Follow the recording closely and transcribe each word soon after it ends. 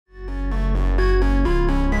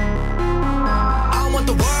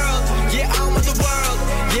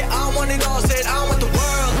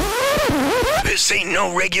This ain't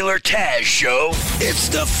no regular Taz show. It's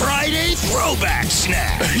the Friday Throwback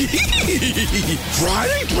Snack.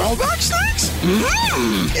 Friday Throwback Snacks?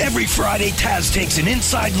 Every Friday, Taz takes an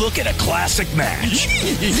inside look at a classic match.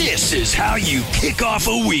 This is how you kick off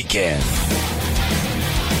a weekend.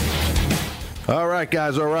 All right,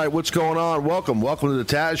 guys. All right. What's going on? Welcome to the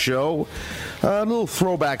Taz Show. A little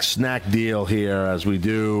throwback snack deal here as we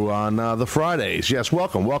do on the Fridays. Yes,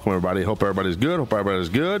 welcome, everybody. Hope everybody's good.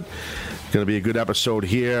 Going to be a good episode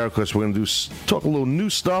here because we're going to talk a little new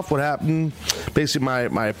stuff. What happened? Basically,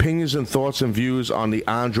 my opinions and thoughts and views on the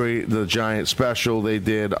Andre the Giant special they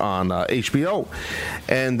did on HBO.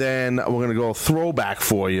 And then we're going to go throwback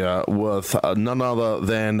for you with none other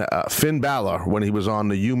than Finn Balor when he was on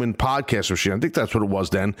the Human Podcast Machine. I think that's what it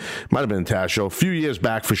was then. Might have been a Taz show. A few years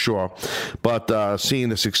back for sure. But seeing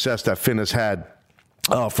the success that Finn has had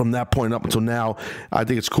from that point up until now, I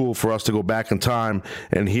think it's cool for us to go back in time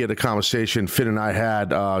and hear the conversation Finn and I had.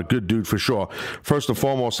 Good dude for sure. First and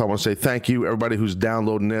foremost, I want to say thank you, everybody who's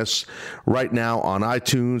downloading this right now on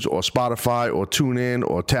iTunes or Spotify or TuneIn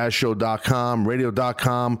or TazShow.com,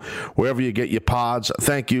 Radio.com, wherever you get your pods.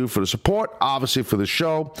 Thank you for the support, obviously, for the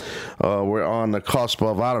show. We're on the cusp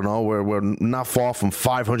of, I don't know, we're not far from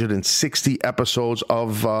 560 episodes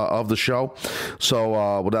of the show.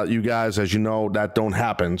 So without you guys, as you know, that don't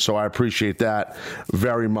happen, so I appreciate that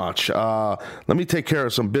very much. Let me take care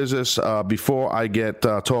of some business before I get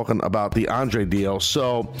talking about the Andre deal.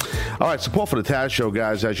 So, all right, support for the Taz Show,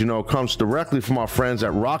 guys, as you know, comes directly from our friends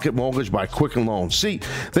at Rocket Mortgage by Quicken Loans. See,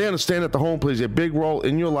 they understand that the home plays a big role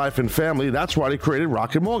in your life and family. That's why they created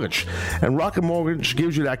Rocket Mortgage. And Rocket Mortgage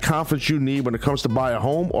gives you that confidence you need when it comes to buy a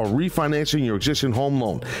home or refinancing your existing home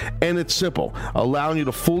loan. And it's simple, allowing you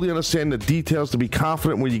to fully understand the details to be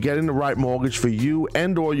confident when you get in the right mortgage for you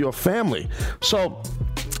and or your family. So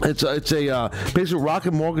it's a basically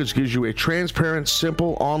Rocket Mortgage gives you a transparent,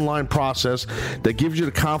 simple online process that gives you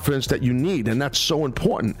the confidence that you need, and that's so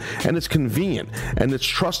important. And it's convenient, and its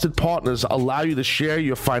trusted partners allow you to share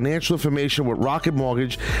your financial information with Rocket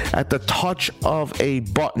Mortgage at the touch of a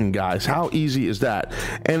button, guys. How easy is that?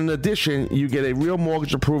 And in addition, you get a real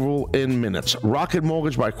mortgage approval in minutes. Rocket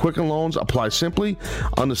Mortgage by Quicken Loans. Apply simply,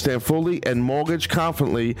 understand fully, and mortgage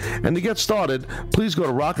confidently. And to get started, please go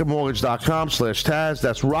to rocketmortgage.com/Taz.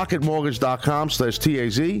 That's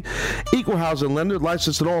rocketmortgage.com/TAZ. Equal housing lender,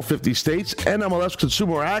 licensed in all 50 states.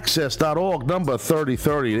 NMLSconsumeraccess.org, number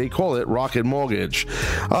 3030. They call it Rocket Mortgage.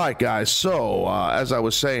 All right, guys. So, as I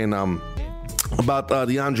was saying, about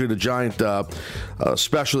the Andre the Giant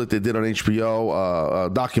special that they did on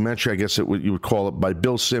HBO, documentary, I guess you would call it, by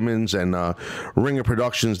Bill Simmons and Ringer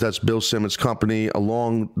Productions. That's Bill Simmons' company,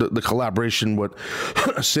 along the collaboration with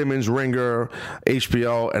Simmons, Ringer,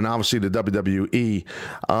 HBO, and obviously the WWE.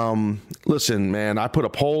 Listen, man, I put a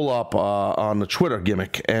poll up on the Twitter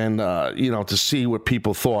gimmick, and to see what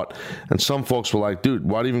people thought. And some folks were like, "Dude,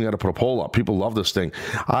 why do you even got to put a poll up? People love this thing."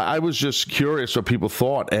 I was just curious what people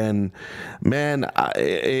thought, and man,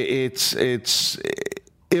 it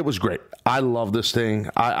was great. I love this thing.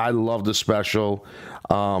 I love the special.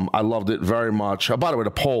 I loved it very much. By the way,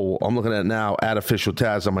 the poll, I'm looking at it now, @official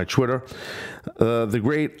Taz on my Twitter. The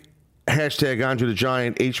great hashtag Andre the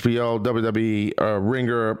Giant, HBO, WWE,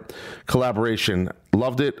 Ringer collaboration.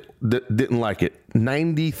 Loved it, didn't like it.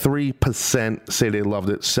 93% say they loved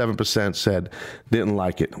it. 7% said didn't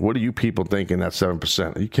like it. What are you people thinking, that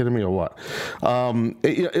 7%? Are you kidding me or what?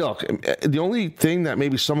 Look, the only thing that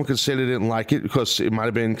maybe someone could say they didn't like it, because it might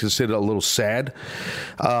have been considered a little sad,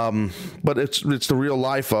 but it's the real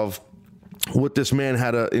life of what this man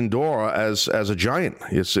had to endure as a giant.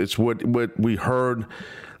 It's what we heard,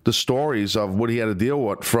 the stories of what he had to deal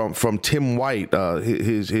with from Tim White,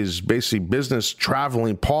 his basically business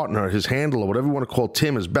traveling partner, his handler, whatever you want to call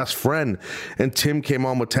Tim, his best friend. And Tim came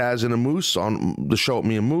on with Taz and the Moose on the show with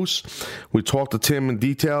me and Moose. We talked to Tim in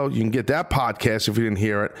detail. You can get that podcast if you didn't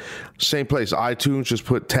hear it. Same place, iTunes, just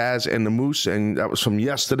put Taz and the Moose, and that was from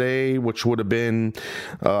yesterday, which would have been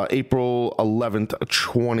April 11th,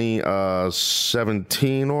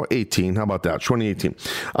 2017 or 18. How about that? 2018.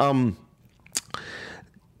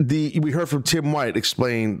 We heard from Tim White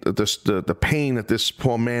explain the pain that this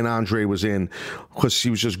poor man Andre was in, because he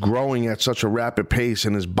was just growing at such a rapid pace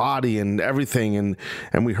in his body and everything.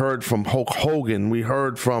 And we heard from Hulk Hogan. We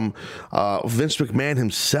heard from Vince McMahon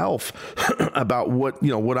himself about what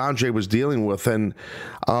Andre was dealing with. And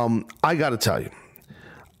I got to tell you,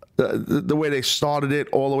 the way they started it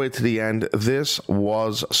all the way to the end, this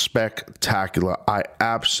was spectacular. I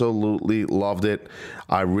absolutely loved it.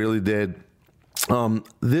 I really did.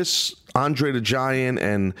 This Andre the Giant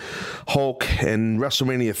and Hulk and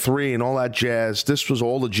WrestleMania 3 and all that jazz, this was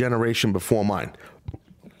all the generation before mine.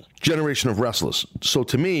 Generation of wrestlers. So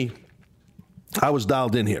to me, I was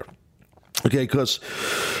dialed in here. Okay, because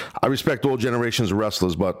I respect all generations of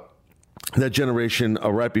wrestlers, but that generation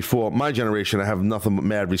right before my generation, I have nothing but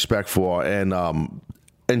mad respect for. And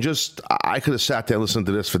just, I could have sat there and listened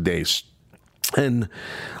to this for days. And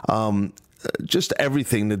just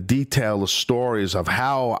everything, the detail, the stories of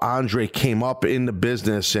how Andre came up in the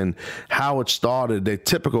business and how it started. They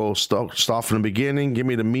typical start from the beginning, give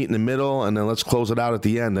me the meat in the middle, and then let's close it out at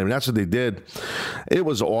the end. I mean, that's what they did. It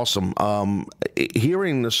was awesome.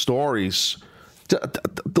 Hearing the stories.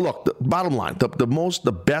 Look, the bottom line,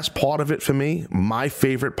 the best part of it for me, my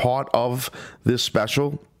favorite part of this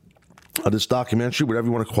special, this documentary, whatever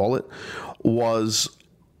you want to call it, was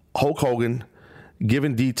Hulk Hogan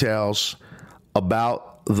giving details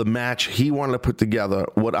about the match he wanted to put together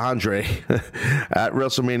with Andre at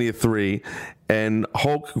WrestleMania 3, and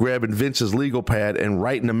Hulk grabbing Vince's legal pad and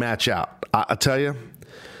writing the match out. I tell you,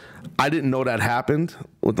 I didn't know that happened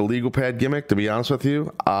with the legal pad gimmick, to be honest with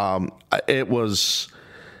you. It was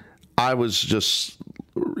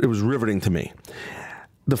riveting to me.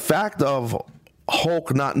 The fact of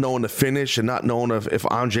Hulk not knowing the finish and not knowing if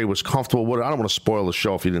Andre was comfortable with it. I don't want to spoil the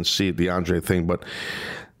show if you didn't see it, the Andre thing, but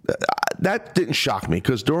that didn't shock me,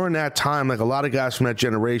 because during that time, like a lot of guys from that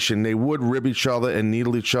generation, they would rib each other and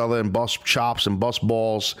needle each other and bust chops and bust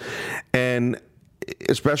balls, and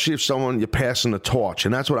especially if you're passing the torch.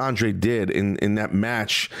 And that's what Andre did in that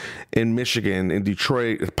match in Michigan, in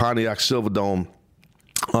Detroit, at Pontiac Silverdome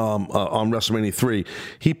on WrestleMania 3.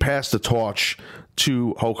 He passed the torch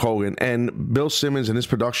to Hulk Hogan, and Bill Simmons and his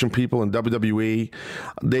production people in WWE,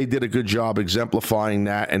 they did a good job exemplifying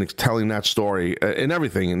that and telling that story and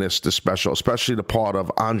everything in this special, especially the part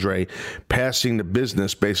of Andre passing the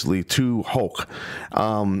business basically to Hulk.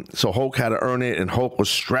 So Hulk had to earn it, and Hulk was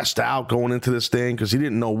stressed out going into this thing because he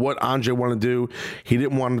didn't know what Andre wanted to do. He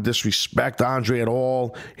didn't want to disrespect Andre at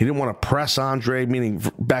all. He didn't want to press Andre, meaning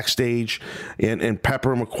backstage, and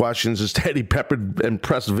pepper him with questions. Instead, he peppered and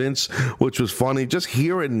pressed Vince, which was funny. Just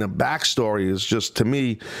hearing the backstory is just, to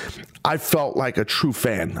me, I felt like a true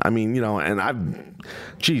fan. I mean,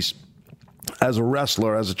 as a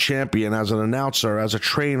wrestler, as a champion, as an announcer, as a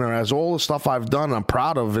trainer, as all the stuff I've done, I'm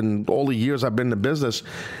proud of, in all the years I've been in the business,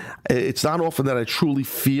 it's not often that I truly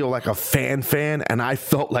feel like a fan, and I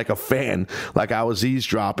felt like a fan, like I was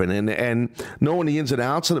eavesdropping. And knowing the ins and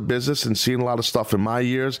outs of the business and seeing a lot of stuff in my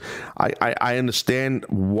years, I understand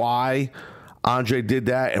why Andre did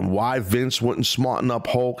that and why Vince wouldn't smarten up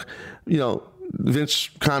Hulk. Vince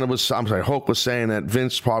kind of was, Hulk was saying that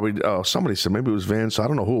Vince probably, somebody said, maybe it was Vince, I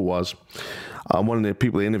don't know who it was, one of the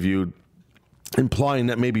people they interviewed, implying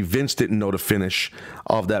that maybe Vince didn't know the finish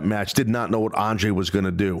of that match, did not know what Andre was going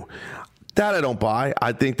to do. That I don't buy.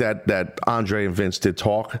 I think that Andre and Vince did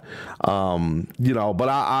talk, but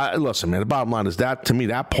I listen, man, the bottom line is that, to me,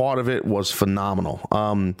 that part of it was phenomenal.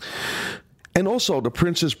 And also the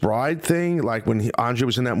Princess Bride thing, like when Andre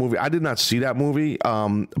was in that movie, I did not see that movie,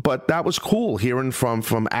 but that was cool hearing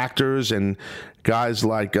from actors and guys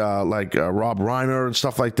like Rob Reiner and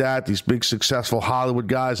stuff like that, these big successful Hollywood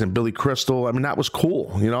guys, and Billy Crystal. I mean, that was cool.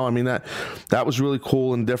 That was really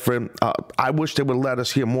cool and different. I wish they would let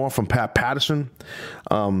us hear more from Pat Patterson.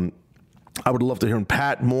 I would love to hear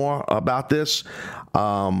Pat more about this.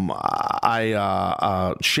 Shane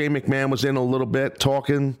McMahon was in a little bit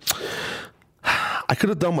talking. I could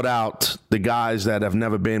have done without the guys that have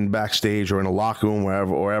never been backstage or in a locker room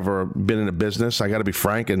or ever been in a business. I got to be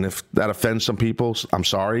frank, and if that offends some people, I'm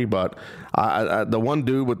sorry. But the one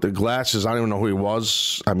dude with the glasses, I don't even know who he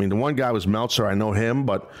was. I mean, the one guy was Meltzer. I know him,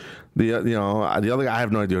 but the other guy, I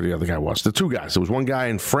have no idea who the other guy was. The two guys. There was one guy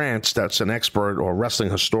in France that's an expert or wrestling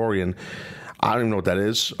historian. I don't even know what that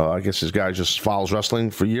is. I guess this guy just follows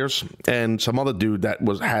wrestling for years. And some other dude that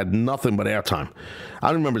had nothing but airtime. I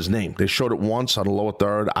don't remember his name. They showed it once on the lower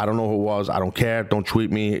third. I don't know who it was. I don't care. Don't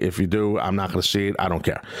tweet me. If you do, I'm not going to see it. I don't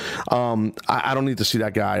care. I don't need to see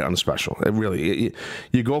that guy on the special.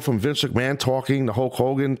 You go from Vince McMahon talking to Hulk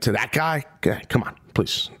Hogan to that guy? Okay, come on.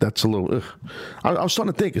 Please, that's a little. I was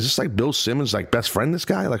starting to think, is this like Bill Simmons' best friend? This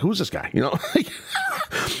guy, who's this guy?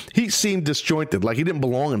 He seemed disjointed, like he didn't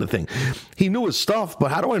belong in the thing. He knew his stuff, but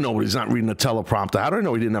how do I know he's not reading a teleprompter? How do I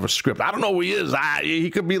know he didn't have a script? I don't know who he is. He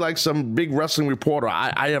could be like some big wrestling reporter.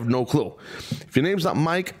 I have no clue. If your name's not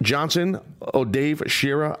Mike Johnson or Dave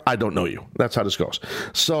Shearer, I don't know you. That's how this goes.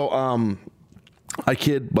 So, I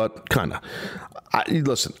kid, but kind of.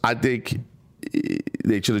 Listen, I think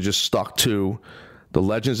they should have just stuck to the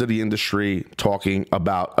legends of the industry talking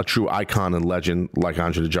about a true icon and legend like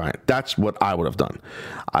Andre the Giant. That's what I would have done.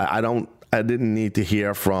 I didn't need to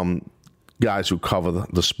hear from guys who cover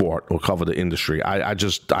the sport or cover the industry. I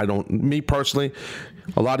don't, me personally,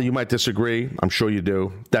 a lot of you might disagree. I'm sure you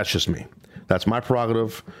do. That's just me. That's my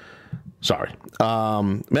prerogative. Sorry.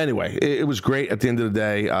 Anyway, it was great at the end of the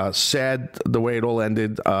day. Sad the way it all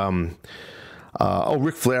ended.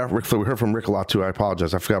 Ric Flair. We heard from Rick a lot too. I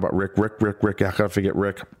apologize. I forgot about Rick. I gotta forget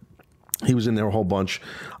Rick. He was in there a whole bunch.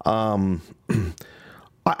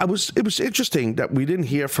 It was interesting that we didn't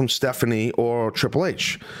hear from Stephanie or Triple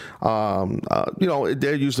H.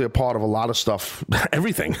 They're usually a part of a lot of stuff,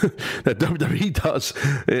 everything that WWE does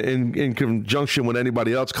in conjunction with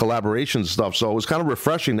anybody else, collaboration stuff. So it was kind of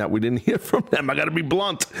refreshing that we didn't hear from them. I got to be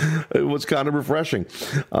blunt. It was kind of refreshing.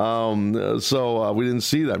 So we didn't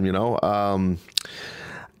see them,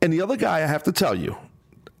 And the other guy, I have to tell you,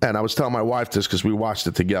 and I was telling my wife this because we watched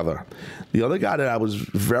it together. The other guy that I was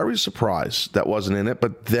very surprised that wasn't in it,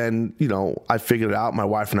 but then, I figured it out. My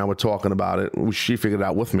wife and I were talking about it. She figured it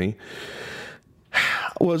out with me,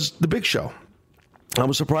 was the Big Show. I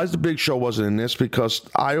was surprised the Big Show wasn't in this because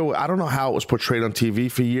I don't know how it was portrayed on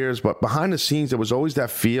TV for years, but behind the scenes, there was always that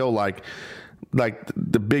feel like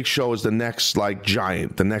the Big Show is the next,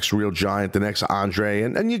 giant, the next real giant, the next Andre.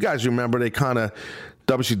 And you guys remember they kind of...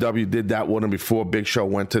 WCW did that one before Big Show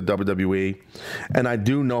went to WWE. And I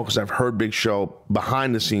do know, because I've heard Big Show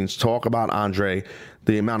behind the scenes talk about Andre,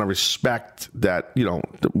 the amount of respect that,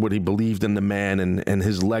 what he believed in the man and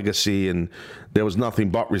his legacy. And there was nothing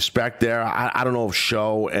but respect there. I don't know if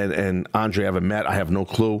Show and Andre ever met. I have no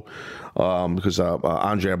clue. Because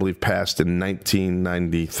Andre, I believe, passed in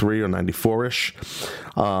 1993 or 94-ish.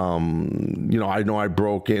 I know I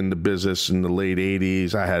broke in the business in the late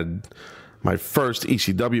 80s. I had my first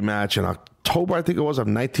ECW match in October, I think it was, of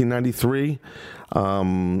 1993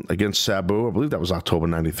 against Sabu. I believe that was October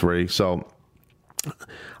 93. So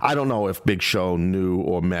I don't know if Big Show knew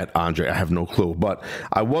or met Andre. I have no clue. But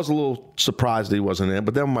I was a little surprised that he wasn't in.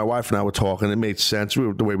 But then when my wife and I were talking, it made sense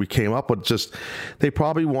the way we came up. But just they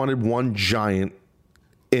probably wanted one giant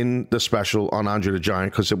in the special on Andre the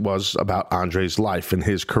Giant because it was about Andre's life and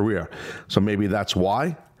his career. So maybe that's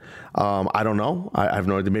why. I don't know. I have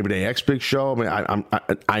no idea. Maybe they ex Big Show. I mean,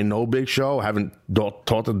 I know Big Show. I haven't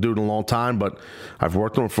talked to the dude in a long time, but I've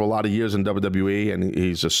worked with him for a lot of years in WWE, and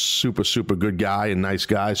he's a super, super good guy and nice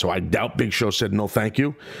guy. So I doubt Big Show said no, thank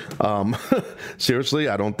you. Seriously,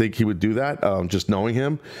 I don't think he would do that. Just knowing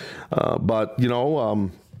him, but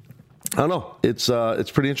I don't know. It's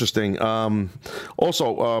pretty interesting.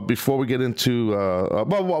 Also, before we get into, so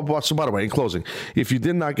by the way, in closing, if you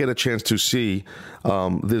did not get a chance to see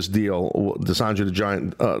this deal, this Andre the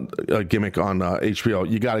Giant gimmick on HBO,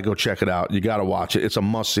 you got to go check it out. You got to watch it. It's a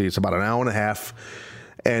must see. It's about an hour and a half,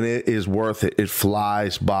 and it is worth it. It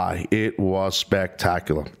flies by. It was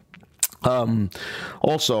spectacular.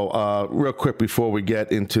 Also, real quick before we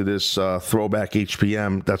get into this Throwback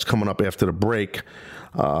HPM that's coming up after the break,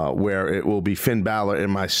 where it will be Finn Balor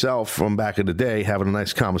and myself from back in the day having a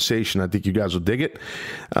nice conversation. I think you guys will dig it.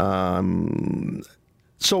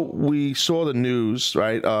 So we saw the news,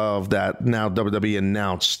 right, of that now WWE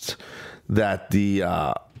announced that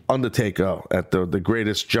the Undertaker at the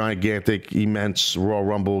greatest gigantic, immense Royal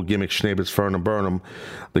Rumble gimmick, Schneebitz, Fern and Burnham,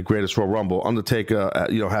 the greatest Royal Rumble. Undertaker,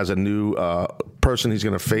 has a new person he's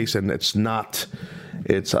going to face, and it's not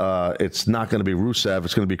going to be Rusev.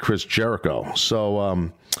 It's going to be Chris Jericho.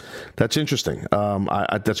 So that's interesting.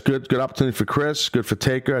 That's good opportunity for Chris. Good for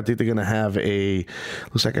Taker. I think they're going to have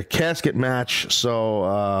looks like a casket match.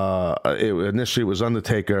 So initially it was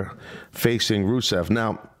Undertaker facing Rusev.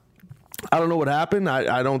 Now, I don't know what happened.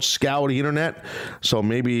 I don't scour the internet, so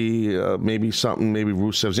maybe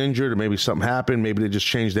Rusev's injured, or maybe something happened. Maybe they just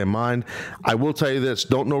changed their mind. I will tell you this: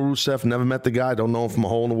 don't know Rusev, never met the guy, don't know him from a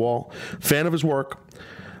hole in the wall. Fan of his work,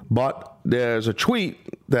 but there's a tweet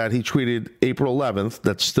that he tweeted April 11th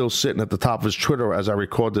that's still sitting at the top of his Twitter as I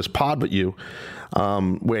record this pod with you,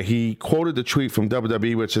 where he quoted the tweet from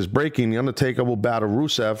WWE, which says, "Breaking: The Undertaker will battle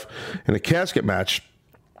Rusev in a casket match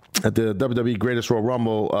at the WWE Greatest Royal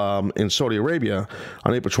Rumble in Saudi Arabia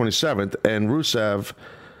on April 27th. And Rusev,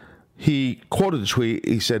 he quoted the tweet.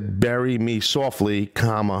 He said, "Bury me softly,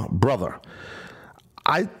 comma, brother."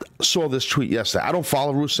 I saw this tweet yesterday. I don't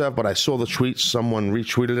follow Rusev, but I saw the tweet. Someone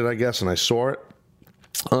retweeted it, I guess, and I saw it.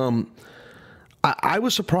 I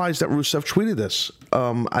was surprised that Rusev tweeted this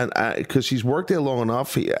because he's worked there long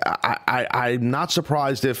enough. I'm not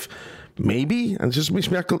surprised if maybe, and it's just me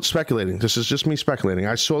speculating. This is just me speculating.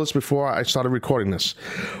 I saw this before I started recording this.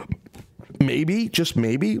 Maybe, just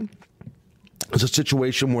maybe, it's a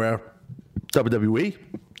situation where WWE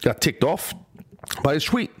got ticked off by his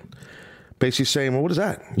tweet, basically saying, well, what is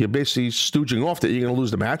that? You're basically stooging off that you're going to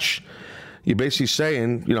lose the match. You're basically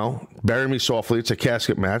saying, bury me softly, it's a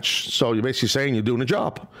casket match. So you're basically saying you're doing a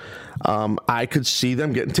job. I could see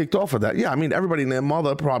them getting ticked off of that. Yeah, I mean, everybody and their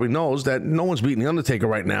mother probably knows that no one's beating The Undertaker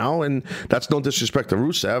right now, and that's no disrespect to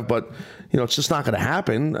Rusev, but, it's just not going to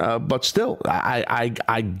happen. But still, I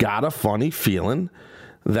got a funny feeling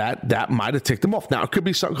that might have ticked them off. Now, it could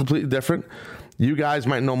be something completely different. You guys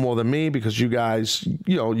might know more than me because you guys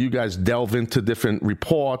delve into different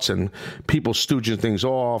reports and people stooging things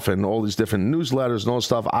off and all these different newsletters and all this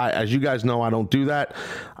stuff. As you guys know, I don't do that.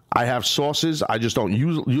 I have sources. I just don't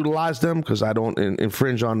utilize them because I don't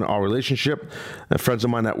infringe on our relationship. And friends of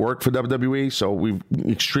mine that work for WWE, so we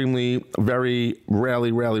extremely, very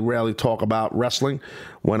rarely talk about wrestling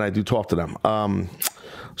when I do talk to them.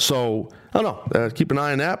 So, I don't know. Keep an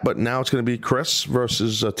eye on that. But now it's going to be Chris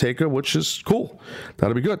versus Taker, which is cool.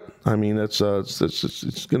 That'll be good. I mean, it's going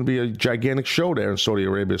to be a gigantic show there in Saudi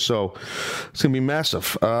Arabia. So, it's going to be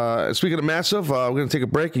massive. Speaking of massive, we're going to take a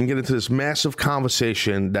break and get into this massive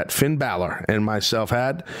conversation that Finn Balor and myself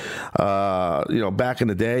had, back in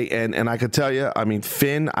the day. And I could tell you, I mean,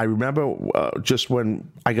 Finn, I remember just when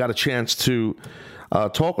I got a chance to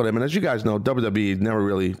talk with him. And as you guys know, WWE never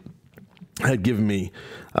really had given me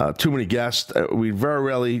too many guests. We very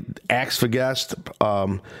rarely asked for guests.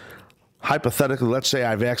 Hypothetically, let's say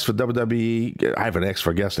I've asked for WWE. I haven't asked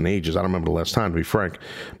for guests in ages. I don't remember the last time, to be frank.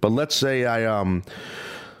 But let's say I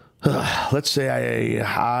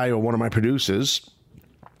or one of my producers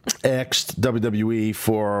asked WWE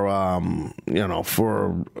for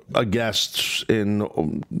for a guest in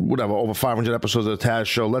whatever over 500 episodes of the Taz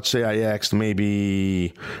show. Let's say I asked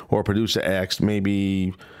maybe, or a producer asked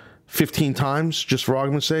maybe 15 times, just for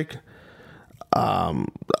argument's sake.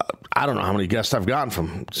 I don't know how many guests I've gotten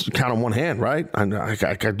from. Count on one hand, right?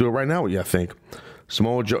 I can do it right now with you, I think.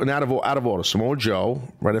 Samoa Joe, and out of order, Samoa Joe,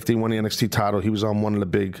 right after he won the NXT title, he was on one of the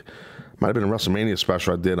big, might have been a WrestleMania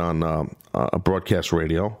special I did on a broadcast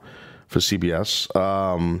radio for CBS.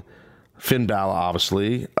 Finn Balor,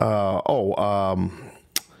 obviously.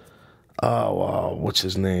 What's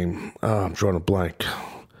his name? I'm drawing a blank.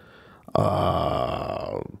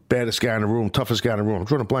 Baddest guy in the room, toughest guy in the room. I'm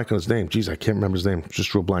drawing a blank on his name. Jeez, I can't remember his name. Just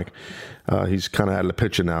drew a blank. He's kind of out of the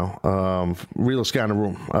picture now. Realest guy in the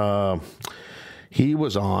room. He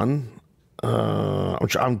was on.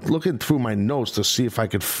 I'm looking through my notes to see if I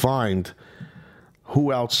could find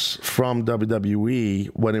who else from WWE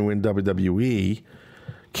when they were in WWE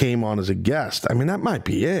came on as a guest. I mean, that might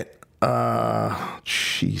be it.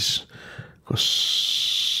 Jeez.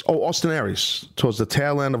 Austin Aries. Towards the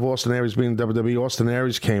tail end of Austin Aries being in WWE, Austin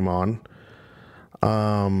Aries came on.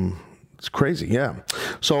 It's crazy, yeah.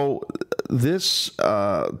 So this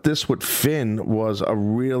with Finn was a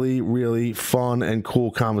really, really fun and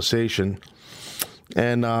cool conversation,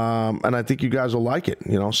 and I think you guys will like it.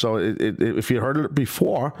 So if you heard it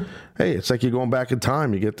before, hey, it's like you're going back in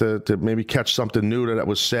time. You get to maybe catch something new that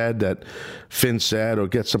was said, that Finn said, or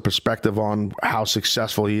get some perspective on how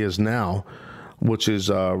successful he is now, which is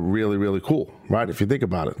really, really cool, right? If you think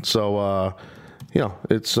about it. So,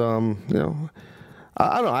 it's,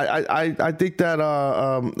 I don't know. I think that,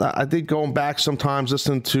 I think going back sometimes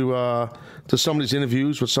listening to some of these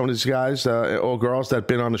interviews with some of these guys or girls that have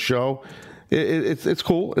been on the show, it's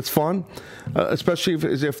cool. It's fun, especially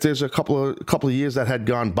if there's a couple of years that had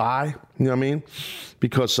gone by. You know what I mean?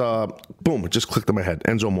 Because boom, it just clicked in my head.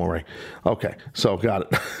 Enzo Amore. Okay, so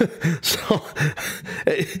got it. So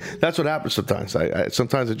that's what happens sometimes.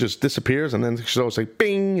 Sometimes it just disappears, and then the show like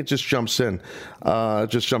bing, it just jumps in. It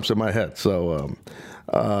just jumps in my head. So.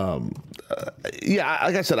 Yeah,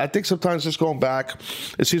 like I said, I think sometimes just going back,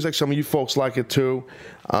 it seems like some of you folks like it too.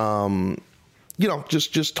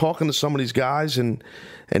 Just talking to some of these guys and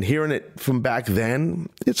hearing it from back then,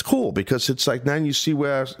 it's cool because it's like now you see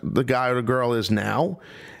where the guy or the girl is now,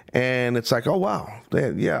 and it's like, oh wow,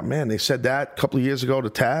 they said that a couple of years ago to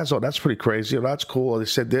Taz. Oh, that's pretty crazy. Oh, that's cool. Or they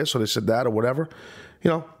said this or they said that or whatever.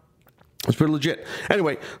 It's pretty legit.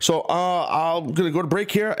 Anyway, so I'm going to go to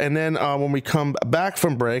break here, and then when we come back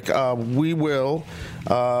from break, we will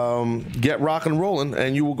get rock and rolling,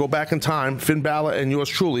 and you will go back in time. Finn Balor and yours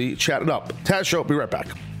truly chat it up. Taz Show, be right back.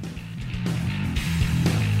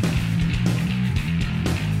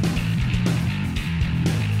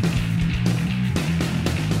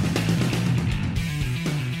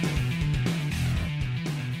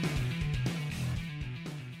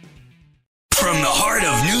 From the heart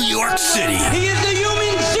of New York City. He is the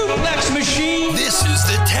human suplex machine. This is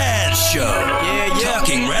the Taz Show. Yeah.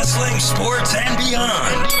 Talking wrestling, sports, and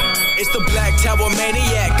beyond. It's the Black Tower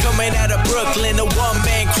Maniac coming out of Brooklyn. A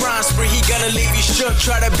one-man crime spree, he gonna leave you shook.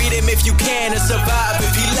 Try to beat him if you can and survive if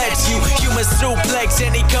he lets you. Human suplex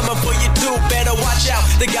and he coming for you too. Better watch out,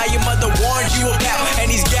 the guy your mother warned you about. And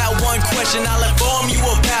he's got one question I'll inform you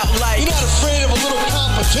about. Like, You're not afraid of a little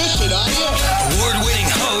competition, are you? Award-winning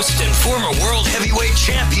host and former world heavyweight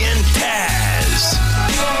champion, Taz.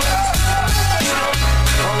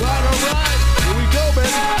 All right. Here we go,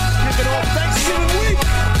 baby. Kicking off Thanksgiving week.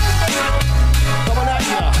 Coming at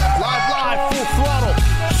you. Live, full throttle.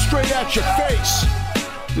 Straight at your face.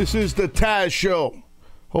 This is the Taz Show.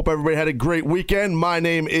 Hope everybody had a great weekend. My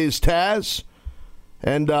name is Taz.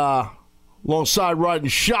 And alongside riding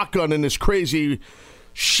shotgun in this crazy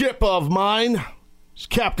ship of mine is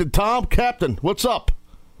Captain Tom. Captain, what's up?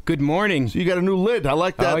 Good morning. So you got a new lid. I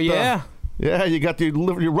like that. Oh, yeah. Yeah, you got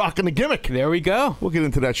you're rocking the gimmick. There we go. We'll get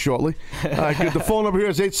into that shortly. All right, good. The phone number here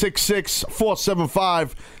is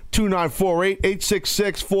 866-475-2948.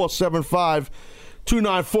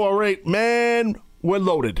 866-475-2948. Man, we're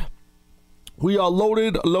loaded. We are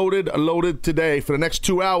loaded today for the next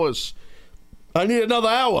 2 hours. I need another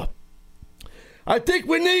hour. I think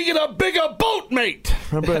we need a bigger boat, mate.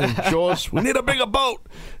 Remember Jaws? We need a bigger boat.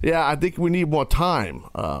 Yeah, I think we need more time.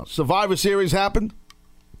 Survivor Series happened,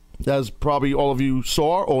 as probably all of you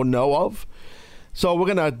saw or know of. So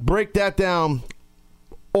we're going to break that down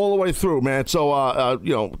all the way through, man. So,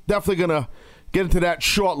 definitely going to get into that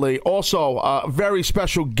shortly. Also, a very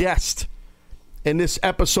special guest in this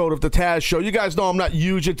episode of the Taz Show. You guys know I'm not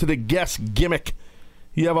huge into the guest gimmick.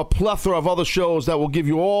 You have a plethora of other shows that will give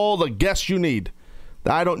you all the guests you need.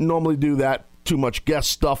 I don't normally do that, too much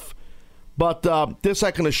guest stuff. But this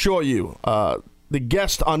I can assure you. The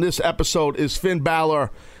guest on this episode is Finn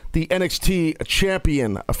Balor, the NXT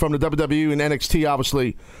champion from the WWE and NXT,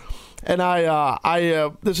 obviously. And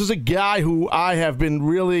this is a guy who I have been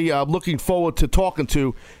really looking forward to talking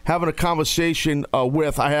to, having a conversation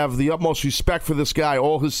with. I have the utmost respect for this guy,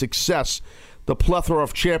 all his success, the plethora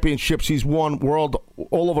of championships he's won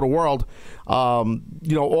all over the world. All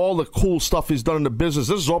the cool stuff he's done in the business.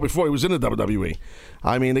 This is all before he was in the WWE.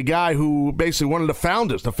 I mean, the guy who basically one of the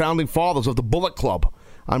founding fathers of the Bullet Club.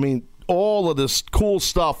 I mean, all of this cool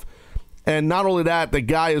stuff. And not only that, the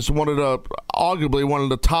guy is arguably one of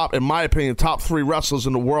the top, in my opinion, top 3 wrestlers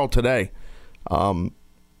in the world today. I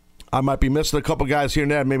might be missing a couple guys here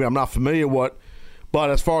and there. Maybe I'm not familiar with. But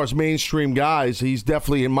as far as mainstream guys, he's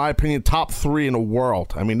definitely, in my opinion, top 3 in the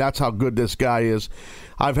world. I mean, that's how good this guy is.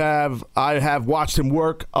 I have watched him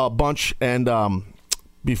work a bunch, and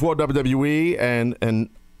before WWE and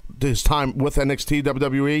his time with NXT,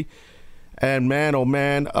 WWE. And man, oh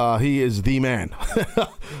man, he is the man.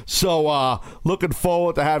 So looking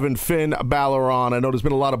forward to having Finn Balor on. I know there's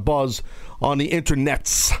been a lot of buzz on the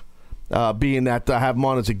internets, being that I have him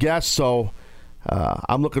on as a guest. So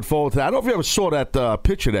I'm looking forward to that. I don't know if you ever saw that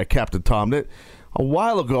picture there, Captain Tom. That a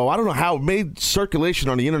while ago, I don't know how it made circulation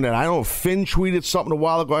on the internet. I don't know if Finn tweeted something a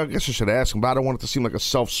while ago. I guess I should ask him, but I don't want it to seem like a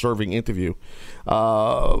self-serving interview.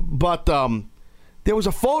 But there was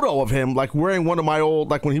a photo of him like wearing one of my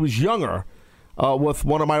old, like when he was younger, with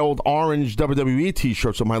one of my old orange WWE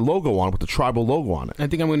T-shirts with my logo on, with the tribal logo on it. I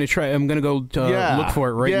think I'm going to try. I'm going to go look for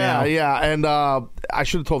it right now. Yeah, and I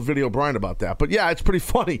should have told Video Brian about that. But yeah, it's pretty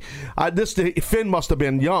funny. Finn must have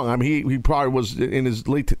been young. I mean, he probably was in his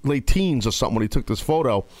late teens or something when he took this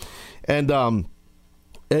photo, and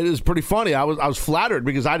it is pretty funny. I was flattered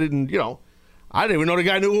because I didn't even know the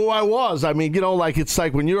guy knew who I was. I mean, it's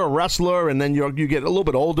like when you're a wrestler and then you get a little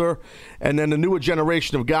bit older, and then the newer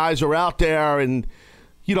generation of guys are out there, and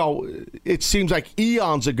it seems like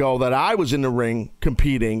eons ago that I was in the ring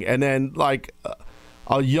competing, and then like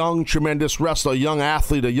a young, tremendous wrestler, a young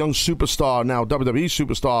athlete, a young superstar, now WWE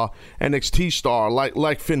superstar, NXT star,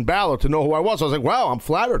 like Finn Balor, to know who I was. I was like, wow, I'm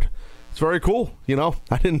flattered. It's very cool. I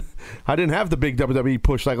didn't have the big WWE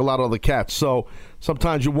push like a lot of other cats. So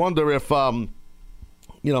sometimes you wonder if how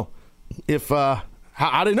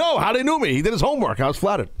they knew me. He did his homework. I was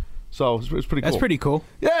flattered. So it was pretty cool. That's pretty cool.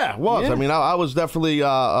 Yeah, it was. Yeah. I mean, I was definitely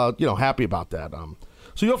happy about that.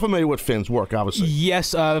 So you're familiar with Finn's work, obviously.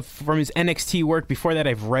 Yes, from his NXT work. Before that,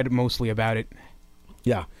 I've read mostly about it.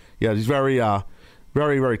 Yeah, he's very,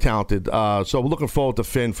 very, very talented. So we're looking forward to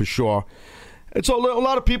Finn for sure. And so a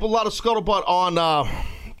lot of people, a lot of scuttlebutt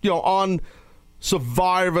on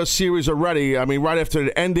Survivor Series already. I mean, right after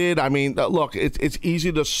it ended. I mean, look, it's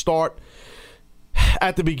easy to start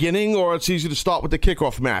at the beginning, or it's easy to start with the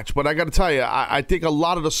kickoff match. But I got to tell you, I think a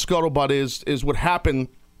lot of the scuttlebutt is what happened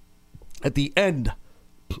at the end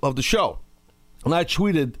of the show. And I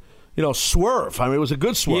tweeted, swerve. I mean, it was a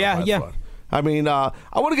good swerve. Yeah. I mean, I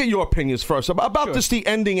want to get your opinions first about this, the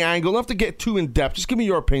ending angle. Don't have to get too in-depth. Just give me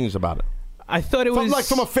your opinions about it. I thought it was... Like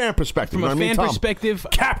from a fan perspective. From a fan perspective...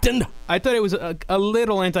 Captain! I thought it was a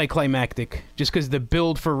little anticlimactic, just because the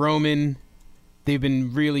build for Roman, they've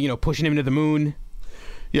been really, pushing him to the moon.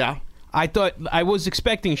 Yeah. I was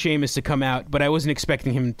expecting Sheamus to come out, but I wasn't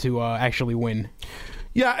expecting him to actually win.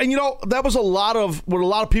 Yeah, and that was a lot of what a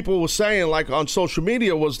lot of people were saying, like on social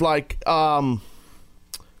media, was like, a lot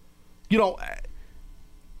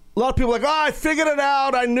of people were like, I figured it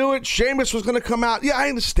out, I knew it, Sheamus was going to come out. Yeah, I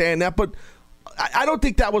understand that, but I don't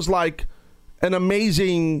think that was like an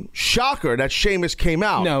amazing shocker that Sheamus came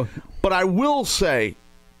out. No. But I will say,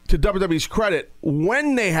 to WWE's credit,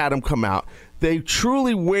 when they had him come out, they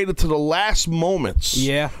truly waited to the last moments.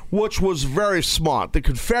 Yeah. Which was very smart. The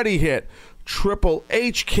confetti hit. Triple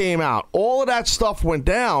H came out. All of that stuff went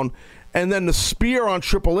down. And then the spear on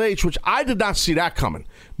Triple H, which I did not see that coming.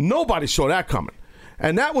 Nobody saw that coming.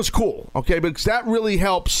 And that was cool, okay? Because that really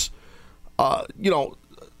helps,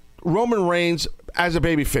 Roman Reigns as a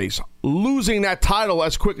babyface. Losing that title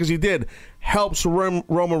as quick as he did helps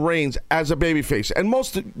Roman Reigns as a babyface.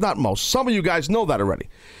 And some of you guys know that already.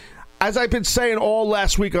 As I've been saying all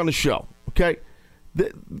last week on the show, okay,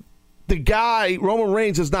 the guy, Roman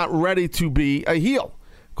Reigns, is not ready to be a heel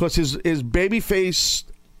because his babyface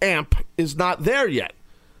amp is not there yet.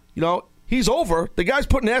 He's over. The guy's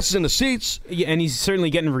putting asses in the seats. Yeah, and he's certainly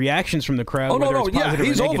getting reactions from the crowd. Oh, no, it's positive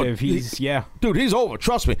he's or negative. over. Dude, he's over.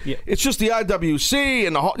 Trust me. Yeah. It's just the IWC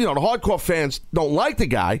and the hardcore fans don't like the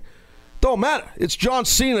guy. Don't matter. It's John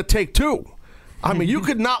Cena take two. I mean, you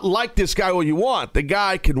could not like this guy all you want. The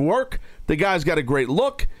guy can work. The guy's got a great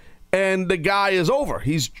look. And the guy is over.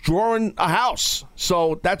 He's drawing a house.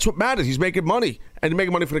 So that's what matters. He's making money. And he's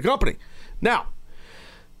making money for the company. Now,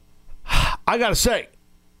 I got to say,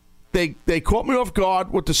 they caught me off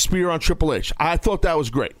guard with the spear on Triple H. I thought that was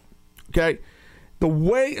great. Okay?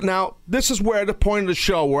 Now, this is where the point of the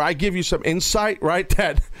show where I give you some insight, right?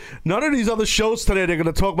 That none of these other shows today they're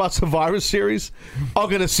going to talk about Survivor Series are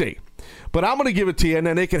going to see. But I'm going to give it to you, and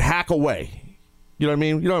then they can hack away. You know what I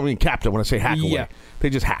mean? You know what I mean, Captain, when I say hack away. They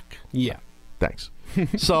just hack. Yeah. Thanks.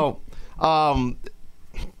 So,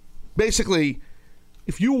 basically,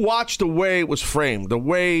 if you watch the way it was framed, the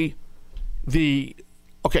way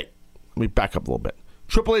okay, let me back up a little bit.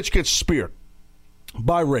 Triple H gets speared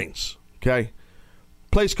by Reigns, okay?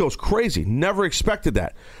 Place goes crazy. Never expected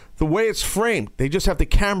that. The way it's framed, they just have the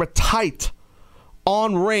camera tight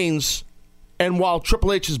on Reigns, and while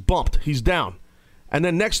Triple H is bumped, he's down. And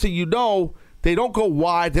then next thing you know, they don't go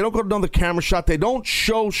wide. They don't go to another camera shot. They don't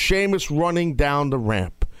show Sheamus running down the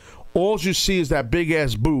ramp. All you see is that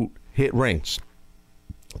big-ass boot hit Reigns.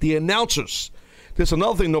 The announcers, there's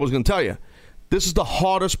another thing nobody's going to tell you. This is the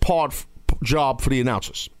hardest job for the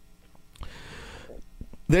announcers.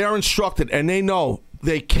 They are instructed, and they know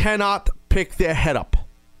they cannot pick their head up.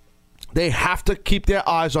 They have to keep their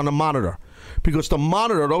eyes on the monitor because the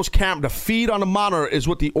monitor, the feed on the monitor is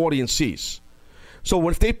what the audience sees. So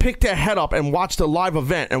if they pick their head up and watch the live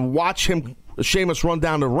event and watch Sheamus run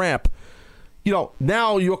down the ramp,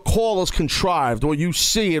 now your call is contrived or you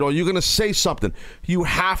see it or you're going to say something. You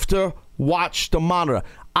have to watch the monitor.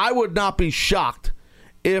 I would not be shocked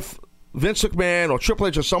if Vince McMahon or Triple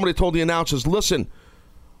H or somebody told the announcers, listen,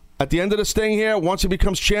 at the end of this thing here, once he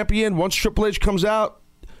becomes champion, once Triple H comes out,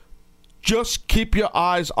 just keep your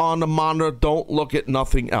eyes on the monitor. Don't look at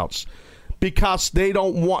nothing else. Because they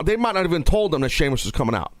might not even told them that Sheamus was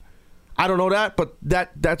coming out. I don't know that, but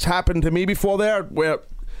that's happened to me before there, where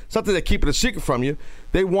it's not that they're keeping a secret from you.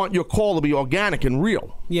 They want your call to be organic and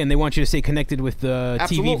real. Yeah, and they want you to stay connected with the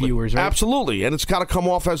TV viewers, right? Absolutely, and it's got to come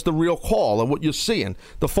off as the real call and what you're seeing.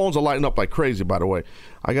 The phones are lighting up like crazy, by the way.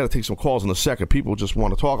 I got to take some calls in a second. People just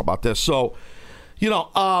want to talk about this. So,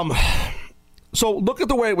 so look at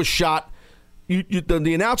the way it was shot.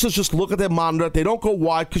 The announcers just look at their monitor. They don't go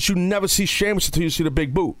wide because you never see Sheamus until you see the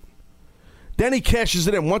big boot. Then he cashes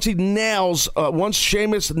it in. Once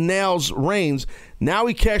Sheamus nails Reigns, now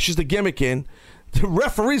he cashes the gimmick in. The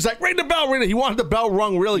referee's like, ring the bell, ring it. He wanted the bell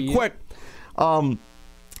rung really quick.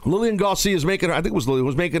 Lillian Garcia was making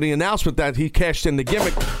the announcement that he cashed in the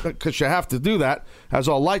gimmick because you have to do that as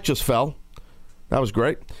our light just fell. That was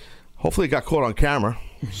great. Hopefully it got caught on camera.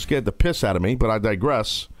 Scared the piss out of me, but I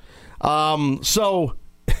digress. So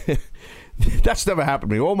that's never happened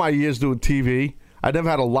to me. All my years doing TV, I never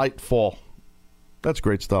had a light fall. That's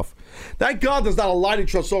great stuff. Thank God there's not a lighting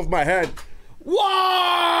truss over my head.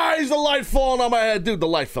 Why is the light falling on my head? Dude, the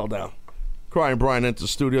light fell down. Crying Brian into the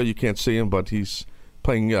studio. You can't see him, but he's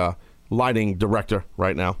playing lighting director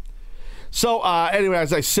right now. So anyway,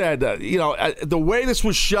 as I said, the way this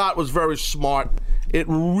was shot was very smart. It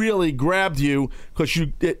really grabbed you because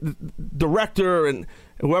director and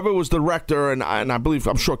whoever was the director, and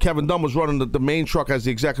I'm sure Kevin Dunn was running the main truck as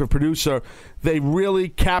the executive producer. They really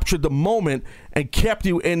captured the moment and kept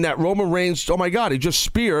you in that Roman Reigns. Oh my God, he just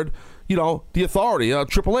speared, the authority,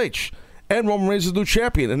 Triple H, and Roman Reigns is the new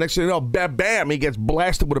champion. And next thing you know, bam, he gets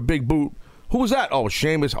blasted with a big boot. Who was that? Oh,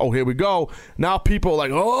 Sheamus. Oh, here we go. Now people are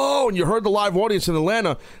like, oh, and you heard the live audience in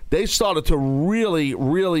Atlanta. They started to really,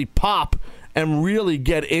 really pop and really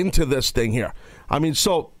get into this thing here. I mean,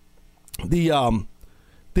 so the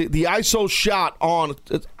ISO shot on,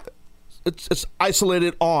 it's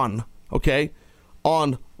isolated on, okay,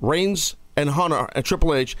 on Reigns and Hunter and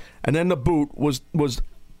Triple H, and then the boot was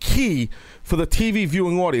key for the TV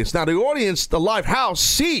viewing audience. Now, the audience, the live house,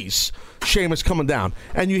 sees Sheamus coming down,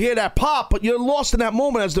 and you hear that pop, but you're lost in that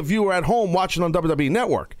moment as the viewer at home watching on WWE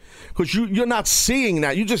Network because you're not seeing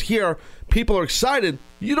that. You just hear people are excited.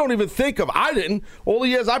 You don't even think of, I didn't. All the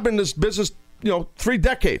years I've been in this business, 3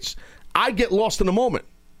 decades, I get lost in the moment.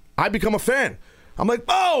 I become a fan. I'm like,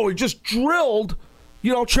 oh, he just drilled,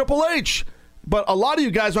 Triple H. But a lot of you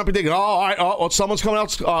guys might be thinking, all right, someone's coming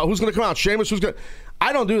out. Who's going to come out? Sheamus, who's going to...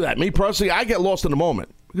 I don't do that. Me personally, I get lost in the moment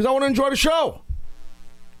because I want to enjoy the show.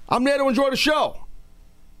 I'm there to enjoy the show.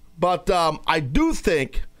 But I do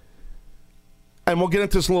think, and we'll get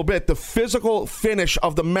into this in a little bit, the physical finish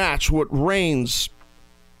of the match with Reigns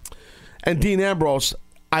and Dean Ambrose,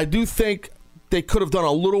 I do think they could have done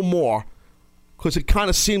a little more because it kind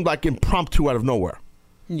of seemed like impromptu out of nowhere.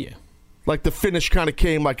 Yeah. Like the finish kind of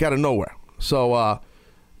came like out of nowhere. So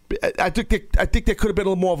I think there could have been a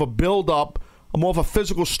little more of a build-up, more of a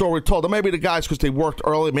physical story told. Or maybe the guys, because they worked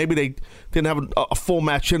early, maybe they didn't have a full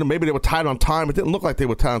match in them. Maybe they were tight on time. It didn't look like they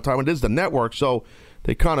were tight on time. It is the network, so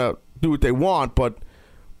they kind of do what they want. But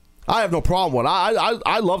I have no problem with it.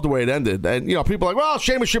 I love the way it ended. And, people are like, well,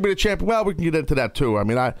 Sheamus should be the champion. Well, we can get into that, too. I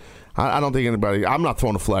mean, I don't think anybody – I'm not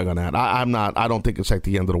throwing a flag on that. I'm not – I don't think it's like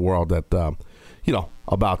the end of the world that,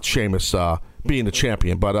 about Sheamus being the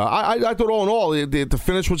champion. But I thought all in all, the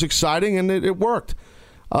finish was exciting, and it worked.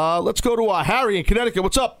 Let's go to Harry in Connecticut.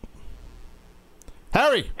 What's up?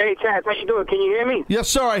 Harry. Hey, Taz. How you doing? Can you hear me? Yes,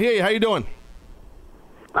 sir. I hear you. How you doing?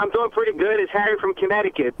 I'm doing pretty good. It's Harry from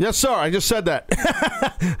Connecticut. Yes, sir. I just said that.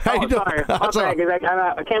 How you doing? Sorry. I'm sorry, 'cause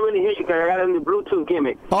I can't really hear you because I got a new Bluetooth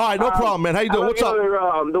gimmick. All right, no problem, man. How you doing? What's up?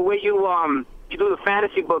 The way you do the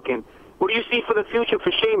fantasy booking. What do you see for the future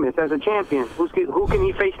for Sheamus as a champion? Who can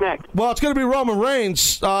he face next? Well, it's going to be Roman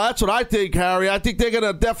Reigns. That's what I think, Harry. I think they're going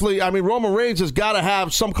to definitely... Roman Reigns has got to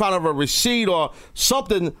have some kind of a receipt or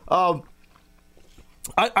something. I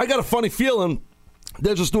got a funny feeling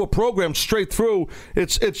they'll just do a program straight through.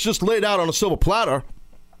 It's just laid out on a silver platter.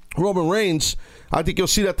 Roman Reigns, I think you'll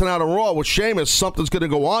see that tonight on Raw with Sheamus. Something's going to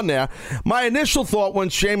go on there. My initial thought when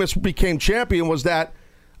Sheamus became champion was that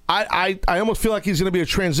I almost feel like he's going to be a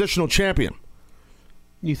transitional champion.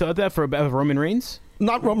 You thought that for Roman Reigns?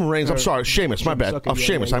 Not Roman Reigns. I'm sorry. Sheamus. My bad. Okay,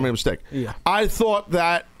 Sheamus. I made a mistake. Yeah. I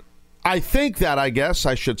think that, I guess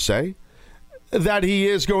I should say, that he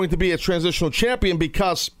is going to be a transitional champion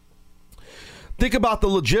because think about the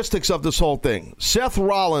logistics of this whole thing. Seth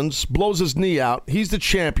Rollins blows his knee out. He's the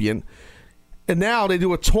champion. And now they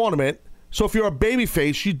do a tournament. So if you're a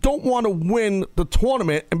babyface, you don't want to win the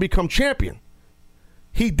tournament and become champion.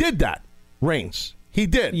 He did that, Reigns. He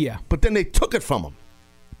did. Yeah. But then they took it from him.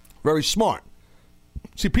 Very smart.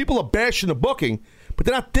 See, people are bashing the booking, but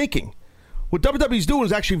they're not thinking. What WWE's doing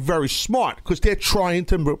is actually very smart because they're trying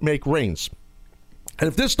to make Reigns. And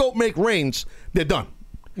if this don't make Reigns, they're done.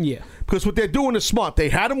 Yeah. Because what they're doing is smart. They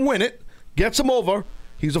had him win it, gets him over.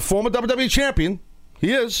 He's a former WWE champion.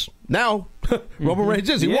 He is. Now, Roman Reigns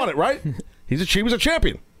is. He won it, right? He was a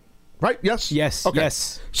champion. Right? Yes? Yes. Okay.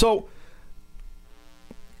 Yes. So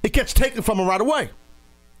it gets taken from him right away.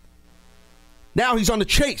 Now he's on the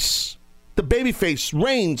chase. The babyface,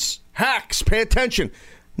 Reigns, hacks, pay attention.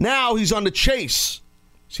 Now he's on the chase.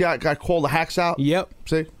 See how I call the hacks out? Yep.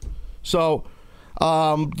 See? So,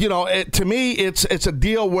 to me, it's a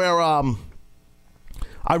deal where I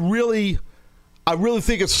really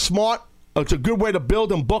think it's smart. It's a good way to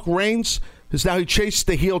build and book Reigns, is now he chased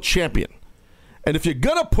the heel champion. And if you're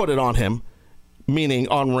going to put it on him, meaning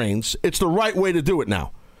on Reigns, it's the right way to do it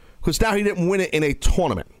now. Because now he didn't win it in a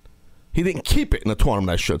tournament. He didn't keep it in a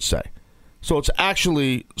tournament, I should say. So it's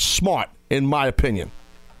actually smart, in my opinion.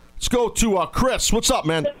 Let's go to Chris. What's up,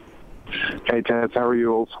 man? Hey, Taz, how are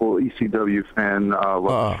you? Old school ECW fan. Love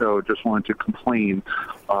the show. Just wanted to complain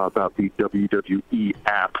about the WWE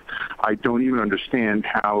app. I don't even understand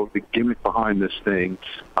how the gimmick behind this thing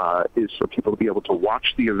is for people to be able to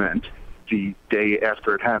watch the event, the day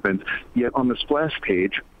after it happened. Yet on the splash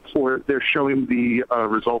page, they're showing the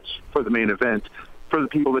results for the main event for the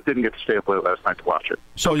people that didn't get to stay up late last night to watch it.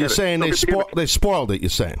 So you're saying they spoiled it, you're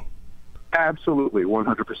saying? Absolutely,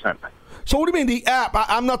 100%. So what do you mean the app?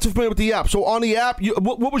 I'm not too familiar with the app. So on the app,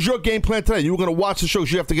 what was your game plan today? You were going to watch the show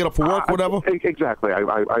because you have to get up for work, whatever? Exactly.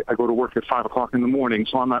 I go to work at 5 o'clock in the morning,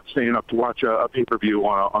 so I'm not staying up to watch a pay-per-view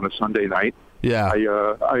on a Sunday night. Yeah.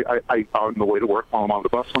 I on the way to work, while I'm on the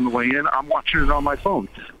bus on the way in, I'm watching it on my phone.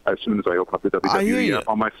 As soon as I open up the WWE app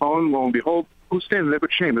on my phone, lo and behold, who's standing there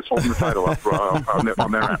but Sheamus holding the title up on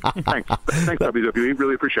their end. Thanks, WWE.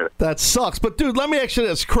 Really appreciate it. That sucks. But, dude, let me ask you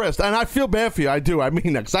this, Chris, and I feel bad for you. I do. I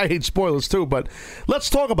mean that because I hate spoilers, too. But let's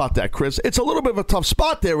talk about that, Chris. It's a little bit of a tough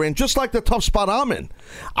spot they're in, just like the tough spot I'm in.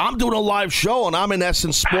 I'm doing a live show, and I'm, in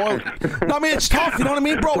essence, spoiled. No, I mean, it's tough. You know what I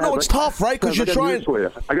mean, bro? No, it's tough, right? Because you're trying.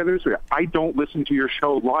 I got news for you. I don't listen to your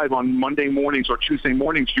show live on Monday mornings or Tuesday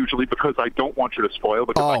mornings usually because I don't want you to spoil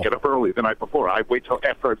because I get up early the night before. I wait till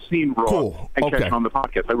after I've seen Raw and catch it on the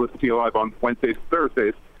podcast. I listen to you live on Wednesdays,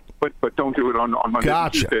 Thursdays, but don't do it on Mondays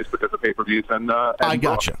and Tuesdays because of pay-per-views and I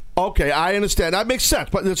gotcha. Okay, I understand. That makes sense,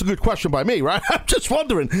 but it's a good question by me, right? I'm just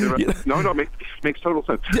wondering. No, makes total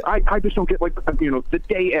sense. I just don't get, like, the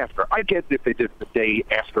day after. I get if they did the day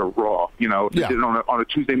after Raw, if they did it on a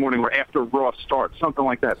Tuesday morning or after Raw starts, something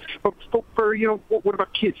like that. But for, what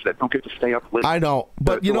about kids that don't get to stay up late? I know,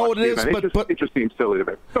 but you know what it is? It just seems silly to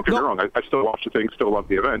me. Don't get me wrong. I still watch the thing, still love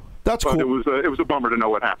the event. That's cool. It was a bummer to know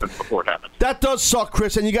what happened before it happened. That does suck,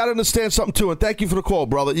 Chris, and you got to understand something, too, and thank you for the call,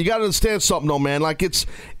 brother. You got to understand something, though, man. Like, it's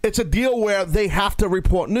a deal where they have to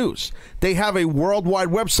report news. They have a worldwide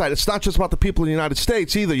website. It's not just about the people in the United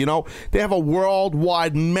States either, They have a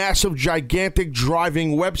worldwide, massive, gigantic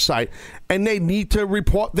driving website, and they need to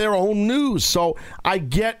report their own news. So I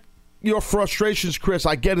get your frustrations, Chris.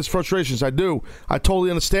 I get his frustrations. I do. I totally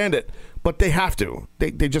understand it. But they have to.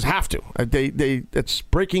 They just have to. It's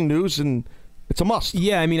breaking news, and it's a must.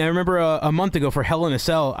 Yeah, I mean, I remember a month ago for Hell in a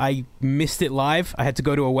Cell, I missed it live. I had to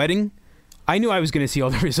go to a wedding. I knew I was going to see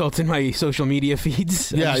all the results in my social media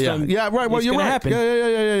feeds. Yeah, right. Well, you're right. Happen.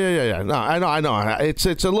 Yeah. No, I know. It's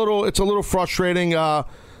a little frustrating. I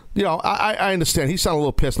understand. He sounded a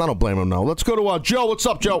little pissed. I don't blame him. No. Let's go to Joe. What's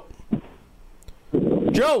up, Joe?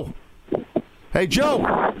 Joe. Hey,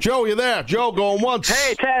 Joe. Joe, you there? Joe, going once.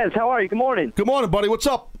 Hey, Taz. How are you? Good morning. Good morning, buddy. What's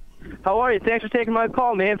up? How are you? Thanks for taking my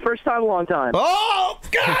call, man. First time, long time. Oh,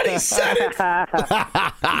 God, he said it.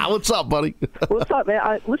 What's up, buddy? What's up,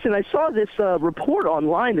 man? Listen, I saw this report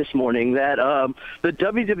online this morning that the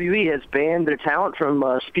WWE has banned their talent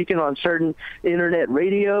from speaking on certain internet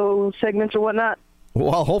radio segments or whatnot.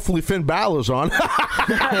 Well, hopefully Finn Balor's on.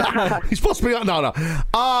 He's supposed to be on. No.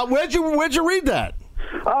 Where'd you read that?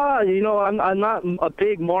 I'm not a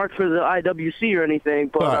big mark for the IWC or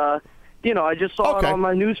anything, but I just saw it on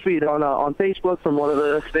my newsfeed on Facebook from one of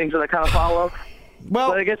the things that I kind of follow. Well,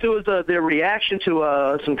 but I guess it was their reaction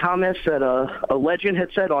to some comments that a legend had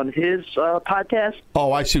said on his podcast.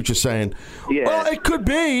 Oh, I see what you're saying. Yeah. Well, it could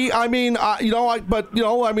be. I mean,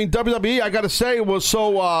 WWE, I got to say, was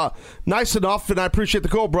so nice enough, and I appreciate the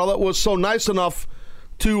call, brother. It was so nice enough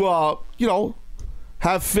to,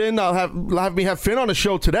 have Finn, have me have Finn on the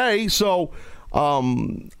show today. So,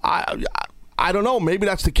 I don't know. Maybe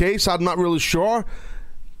that's the case. I'm not really sure.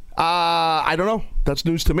 I don't know. That's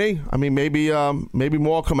news to me. I mean, maybe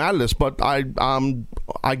more will come out of this, but I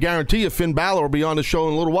guarantee you Finn Balor will be on the show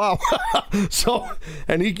in a little while. So,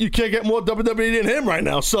 and you can't get more WWE than him right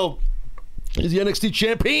now. So, he's the NXT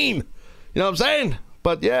champion. You know what I'm saying?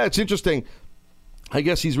 But yeah, it's interesting. I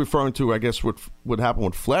guess he's referring to, what would happen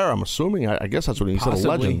with Flair. I'm assuming. I guess that's what he said. A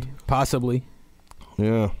legend. Possibly.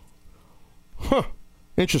 Yeah. Huh.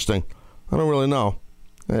 Interesting. I don't really know.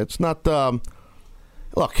 It's not.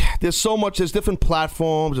 Look, there's so much. There's different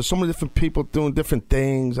platforms. There's so many different people doing different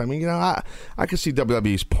things. I mean, I can see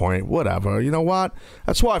WWE's point. Whatever. You know what?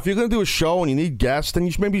 That's why if you're going to do a show and you need guests, then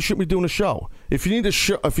maybe you shouldn't be doing a show. If you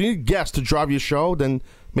need guests to drive your show, then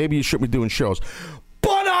maybe you shouldn't be doing shows.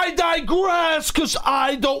 But I digress because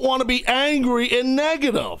I don't want to be angry and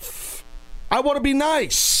negative. I want to be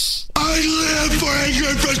nice. I live for anger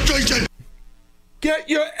and frustration. Get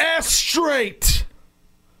your ass straight.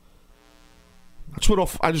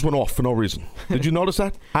 I just went off for no reason. Did you notice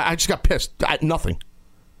that? I just got pissed. Nothing.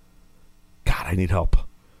 God, I need help.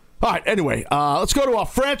 All right, anyway, let's go to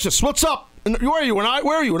Francis. What's up? Where are you? Where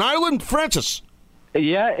are you? In Ireland? Francis?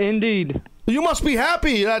 Yeah, indeed. You must be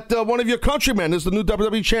happy that one of your countrymen is the new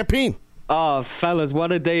WWE champion. Oh, fellas,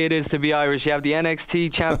 what a day it is to be Irish. You have the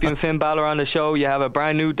NXT champion Finn Balor on the show. You have a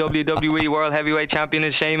brand new WWE World Heavyweight champion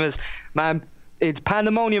in Sheamus. Man, it's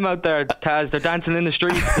pandemonium out there, Taz. They're dancing in the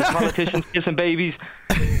streets. There's politicians kissing babies.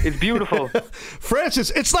 It's beautiful.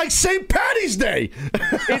 Francis, it's like St. Paddy's Day.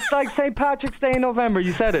 It's like St. Patrick's Day in November.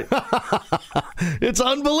 You said it. It's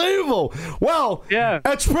unbelievable. Well, yeah,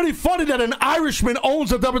 it's pretty funny that an Irishman owns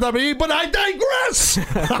the WWE, but I digress.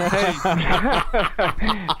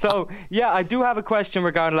 So, yeah, I do have a question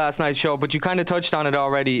regarding last night's show, but you kind of touched on it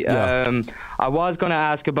already. Yeah. I was going to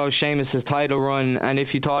ask about Sheamus's title run and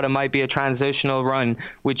if you thought it might be a transitional run,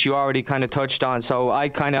 which you already kind of touched on. So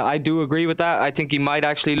I do agree with that. I think he might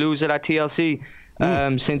actually lose it at TLC.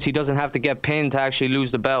 Since he doesn't have to get pinned to actually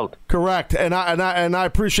lose the belt. Correct, and I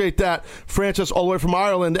appreciate that, Francis, all the way from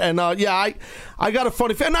Ireland. And I got a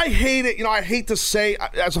funny, and I hate it. I hate to say,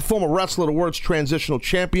 as a former wrestler, the words transitional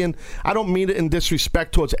champion. I don't mean it in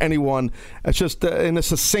disrespect towards anyone. It's just in a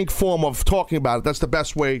succinct form of talking about it. That's the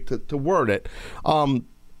best way to word it.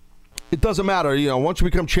 It doesn't matter, once you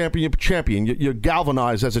become champion, you're champion. You're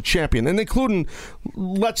galvanized as a champion. And including,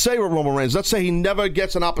 let's say with Roman Reigns, let's say he never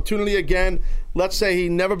gets an opportunity again. Let's say he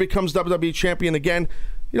never becomes WWE champion again.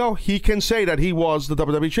 He can say that he was the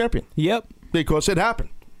WWE champion. Yep. Because it happened,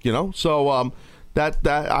 So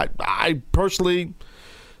I personally,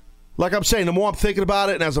 like I'm saying, the more I'm thinking about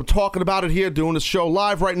it, and as I'm talking about it here, doing this show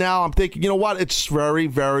live right now, I'm thinking, you know what? It's very,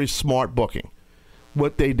 very smart booking,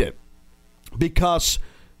 what they did. Because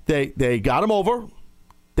They got him over.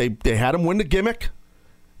 They had him win the gimmick.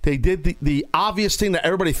 They did the obvious thing that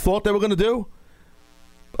everybody thought they were going to do.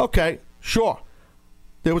 Okay, sure.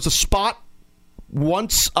 There was a spot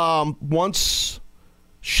once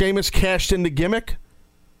Sheamus cashed in the gimmick.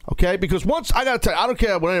 Okay, because once, I got to tell you, I don't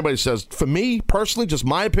care what anybody says. For me, personally, just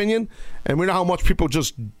my opinion, and we know how much people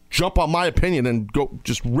just jump on my opinion and go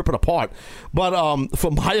just rip it apart. But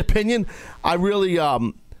for my opinion, I really,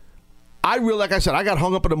 like I said, I got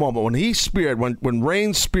hung up in the moment. When he speared, when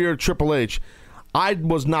Reigns speared Triple H, I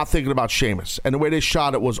was not thinking about Sheamus. And the way they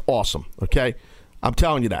shot it was awesome, okay? I'm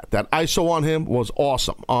telling you that. That ISO on him was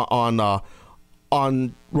awesome on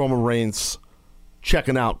Roman Reigns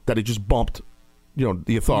checking out that he just bumped,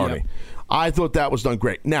 the Authority. Yep. I thought that was done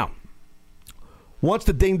great. Now, once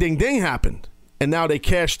the ding, ding, ding happened, and now they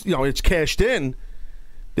cashed, it's cashed in,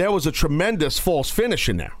 there was a tremendous false finish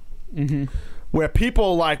in there. Mm-hmm. Where people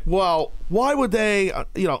are like, well, why would they,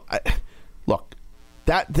 look,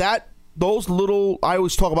 those little, I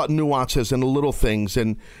always talk about nuances and the little things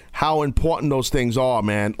and how important those things are,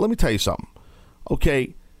 man. Let me tell you something,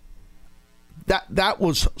 okay? That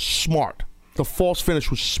was smart. The false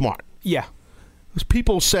finish was smart. Yeah. Because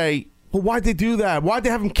people say, well, why'd they do that? Why'd they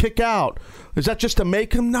have him kick out? Is that just to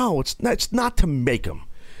make him? No, it's not to make him.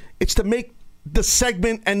 It's to make the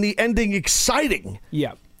segment and the ending exciting.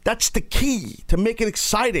 Yeah. That's the key, to make it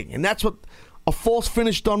exciting. And that's what a false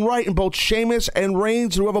finish done right. And both Sheamus and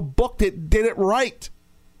Reigns, whoever booked it, did it right.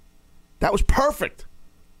 That was perfect.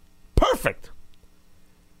 Perfect.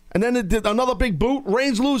 And then it did another big boot.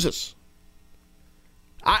 Reigns loses.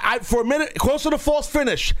 I for a minute, close to the false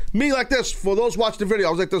finish, me like this. For those watching the video,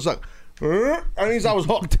 I was like this. That means I was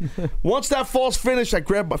hooked. Once that false finish, I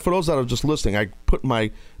grabbed, for those that are just listening, I put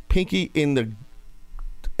my pinky in the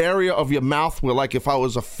area of your mouth where, like, if I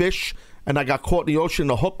was a fish and I got caught in the ocean,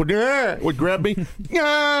 the hook would grab me.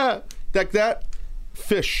 Like that.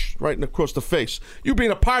 Fish right across the face. You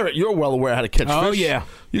being a pirate, you're well aware how to catch fish. Oh, yeah.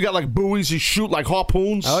 You got, like, buoys you shoot like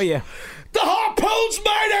harpoons. Oh, yeah. The harpoons,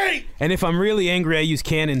 matey! And if I'm really angry, I use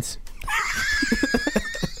cannons.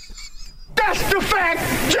 That's the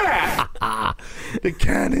fact, Jack! The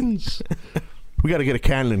cannons. We got to get a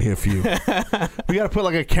cannon in here for you. We got to put,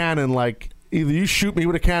 like, a cannon, like, either you shoot me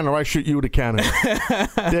with a cannon or I shoot you with a cannon.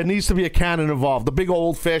 There needs to be a cannon involved. The big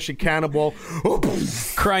old-fashioned cannonball.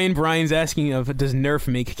 Crying Brian's asking does Nerf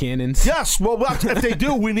make cannons? Yes. Well, if they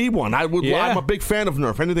do, we need one. I'm a big fan of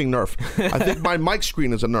Nerf. Anything Nerf. I think my mic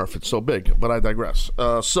screen is a Nerf. It's so big, but I digress.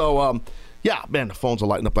 Yeah, man, the phones are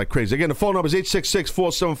lighting up like crazy. Again, the phone number is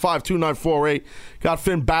 866-475-2948. Got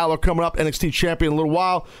Finn Balor coming up, NXT champion in a little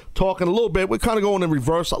while. Talking a little bit. We're kind of going in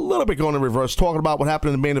reverse, talking about what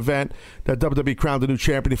happened in the main event, that WWE crowned the new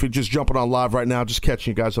champion. If you're just jumping on live right now, just catching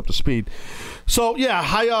you guys up to speed. So, yeah,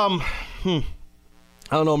 I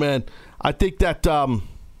don't know, man. I think that I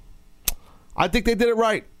think they did it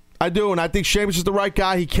right. I do, and I think Sheamus is the right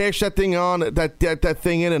guy. He cashed that thing on, that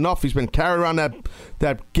thing in enough. He's been carrying around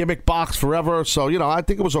that gimmick box forever. So, I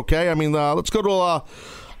think it was okay. I mean, let's go to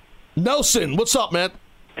Nelson. What's up, man?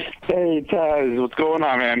 Hey, Taz. What's going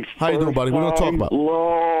on, man? How you doing, buddy? We're going to talk about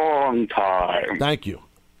long time. Thank you.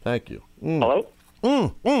 Hello?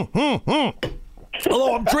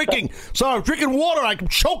 Hello, I'm drinking. Sorry, I'm drinking water. I'm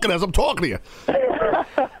choking as I'm talking to you.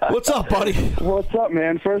 What's up, buddy? What's up,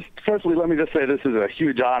 man? Firstly, let me just say this is a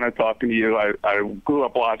huge honor talking to you. I grew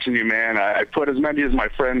up watching you, man. I put as many of my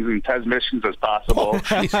friends in Tez missions as possible,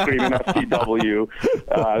 screaming FTW. It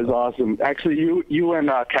was awesome. Actually, you and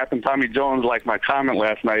Captain Tommy Jones liked my comment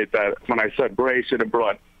last night that when I said Bray should have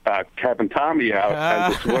brought Captain Tommy out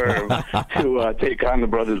as a swerve to take on the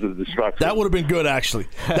Brothers of Destruction. That would have been good, actually.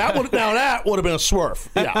 That would have been a swerve.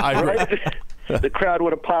 Yeah, I agree. Right? The crowd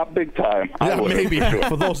would have popped big time. Yeah, maybe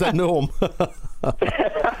for those that knew him.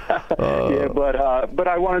 Yeah, but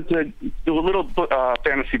I wanted to do a little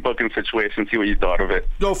fantasy booking situation, see what you thought of it.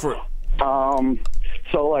 Go for it.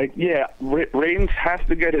 So, like, yeah, Reigns has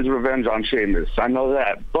to get his revenge on Sheamus. I know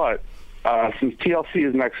that, but since TLC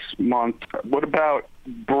is next month, what about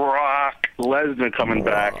Brock Lesnar coming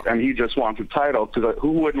back, and he just wants a title? Because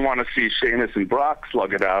who wouldn't want to see Sheamus and Brock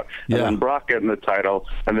slug it out, and then Brock getting the title,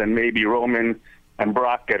 and then maybe Roman and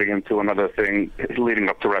Brock getting into another thing leading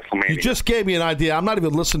up to WrestleMania? You just gave me an idea. I'm not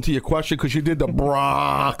even listening to your question because you did the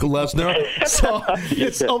Brock Lesnar. So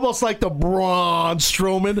it's almost like the Braun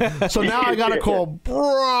Strowman. So now I got to call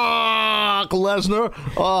Brock Lesnar.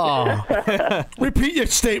 Oh, repeat your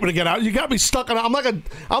statement again. You got me stuck on. I'm like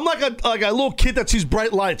a little kid that sees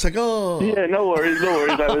bright lights. Like, oh. Yeah, no worries.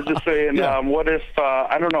 I was just saying, what if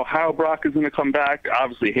I don't know how Brock is going to come back.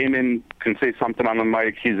 Obviously, Heyman can say something on the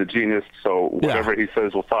mic. He's a genius, so whatever he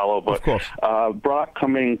says will follow. But Brock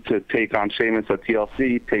coming to take on Sheamus at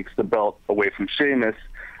TLC takes the belt away from Sheamus.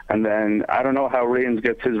 And then I don't know how Reigns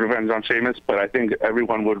gets his revenge on Sheamus, but I think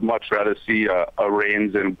everyone would much rather see a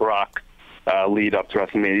Reigns and Brock lead up to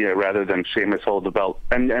WrestleMania rather than Sheamus hold the belt.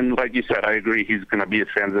 And like you said, I agree, he's going to be a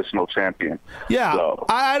transitional champion. Yeah, so.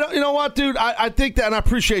 I don't. You know what, dude? I think that, and I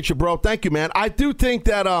appreciate you, bro. Thank you, man. I do think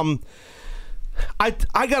that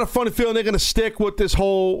I got a funny feeling they're going to stick with this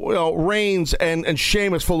whole Reigns and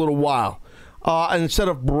Sheamus for a little while, and instead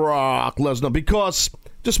of Brock Lesnar, because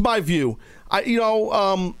just my view,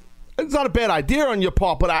 it's not a bad idea on your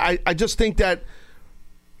part, but I just think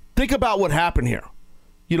about what happened here.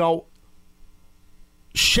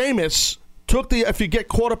 Sheamus took if you get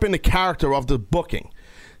caught up in the character of the booking,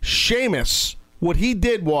 Sheamus, what he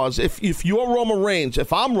did was, if you're Roman Reigns,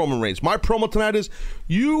 if I'm Roman Reigns, my promo tonight is,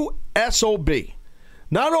 you SOB.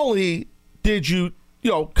 Not only did you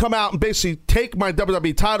come out and basically take my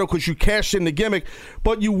WWE title because you cashed in the gimmick,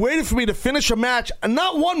 but you waited for me to finish a match, and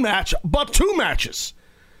not one match, but two matches.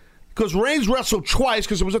 Because Reigns wrestled twice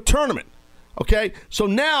because it was a tournament. Okay? So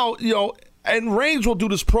now, and Reigns will do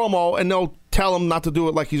this promo, and they'll tell him not to do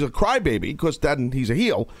it like he's a crybaby, because then he's a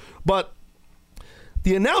heel. But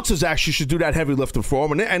the announcers actually should do that heavy lifting for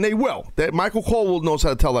him, and they will. Michael Cole knows how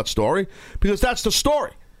to tell that story, because that's the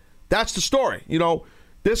story. That's the story.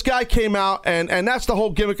 This guy came out, and that's the whole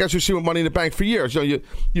gimmick as you see with Money in the Bank for years. You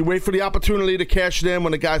wait for the opportunity to cash it in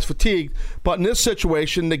when the guy's fatigued. But in this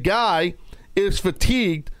situation, the guy is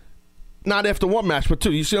fatigued, not after one match, but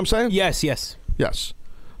two. You see what I'm saying? Yes.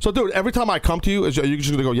 So, dude, every time I come to you, are you just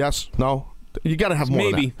going to go, yes, no? You got to have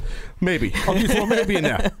more than that. Maybe. I'll use more maybe in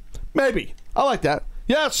there. Maybe. I like that.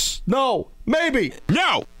 Yes, no, maybe.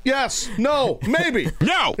 No. Yes, no, maybe.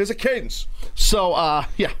 No. There's a cadence. So,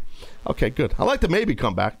 yeah. Okay, good. I like the maybe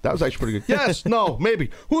comeback. That was actually pretty good. Yes, no, maybe.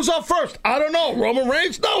 Who's up first? I don't know. Roman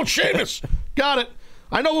Reigns? No, Sheamus. Got it.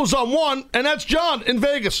 I know who's on one, and that's John in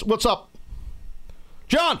Vegas. What's up?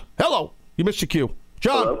 John, hello. You missed your cue.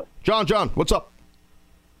 John. Hello? John, what's up?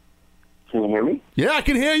 Can you hear me? Yeah, I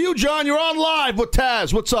can hear you, John. You're on live with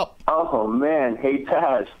Taz. What's up? Oh, man. Hey,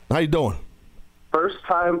 Taz. How you doing? First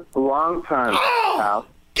time, long time. Oh, pal.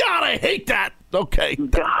 God, I hate that. Okay.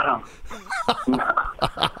 Got him.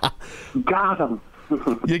 Got him.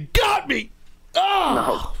 You got me. Oh,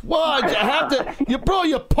 no. Well, I have to. You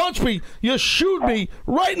punched me. You shoot me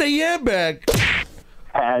right in the yam bag.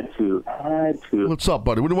 Had to. What's up,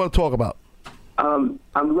 buddy? What do you want to talk about? I'm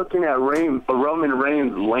looking at Roman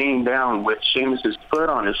Reigns laying down with Sheamus's foot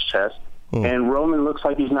on his chest, and Roman looks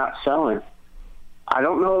like he's not selling. I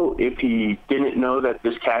don't know if he didn't know that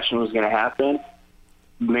this cash-in was going to happen.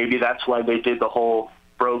 Maybe that's why they did the whole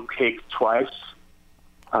bro kick twice.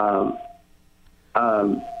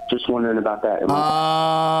 Just wondering about that.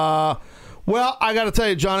 Well, I got to tell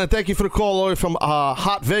you, John, and thank you for the call, Lloyd, from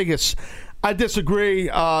Hot Vegas. I disagree.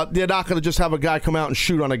 They're not going to just have a guy come out and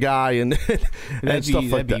shoot on a guy and stuff like that.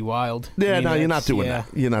 That'd be wild. Yeah, no, you're not doing that.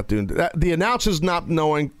 You're not doing that. The announcers not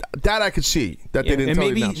knowing that, I could see that they didn't tell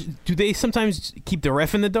the announcers. Do they sometimes keep the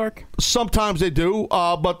ref in the dark? Sometimes they do,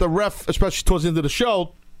 but the ref, especially towards the end of the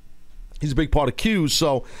show, he's a big part of Q's.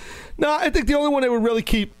 So, no, I think the only one they would really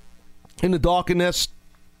keep in the dark in this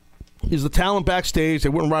is the talent backstage. They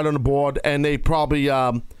wouldn't write on the board, and they probably,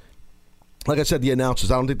 like I said, the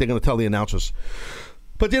announcers. I don't think they're going to tell the announcers.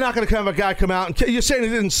 But they're not going to have a guy come out and you're saying he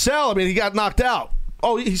didn't sell. I mean, he got knocked out.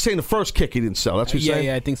 Oh, he's saying the first kick he didn't sell. That's what you're saying?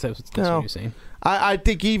 Yeah, I think that's what you're saying. I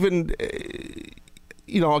think even, a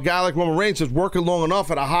guy like Roman Reigns is working long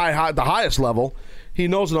enough at the highest level. He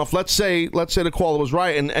knows enough. Let's say the caller was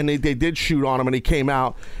right, and they did shoot on him, and he came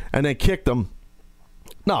out and they kicked him.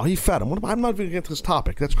 No, he fed him. I'm not even going to get to this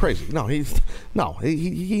topic. That's crazy. No,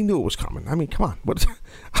 he knew it was coming. I mean, come on. What?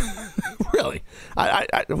 Really?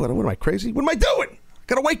 What am I, crazy? What am I doing?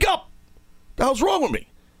 Got to wake up. The hell's wrong with me?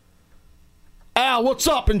 Al, what's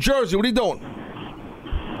up in Jersey? What are you doing?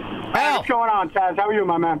 Al. What's going on, Taz? How are you,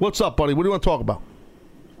 my man? What's up, buddy? What do you want to talk about?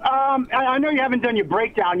 I know you haven't done your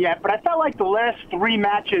breakdown yet, but I felt like the last 3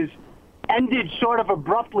 matches ended sort of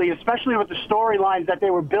abruptly, especially with the storylines that they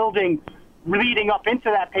were building leading up into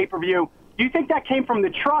that pay-per-view. Do you think that came from the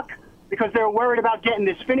truck because they were worried about getting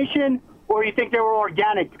this finish in, or do you think they were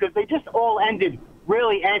organic because they just all ended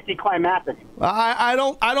really anticlimactic? I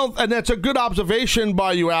don't, and that's a good observation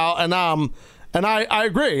by you, Al, and I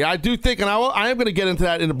agree. I do think, and I am going to get into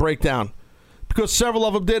that in the breakdown, because several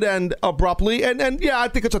of them did end abruptly, and yeah, I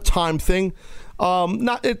think it's a time thing.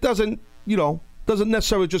 It doesn't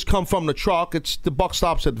necessarily just come from the truck. It's the buck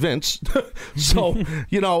stops at Vince. So,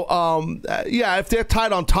 if they're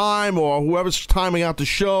tight on time or whoever's timing out the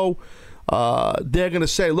show, they're going to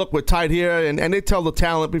say, look, we're tight here, and they tell the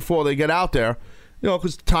talent before they get out there,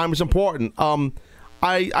 because time is important.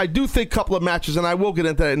 I do think a couple of matches, and I will get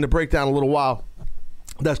into that in the breakdown in a little while,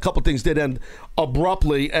 that a couple of things did end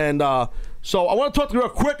abruptly, and so I want to talk to you real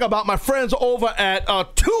quick about my friends over at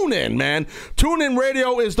TuneIn, man. TuneIn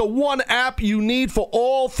Radio is the one app you need for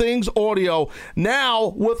all things audio.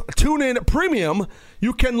 Now, with TuneIn Premium,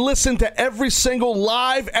 you can listen to every single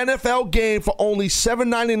live NFL game for only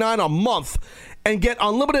 $7.99 a month and get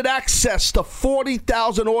unlimited access to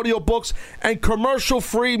 40,000 audiobooks and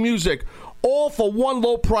commercial-free music, all for one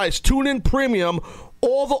low price. TuneIn Premium,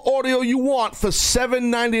 all the audio you want for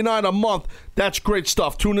 $7.99 a month. That's great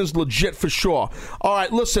stuff. TuneIn's legit for sure. All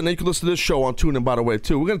right, listen, you can listen to this show on TuneIn, by the way,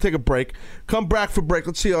 too. We're going to take a break. Come back for break.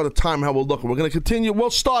 Let's see how we're looking. We're going to continue. We'll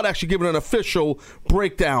start actually giving an official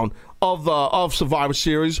breakdown of Survivor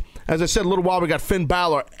Series. As I said a little while, we got Finn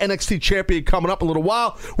Balor, NXT champion, coming up in a little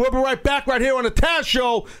while. We'll be right back right here on the Taz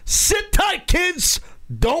Show. Sit tight, kids.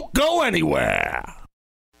 Don't go anywhere.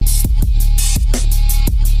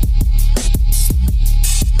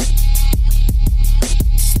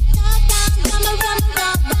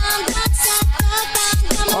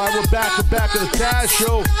 All right, we're back to the Taz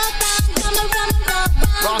Show.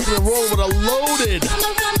 Rocking and rolling with a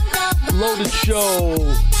loaded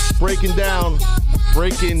show. Breaking down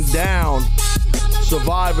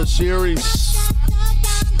Survivor Series.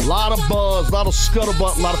 A lot of buzz, a lot of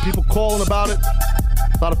scuttlebutt, a lot of people calling about it.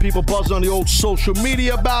 A lot of people buzzing on the old social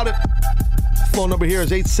media about it. Phone number here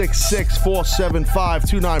is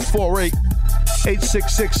 866-475-2948.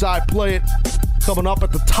 866-I-PLAY-IT. Coming up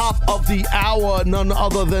at the top of the hour, none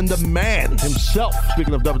other than the man himself.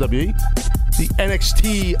 Speaking of WWE, the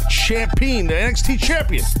NXT champion,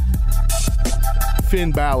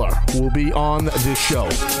 Finn Balor, will be on this show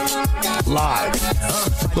live.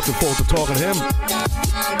 Looking forward to talking to him.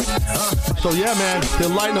 So yeah, man, they're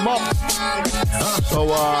lighting him up. So you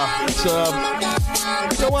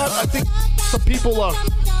know what? I think some people are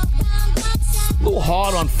a little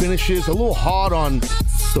hard on finishes, a little hard on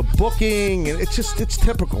the booking, and it's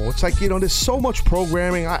typical. It's like, there's so much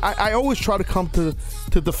programming. I always try to come to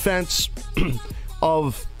defense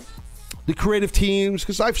of the creative teams,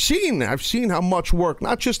 because I've seen how much work,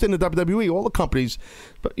 not just in the WWE, all the companies,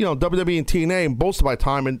 but WWE and TNA, and most of my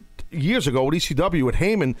time, and years ago with ECW with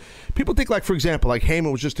Heyman, people think, like, for example, like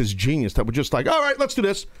Heyman was just this genius that would just like, all right, let's do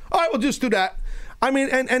this. All right, we'll just do that. I mean,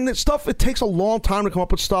 and the stuff, it takes a long time to come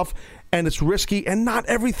up with stuff, and it's risky, and not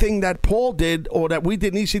everything that Paul did or that we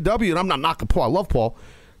did in ECW, and I'm not knocking Paul, I love Paul,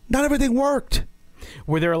 not everything worked.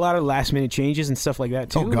 Were there a lot of last-minute changes and stuff like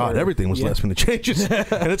that, too? Oh, God, everything was last-minute changes.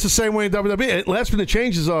 And it's the same way in WWE. Last-minute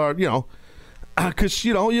changes are, because,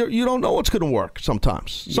 you don't know what's going to work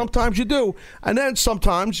sometimes. Yeah. Sometimes you do. And then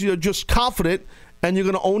sometimes you're just confident, and you're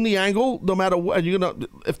going to own the angle no matter what. And you're going to,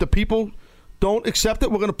 if the people don't accept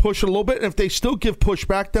it, we're going to push it a little bit. And if they still give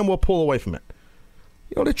pushback, then we'll pull away from it.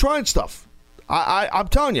 They're trying stuff. I'm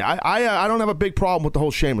telling you, I don't have a big problem with the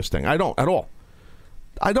whole Sheamus thing. I don't at all.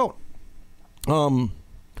 I don't. And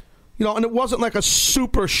it wasn't like a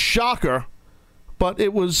super shocker, but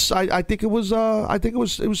it was. I think it was.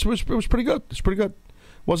 It was pretty good. It's pretty good.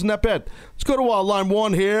 Wasn't that bad. Let's go to line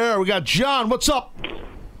one here. We got John. What's up?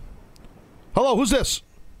 Hello. Who's this?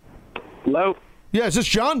 Hello? Yeah, is this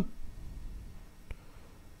John?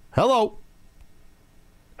 Hello?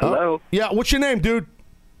 Hello? Yeah, what's your name, dude?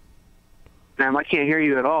 Ma'am, I can't hear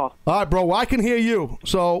you at all. All right, bro. Well, I can hear you,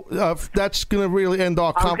 so that's going to really end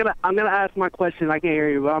our I'm gonna ask my question. I can't hear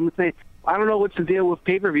you, but I'm going to say, I don't know what's the deal with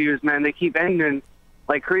pay-per-views, man. They keep ending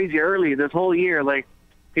like crazy early this whole year, like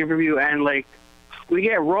pay-per-view, and like we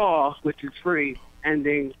get Raw, which is free,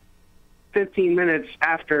 ending 15 minutes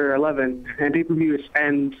after 11, and pay-per-views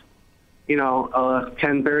end,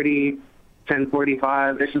 10:30,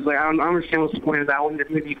 10:45. It's just like I don't understand what's the point of that one.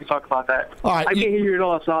 Maybe you can talk about that. All right, I can't hear you at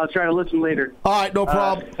all, so I'll try to listen later. All right, no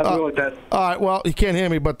problem. Have a good with that. All right, well, you can't hear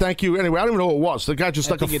me, but thank you. Anyway, I don't even know who it was. The guy just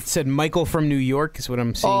I think it said Michael from New York is what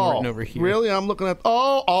I'm seeing written over here. Really? I'm looking at.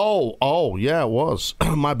 Oh, yeah, it was.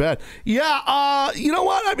 My bad. Yeah, you know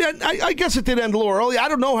what? I mean, I guess it did end a little early. I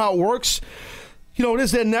don't know how it works. It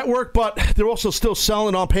is their network, but they're also still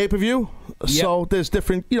selling on pay-per-view. Yep. So there's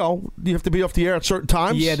different, you have to be off the air at certain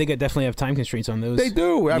times. Yeah, they definitely have time constraints on those. They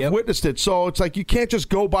do. I've witnessed it. So it's like you can't just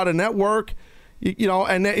go by the network,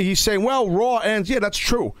 and he's saying, well, Raw ends. Yeah, that's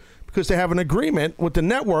true. Because they have an agreement with the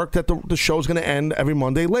network that the show's going to end every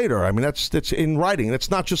Monday later. I mean, that's in writing.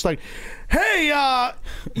 It's not just like, hey,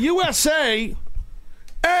 USA,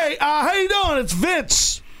 hey, how you doing? It's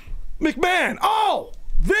Vince McMahon. Oh,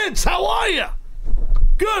 Vince, how are you?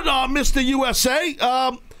 Good, Mr. USA.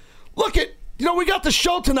 Look we got the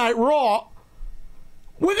show tonight, Raw.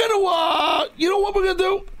 We're gonna, you know what we're gonna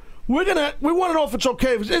do? We want to know if it's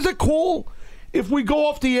okay. Is it cool if we go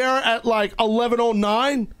off the air at like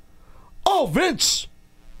 11:09? Oh, Vince,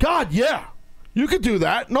 God, yeah, you could do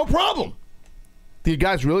that, no problem. Do you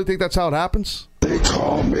guys really think that's how it happens? They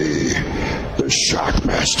call me the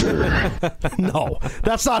Shockmaster. No,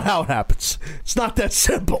 that's not how it happens. It's not that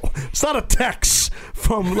simple. It's not a text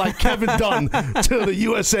from like Kevin Dunn to the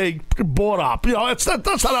USA board op. That's not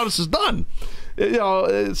how this is done.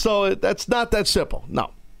 So that's not that simple.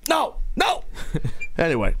 No.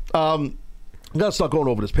 Anyway, I'm going to start going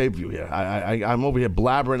over this pay-per-view here. I'm over here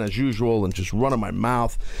blabbering as usual and just running my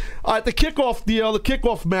mouth. The kickoff deal, the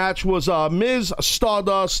kickoff match was Miz,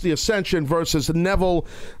 Stardust, The Ascension versus Neville,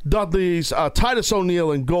 Dudley's, Titus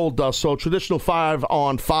O'Neil, and Goldust. So traditional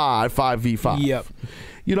 5-on-5v5. Yep.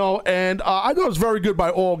 And I thought it was very good by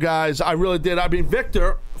all guys. I really did. I mean,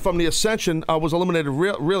 Victor from The Ascension was eliminated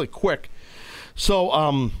really quick. So,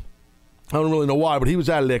 I don't really know why, but he was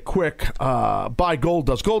out of there quick by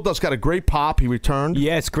Goldust. Goldust got a great pop. He returned.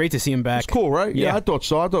 Yeah, it's great to see him back. It's cool, right? Yeah, I thought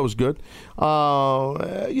so. I thought it was good.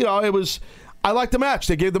 It was. I liked the match.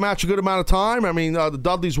 They gave the match a good amount of time. I mean, the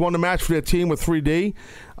Dudleys won the match for their team with 3D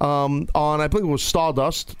on, I believe it was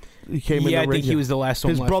Stardust. He came in the ring. Yeah, I think he was the last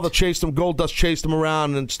one His left. brother chased him. Goldust chased him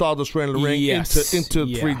around, and Stardust ran in the ring into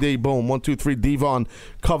 3D. Boom, 1, 2, 3. Devon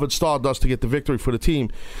covered Stardust to get the victory for the team.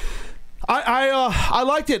 I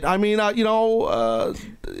liked it. I mean, traditional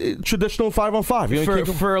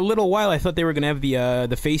 5-on-5. For a little while, I thought they were going to have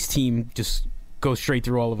the face team just go straight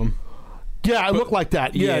through all of them. Yeah, it looked like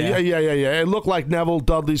that. Yeah. It looked like Neville,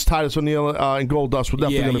 Dudley's, Titus O'Neil, and Goldust were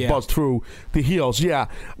definitely going to buzz through the heels. Yeah.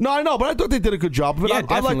 No, I know, but I thought they did a good job. But I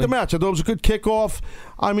liked the match. I thought it was a good kickoff.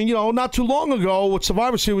 I mean, not too long ago with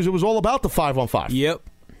Survivor Series, it was all about the 5-on-5. Yep.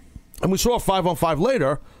 And we saw a 5-on-5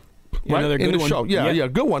 later. Right? Another good in the one. show. Yeah,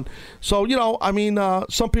 good one. So,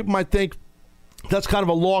 some people might think that's kind of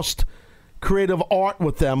a lost creative art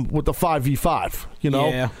with them with the 5v5,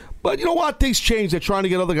 Yeah. But you know what? Things change. They're trying to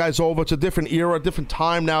get other guys over. It's a different era, a different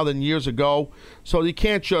time now than years ago. So you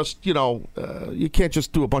can't just, do a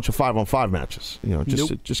bunch of 5-on-5 matches.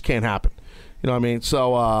 It just can't happen. You know what I mean?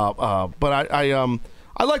 So, but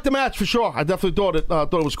I liked the match for sure. I definitely thought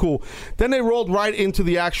it was cool. Then they rolled right into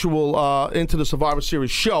the actual into the Survivor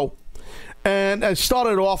Series show. And I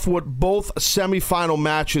started off with both semifinal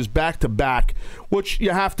matches back-to-back, which you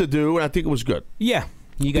have to do, and I think it was good. Yeah.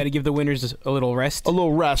 You got to give the winners a little rest. A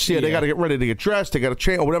little rest, yeah. They got to get ready to get dressed. They got to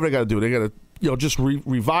change, or whatever they got to do. They got to, just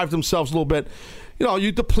revive themselves a little bit.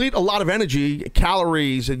 You deplete a lot of energy,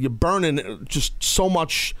 calories, and you're burning just so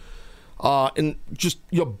much in just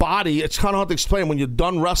your body. It's kind of hard to explain when you're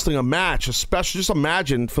done wrestling a match, especially. Just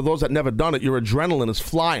imagine, for those that never done it, your adrenaline is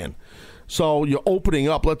flying. So you're opening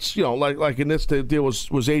up. Let's, like in this deal was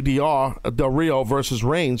ADR, Del Rio versus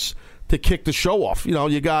Reigns to kick the show off.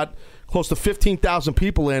 You got close to 15,000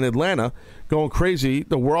 people in Atlanta going crazy.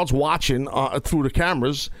 The world's watching through the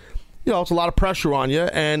cameras. It's a lot of pressure on you,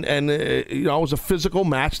 and it was a physical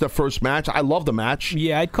match, the first match. I love the match.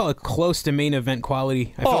 Yeah, I'd call it close to main event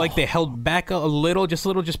quality. I feel like they held back just a little,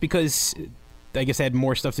 just because I guess, had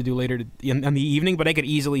more stuff to do later in the evening, but I could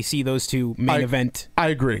easily see those two main event. I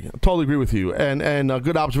agree. I totally agree with you. And a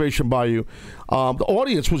good observation by you. The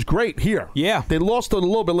audience was great here. Yeah. They lost it a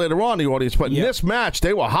little bit later on, the audience, but in this match,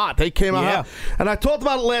 they were hot. They came out hot. And I talked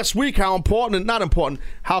about it last week, how important, and not important,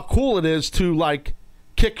 how cool it is to, like,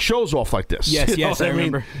 kick shows off like this. Yes, I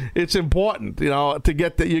remember. Mean, it's important, to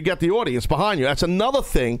get you get the audience behind you. That's another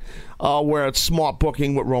thing where it's smart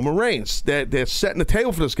booking with Roman Reigns. They're setting the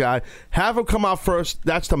table for this guy. Have him come out first.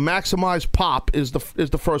 That's to maximize pop. Is the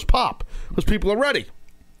first pop because people are ready.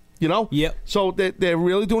 Yep. So they're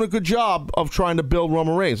really doing a good job of trying to build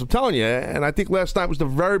Roman Reigns. I'm telling you, and I think last night was the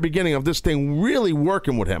very beginning of this thing really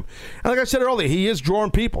working with him. And like I said earlier, he is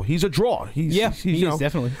drawing people. He's a draw. He is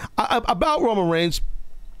definitely. About Roman Reigns.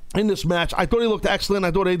 In this match, I thought he looked excellent.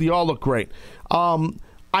 I thought ADR looked great.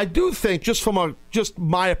 I do think, just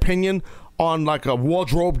my opinion on like a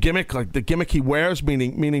wardrobe gimmick, like the gimmick he wears,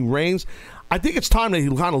 meaning Reigns, I think it's time that he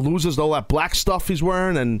kind of loses all that black stuff he's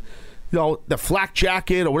wearing and the flak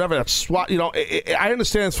jacket or whatever. That's SWAT. I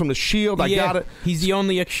understand it's from the Shield. I got it. He's the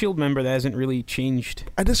only ex-Shield member that hasn't really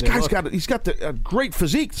changed. And this guy's got a great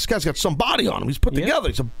physique. This guy's got some body on him. He's put together.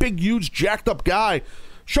 He's a big, huge, jacked up guy.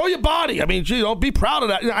 Show your body. I mean, be proud of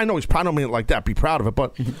that. I know he's proud. I don't mean it like that. Be proud of it.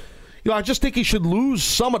 But, I just think he should lose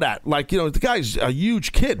some of that. Like, the guy's a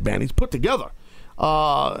huge kid, man. He's put together.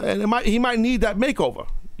 And he might need that makeover.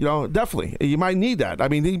 Definitely. He might need that. I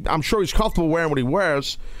mean, I'm sure he's comfortable wearing what he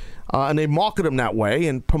wears. And they market him that way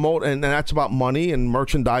and promote. And that's about money and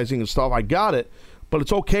merchandising and stuff. I got it. But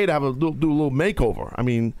it's okay to do a little makeover. I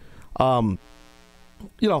mean,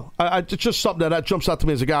 it's just something that jumps out to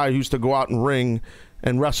me as a guy who used to go out and ring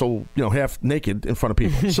and wrestle, half naked in front of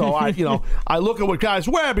people. So I look at what guys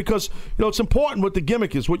wear because, it's important what the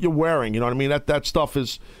gimmick is, what you're wearing. You know what I mean? That stuff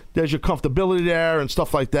there's your comfortability there and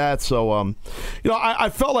stuff like that. So, I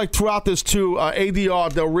felt like throughout this too,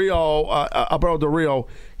 ADR Alberto Del Rio,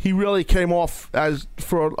 he really came off as,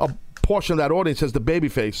 for a portion of that audience, as the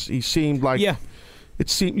babyface. He seemed like,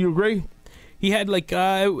 you agree? He had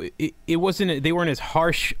it wasn't, they weren't as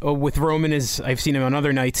harsh with Roman as I've seen him on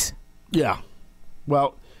other nights. Yeah.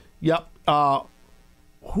 Well, yep. I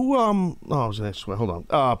was the next one. Hold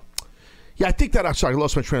on. I think that. I'm sorry, I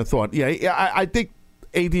lost my train of thought. Yeah. I think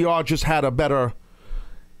ADR just had a better,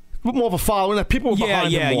 more of a following. That people were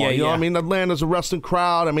behind him more. You know what I mean? Atlanta's a wrestling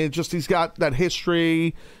crowd. I mean, he's got that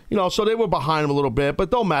history. So they were behind him a little bit,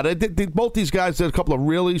 but don't matter. Both these guys did a couple of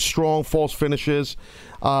really strong false finishes.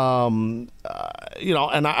 And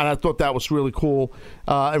I thought that was really cool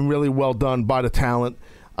and really well done by the talent.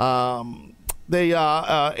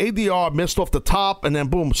 ADR missed off the top, and then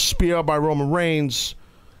boom, spear by Roman Reigns.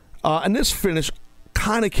 And this finish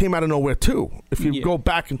kind of came out of nowhere too. If you go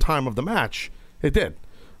back in time of the match, it did.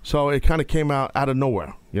 So it kind of came out of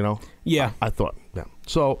nowhere, Yeah. I thought. Yeah.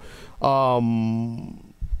 So, but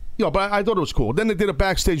I thought it was cool. Then they did a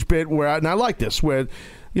backstage bit and I like this, where,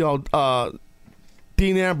 Dean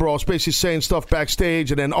Ambrose basically saying stuff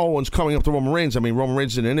backstage, and then Owens coming up to Roman Reigns. I mean, Roman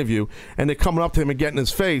Reigns in an interview, and they're coming up to him and getting in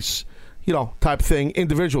his face. Type thing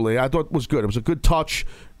individually. I thought it was good. It was a good touch,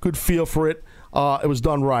 good feel for it. It was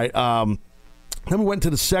done right. Then we went to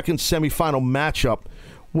the second semifinal matchup,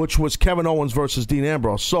 which was Kevin Owens versus Dean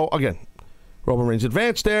Ambrose. So, again, Roman Reigns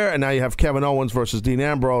advanced there, and now you have Kevin Owens versus Dean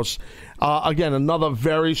Ambrose. Again, another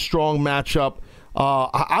very strong matchup.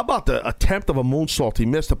 How about the attempt of a moonsault? He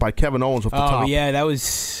missed it by Kevin Owens off the top. Oh, yeah, that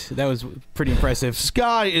was pretty impressive. This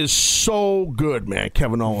guy is so good, man,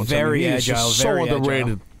 Kevin Owens. Very agile, so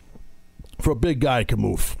underrated. Agile. For a big guy who can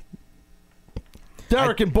move.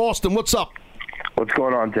 Derek in Boston, what's up? What's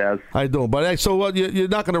going on, Taz? How you doing, buddy? Hey, so you're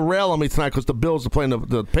not going to rail on me tonight because the Bills are playing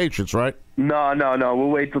the Patriots, right? No. We'll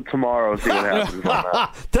wait till tomorrow and see what happens on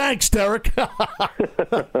that. Thanks, Derek.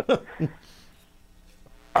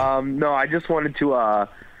 No, I just wanted to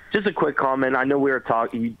just a quick comment. I know we were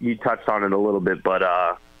talking. You touched on it a little bit, but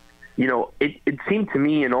it seemed to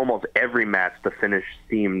me in almost every match the finish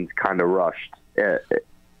seemed kind of rushed.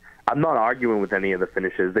 I'm not arguing with any of the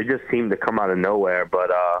finishes. They just seem to come out of nowhere. But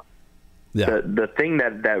the thing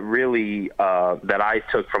that really that I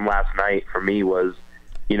took from last night for me was,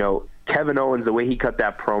 Kevin Owens, the way he cut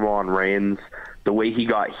that promo on Reigns, the way he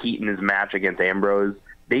got heat in his match against Ambrose.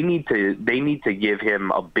 They need to give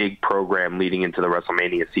him a big program leading into the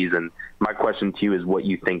WrestleMania season. My question to you is what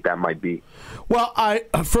you think that might be. Well,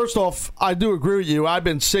 first off, I do agree with you. I've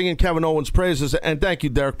been singing Kevin Owens' praises, and thank you,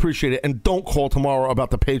 Derek. Appreciate it. And don't call tomorrow about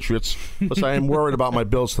the Patriots, because I am worried about my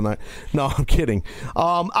Bills tonight. No, I'm kidding.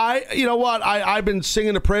 You know what? I've been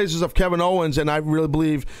singing the praises of Kevin Owens, and I really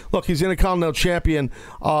believe. Look, he's Intercontinental Champion,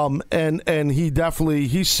 and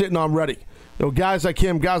he's sitting on ready. guys like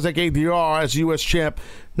him, guys like ADR as U.S. champ.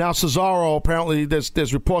 Now Cesaro, apparently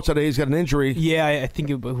there's reports that he's got an injury. Yeah, I think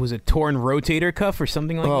it was a torn rotator cuff or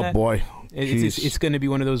something like that. Oh, boy. It's going to be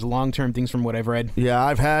one of those long-term things from what I've read. Yeah,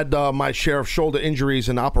 I've had my share of shoulder injuries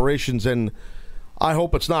and operations, and I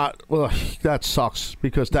hope it's not. Well, that sucks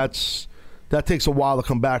because that takes a while to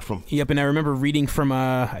come back from. Yep, and I remember reading from,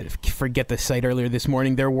 I forget the site earlier this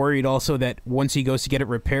morning, they're worried also that once he goes to get it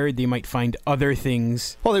repaired, they might find other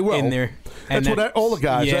things they will. in there. That's what all the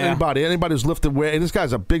guys, anybody who's lifted weight, this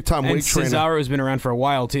guy's a big-time weight trainer. And Cesaro's been around for a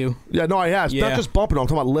while, too. Yeah, no, he has. Not just bumping, I'm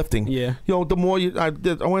talking about lifting. Yeah. The more I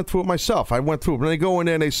went through it myself. I went through it. When they go in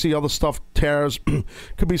there and they see other stuff, tears,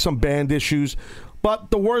 could be some band issues.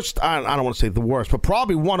 But the worst, I don't want to say the worst, but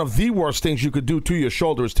probably one of the worst things you could do to your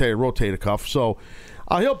shoulder is tear your rotator cuff. So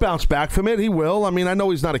he'll bounce back from it. He will. I mean, I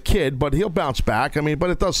know he's not a kid, but he'll bounce back. I mean,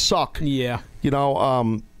 but it does suck. Yeah. It's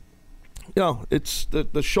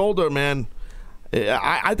the shoulder, man.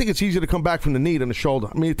 I think it's easier to come back from the knee than the shoulder.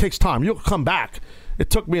 I mean, it takes time. You'll come back.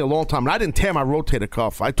 It took me a long time. And I didn't tear my rotator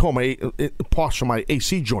cuff. I tore my parts from my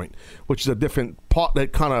AC joint, which is a different part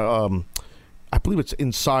that kind of I believe it's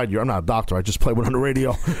inside your. I'm not a doctor. I just play one on the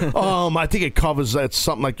radio. I think it covers. It's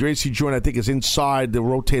something like your AC joint. I think is inside the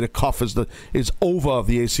rotator cuff. Is over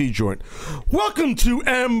the AC joint. Welcome to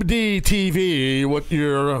MDTV with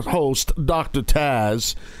your host, Dr.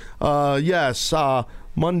 Taz. Yes,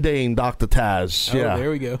 mundane Dr. Taz. Yeah,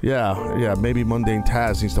 there we go. Yeah. Maybe mundane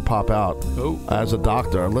Taz needs to pop out as a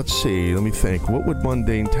doctor. Let's see. Let me think. What would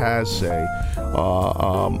mundane Taz say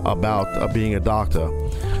about being a doctor?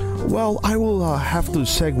 Well, I will have to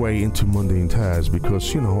segue into mundane Taz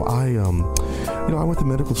because I went to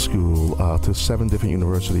medical school to 7 different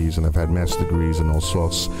universities, and I've had master's degrees in all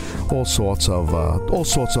sorts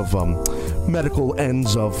of medical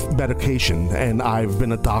ends of medication. And I've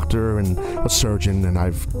been a doctor and a surgeon, and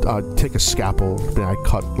I've take a scalpel and I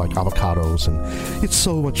cut like avocados, and it's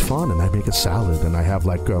so much fun. And I make a salad, and I have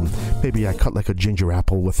maybe I cut like a ginger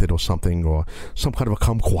apple with it or something, or some kind of a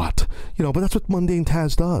kumquat. But that's what mundane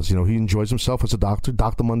Taz does. He enjoys himself as a doctor,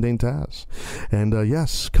 Dr. Mundane Taz. And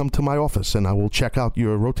yes, come to my office and I will check out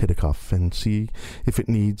your rotator cuff and see if it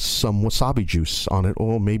needs some wasabi juice on it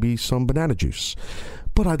or maybe some banana juice.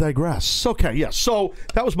 But I digress. Okay, yes. So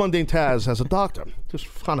that was Mundane Taz as a doctor.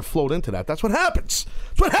 Just kind of flowed into that. That's what happens.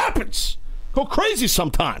 That's what happens. Go crazy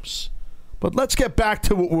sometimes. But let's get back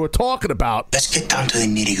to what we were talking about. Let's get down to the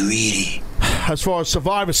nitty-gritty. As far as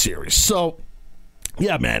Survivor Series. So,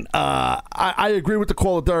 yeah, man, I agree with the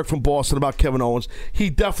call of Derek from Boston about Kevin Owens. He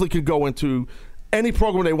definitely could go into any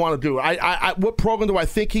program they want to do. What program do I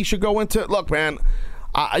think he should go into? Look, man,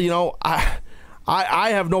 I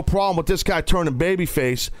have no problem with this guy turning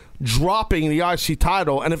babyface, dropping the IC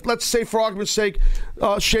title, and if, let's say, for argument's sake,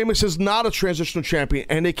 Sheamus is not a transitional champion,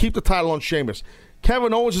 and they keep the title on Sheamus.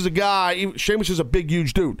 Kevin Owens is a guy, Sheamus is a big,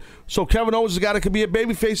 huge dude. So Kevin Owens is a guy that could be a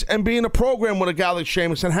babyface and be in a program with a guy like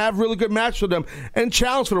Sheamus and have really good matches with them and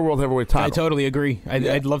challenge for the World Heavyweight title. I totally agree.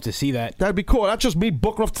 I'd love to see that. That'd be cool. That's just me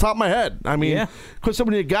booking off the top of my head. I mean, because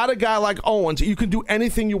when you got a guy like Owens, you can do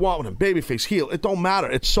anything you want with him. Babyface, heel, it don't matter.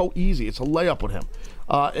 It's so easy. It's a layup with him.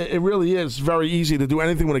 It really is very easy to do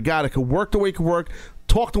anything with a guy that can work the way he can work,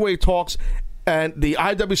 talk the way he talks, and the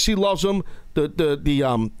IWC loves him.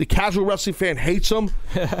 The casual wrestling fan hates him,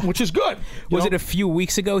 which is good. Was it a few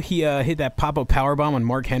weeks ago he hit that pop-up powerbomb on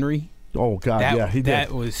Mark Henry? Oh, God, he did.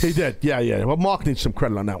 He did, yeah. Well, Mark needs some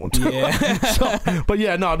credit on that one, too. Yeah. But,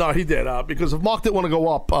 yeah, no, he did. Because if Mark didn't want to go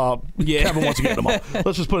up, Kevin wants to get him up.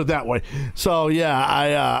 Let's just put it that way. So, yeah,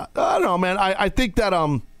 I don't know, man. I think that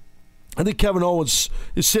I think Kevin Owens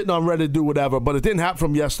is sitting on ready to do whatever, but it didn't happen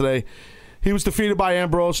from yesterday. He was defeated by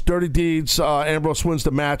Ambrose. Dirty deeds. Ambrose wins the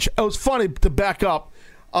match. It was funny to back up.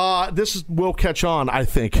 This will catch on, I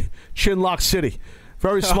think. Chinlock City.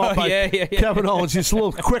 Very smart by Kevin Owens. He's a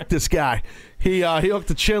little quick, this guy. He hooked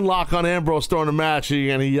the chinlock on Ambrose during the match,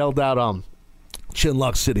 and he yelled out,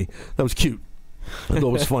 Chinlock City. That was cute. I thought it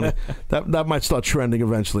was funny. That might start trending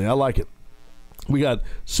eventually. I like it. We got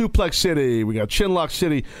Suplex City. We got Chinlock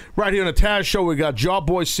City. Right here on the Taz Show, we got Job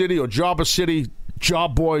Boy City or Jobber City.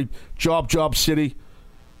 Job Boy, Job City,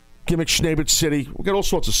 Gimmick Schnabit City. We got all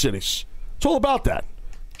sorts of cities. It's all about that.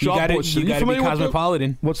 You got to be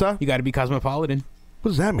cosmopolitan. What's that? You got to be cosmopolitan. What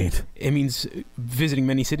does that mean? It means visiting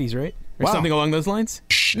many cities, right? Or something along those lines?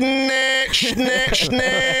 Schnabbits.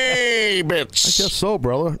 I guess so,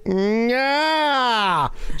 brother. Yeah.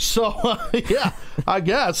 So, yeah, I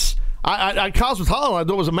guess. I Cosmopolitan, I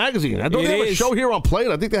thought it was a magazine. I don't have a show here on Play.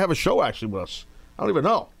 I think they have a show actually with us. I don't even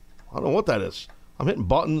know. I don't know what that is. I'm hitting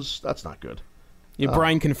buttons. That's not good. Yeah,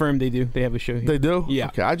 Brian confirmed they do. They have a show here. They do? Yeah.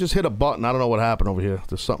 Okay, I just hit a button. I don't know what happened over here.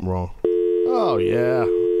 There's something wrong. Oh, yeah.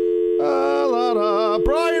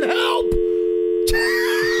 Brian, help!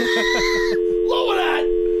 Lower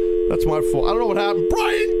that! That's my fault. I don't know what happened.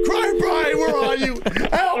 Brian, where are you?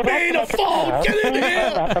 Help me, the phone! Get in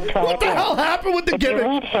here! What the hell happened with the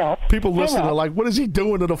gimmick? People listening are like, what is he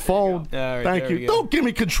doing to the phone? Right, Thank you. Don't give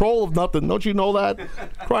me control of nothing. Don't you know that?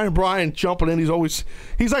 Crying Brian jumping in.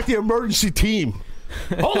 He's like the emergency team.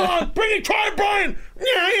 Hold on, bring it, Crying Brian!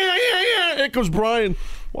 Yeah. Here comes Brian.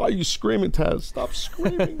 Why are you screaming, Taz? Stop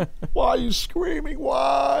screaming. Why are you screaming?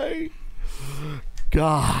 Why?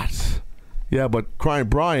 God. Yeah, but Crying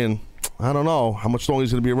Brian, I don't know how much longer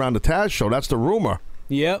he's going to be around the Taz show. That's the rumor.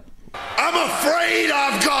 Yep. I'm afraid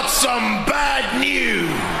I've got some bad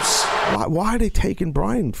news. Why are they taking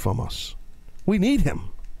Brian from us? We need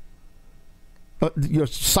him. Your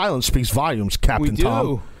silence speaks volumes, Captain We do.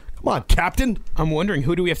 Tom. Come on, Captain. I'm wondering,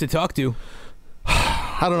 who do we have to talk to?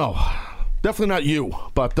 I don't know. Definitely not you,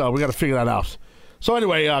 but we got to figure that out. So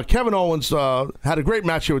anyway, Kevin Owens had a great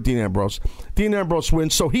match here with Dean Ambrose. Dean Ambrose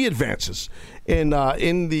wins, so he advances in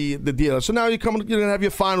the deal. So now you're going to have your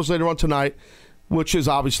finals later on tonight, which is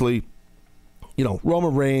obviously,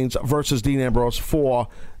 Roman Reigns versus Dean Ambrose for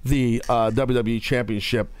the WWE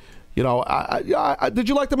Championship. Did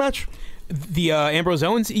you like the match? The Ambrose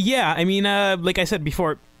Owens? Yeah, I mean, like I said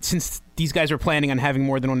before, since these guys were planning on having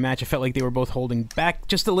more than one match, I felt like they were both holding back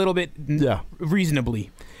just a little bit reasonably.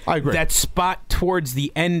 I agree. That spot towards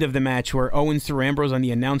the end of the match where Owens threw Ambrose on the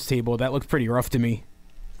announce table, that looked pretty rough to me.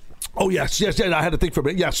 Oh, yes, I had to think for a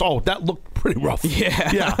minute. Yes, that looked pretty rough.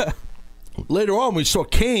 Yeah. Later on, we saw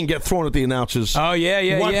Kane get thrown at the announcers. Oh,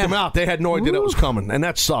 yeah. Wiped them out. They had no idea that was coming, and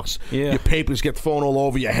that sucks. Yeah. Your papers get thrown all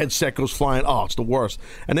over. Your headset goes flying. Oh, it's the worst.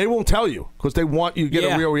 And they won't tell you because they want you to get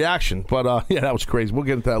a real reaction. But, that was crazy. We'll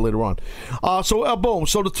get into that later on. Boom.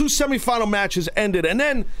 So the two semifinal matches ended, and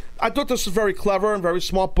then I thought this was very clever and very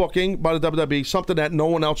smart booking by the WWE, something that no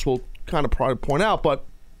one else will kind of probably point out. But,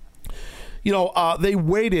 they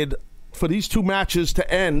waited for these two matches to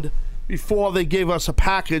end before they gave us a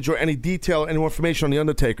package or any detail, any information on The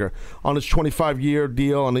Undertaker, on his 25-year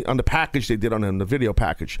deal, on the package they did on him, the video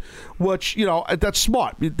package, which, that's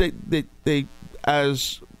smart. They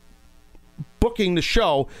as booking the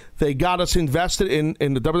show, they got us invested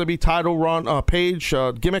in the WWE title run page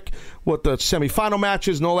gimmick with the semifinal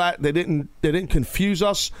matches and all that. They didn't confuse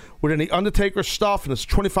us with any Undertaker stuff and it's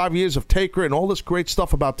 25 years of Taker and all this great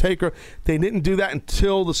stuff about Taker. They didn't do that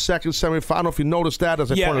until the second semifinal. If you noticed that,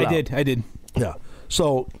 as I pointed out. Yeah, I did. Yeah.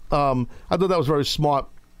 So I thought that was very smart.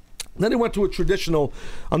 Then they went to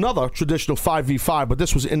another traditional 5v5, but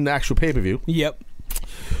this was in the actual pay-per-view. Yep.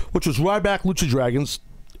 Which was Ryback, Lucha Dragons,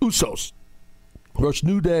 Usos versus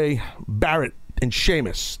New Day, Barrett, and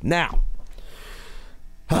Sheamus. Now,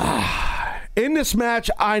 in this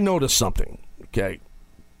match, I noticed something, okay?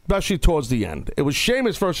 Especially towards the end. It was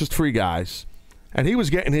Sheamus versus three guys, and he was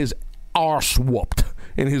getting his arse whooped,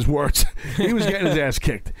 in his words. He was getting his ass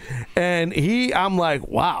kicked. And I'm like,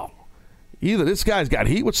 wow. Either this guy's got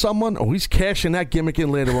heat with someone, or he's cashing that gimmick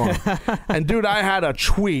in later on. And, dude, I had a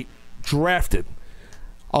tweet drafted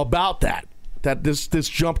about that this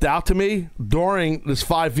jumped out to me during this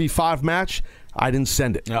 5v5 match. I didn't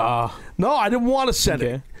send it. No, I didn't want to send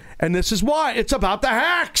it. And this is why. It's about the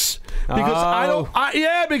hacks. Because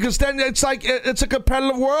because then it's like it's a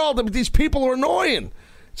competitive world. I mean, these people are annoying.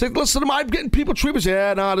 It's like, listen to me, I'm getting people treatments.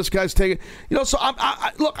 Yeah, no, this guy's taking... so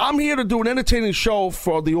I'm here to do an entertaining show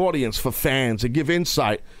for the audience, for fans, and give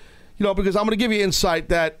insight. Because I'm going to give you insight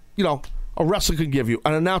that, a wrestler can give you,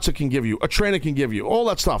 an announcer can give you, a trainer can give you, all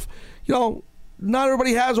that stuff. Not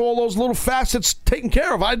everybody has all those little facets taken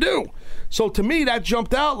care of. I do. So to me, that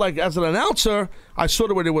jumped out. Like, as an announcer, I saw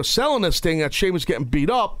the way they were selling this thing, that Sheamus getting beat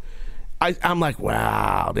up. I'm like,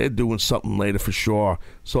 wow, they're doing something later for sure.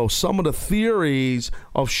 So some of the theories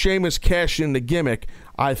of Sheamus cashing the gimmick,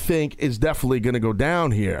 I think, is definitely going to go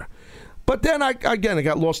down here. But then, I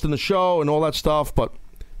got lost in the show and all that stuff. But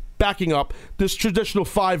backing up, this traditional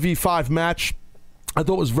 5v5 match, I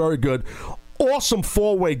thought was very good. Awesome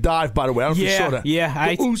four-way dive, by the way. I don't know if you saw that.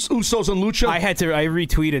 Yeah. Usos and Lucha. I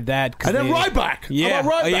retweeted that. And then Ryback.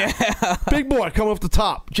 Yeah. Yeah. Big boy coming off the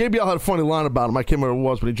top. JBL had a funny line about him. I can't remember what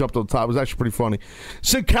it was, but he jumped on the top. It was actually pretty funny.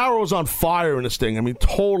 Sin Cara was on fire in this thing. I mean,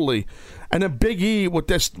 totally. And then Big E with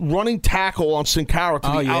this running tackle on Sin Cara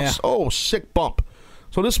to the outside. Oh, sick bump.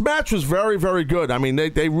 So this match was very, very good. I mean,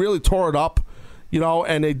 they really tore it up.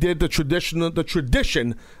 And they did the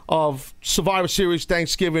tradition of Survivor Series,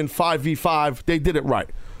 Thanksgiving, 5v5. They did it right.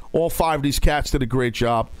 All five of these cats did a great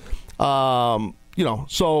job.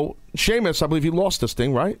 so Sheamus, I believe he lost this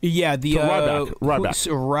thing, right? Yeah, the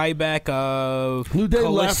Ryback. New Day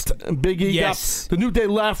left, and Big E got. The New Day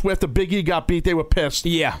left after Big E got beat. They were pissed.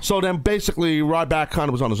 Yeah. So then basically Ryback kind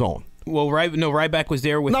of was on his own. Well, Ryback was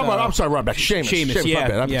there with. No, I'm sorry, Ryback. Sheamus.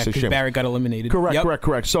 Yeah, because Barrett got eliminated.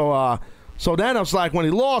 Correct. So then I was like, when he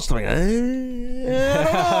lost, I'm like, I don't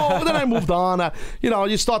know. But then I moved on.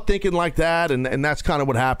 You start thinking like that, and that's kind of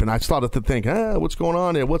what happened. I started to think, what's going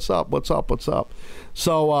on here? What's up?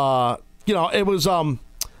 So, it was. I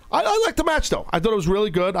liked the match though. I thought it was really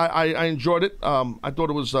good. I enjoyed it. I thought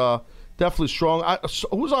it was definitely strong.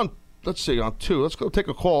 Who's on? Let's see, on 2. Let's go take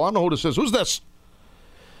a call. I don't know who this is. Who's this?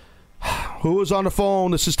 Who is on the phone?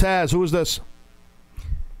 This is Taz. Who is this?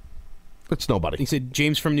 It's nobody. He said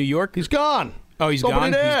James from New York? He's gone. Oh, he's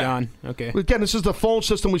gone? There. He's gone. Okay. Again, this is the phone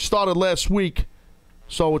system we started last week.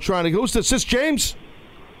 So we're trying to... Who's this? Is this James?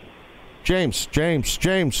 James.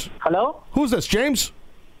 Hello? Who's this, James?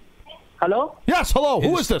 Hello? Yes, hello.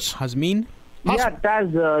 Who is this? Hasmin? Yeah,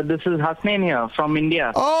 Taz, this is Hasmin here from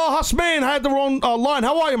India. Oh, Hasmin. I had the wrong line.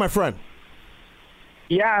 How are you, my friend?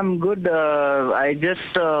 Yeah, I'm good. I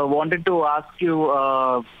just wanted to ask you...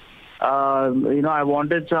 I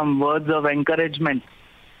wanted some words of encouragement.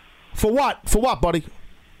 For what? For what, buddy?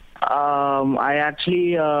 I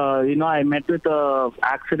actually, I met with an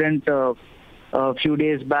accident a few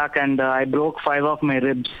days back, and I broke 5 of my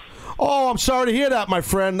ribs. Oh, I'm sorry to hear that, my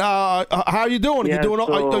friend. How are you doing? Yeah,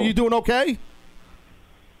 are you doing okay?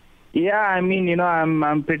 Yeah, I mean,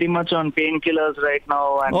 I'm pretty much on painkillers right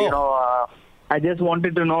now, and I just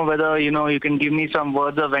wanted to know whether, you can give me some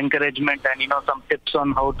words of encouragement and, some tips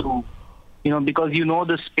on how to, because you know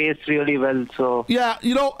the space really well, so. Yeah,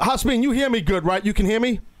 Hasmin, you hear me good, right? You can hear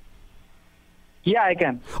me? Yeah, I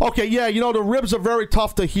can. Okay, yeah, the ribs are very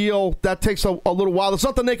tough to heal. That takes a little while. There's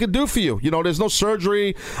nothing they can do for you. There's no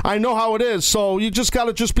surgery. I know how it is, so you just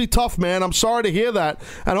got to be tough, man. I'm sorry to hear that,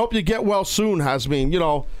 and I hope you get well soon,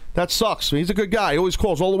 Hasmin. That sucks. He's a good guy. He always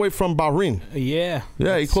calls all the way from Bahrain. Yeah.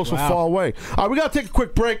 Yeah, he calls from far away. All right, we got to take a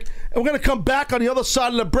quick break, and we're going to come back on the other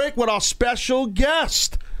side of the break with our special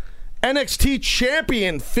guest. NXT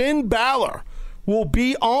champion Finn Balor will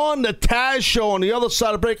be on the Taz show on the other side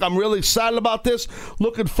of the break. I'm really excited about this.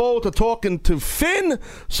 Looking forward to talking to Finn.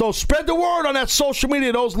 So spread the word on that social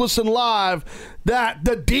media, those listen live, that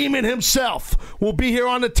the demon himself will be here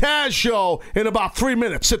on the Taz show in about 3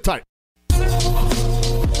 minutes. Sit tight.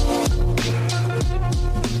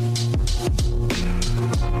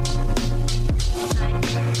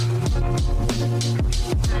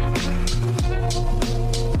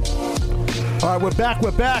 All right, we're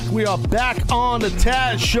back. We are back on the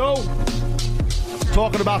Taz show.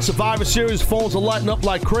 Talking about Survivor Series. Phones are lighting up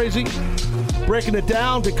like crazy. Breaking it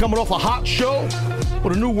down. They're coming off a hot show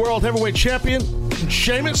with a new World Heavyweight Champion,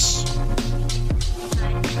 Sheamus.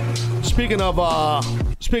 Speaking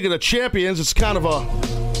of champions, it's kind of a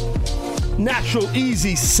natural,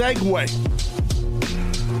 easy segue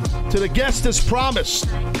to the guest as promised.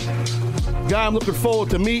 Guy I'm looking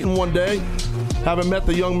forward to meeting one day. Haven't met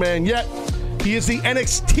the young man yet. He is the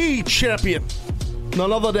NXT champion.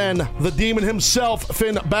 None other than the demon himself,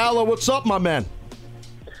 Finn Balor. What's up, my man?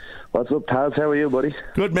 What's up, Taz? How are you, buddy?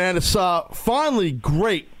 Good, man. It's finally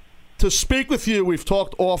great to speak with you. We've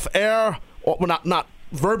talked off air, well, not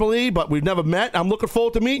verbally, but we've never met. I'm looking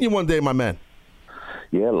forward to meeting you one day, my man.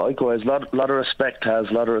 Yeah, likewise. Lot of respect,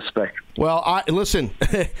 Taz. Lot of respect. Well, listen,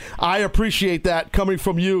 I appreciate that coming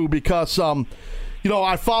from you because,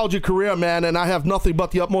 I followed your career, man, and I have nothing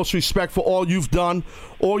but the utmost respect for all you've done,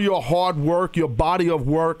 all your hard work, your body of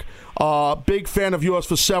work. Big fan of yours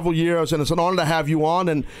for several years, and it's an honor to have you on.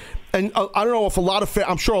 And I don't know if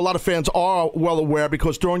I'm sure a lot of fans are well aware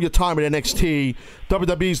because during your time at NXT,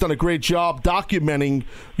 WWE's done a great job documenting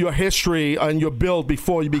your history and your build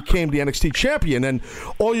before you became the NXT champion. And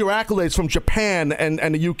all your accolades from Japan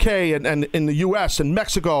and the UK and in the US and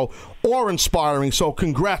Mexico are inspiring. So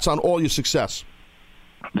congrats on all your success.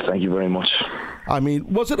 Thank you very much. I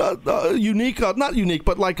mean, was it a unique, not unique,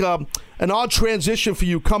 but like an odd transition for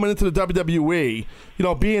you coming into the WWE,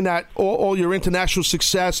 being that all your international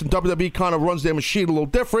success and WWE kind of runs their machine a little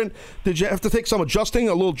different? Did you have to take some a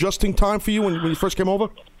little adjusting time for you when you first came over?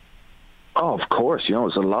 Oh, of course.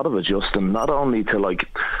 It's a lot of adjusting, not only to life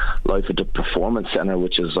at the Performance Center,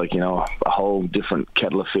 which is a whole different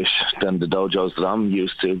kettle of fish than the dojos that I'm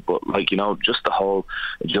used to, but just the whole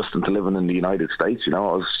adjusting to living in the United States. I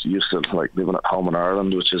was used to living at home in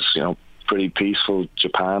Ireland, which is, pretty peaceful.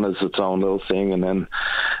 Japan is its own little thing, and then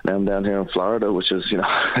I'm down here in Florida, which is,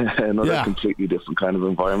 another completely different kind of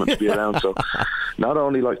environment to be around. So not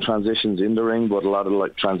only transitions in the ring, but a lot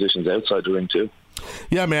of transitions outside the ring too.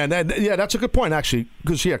 Yeah, man. That's a good point, actually,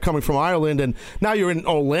 because, coming from Ireland, and now you're in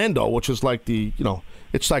Orlando, which is like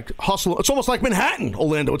it's like hustle. It's almost like Manhattan,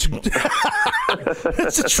 Orlando. It's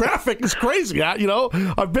the traffic is crazy.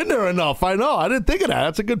 I've been there enough. I know. I didn't think of that.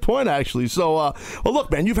 That's a good point, actually. So, well,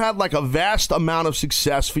 look, man, you've had like a vast amount of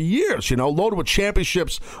success for years. Loaded with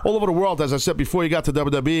championships all over the world. As I said before, you got to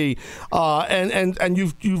WWE, and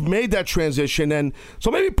you've made that transition. And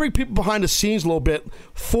so maybe bring people behind the scenes a little bit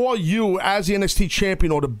for you as the NXT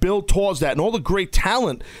champion, or to build towards that, and all the great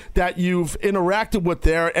talent that you've interacted with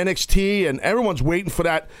there, NXT, and everyone's waiting for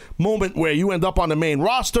that moment where you end up on the main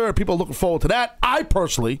roster. People are looking forward to that.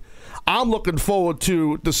 I'm looking forward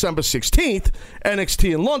to December 16th,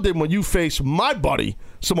 NXT in London, when you face my buddy,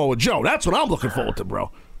 Samoa Joe. That's what I'm looking forward to, bro.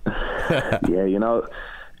 Yeah,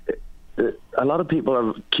 a lot of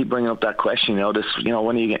people keep bringing up that question, when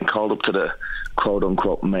are you getting called up to the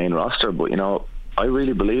quote-unquote main roster? But, I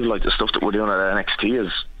really believe, like, the stuff that we're doing at NXT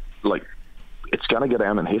is, like, it's going to go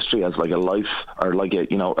down in history as, like, a life, or, like,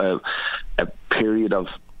 a period of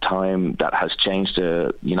time that has changed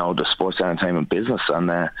the sports entertainment business. And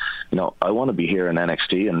I want to be here in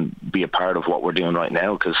NXT and be a part of what we're doing right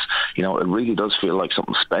now, because it really does feel like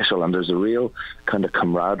something special, and there's a real kind of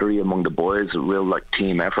camaraderie among the boys, a real like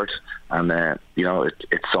team effort, and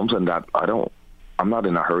it's something that I'm not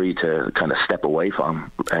in a hurry to kind of step away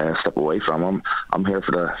from. I'm here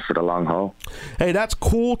for the long haul. Hey, that's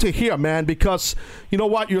cool to hear, man, because you know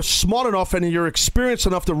what? You're smart enough and you're experienced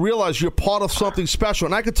enough to realize you're part of something special.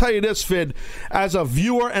 And I can tell you this, Fid, as a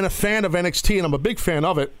viewer and a fan of NXT, and I'm a big fan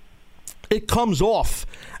of it, it comes off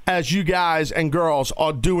as you guys and girls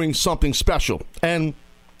are doing something special. And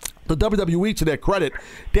the WWE, to their credit,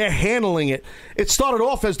 they're handling it. It started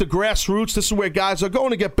off as the grassroots. This is where guys are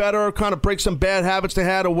going to get better, kind of break some bad habits they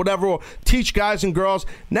had or whatever, or teach guys and girls.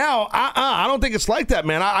 Now, I don't think it's like that,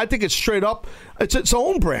 man. I think it's straight up. It's its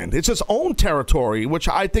own brand. It's its own territory, which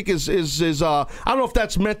I think is I don't know if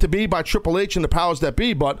that's meant to be by Triple H and the powers that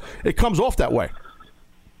be, but it comes off that way.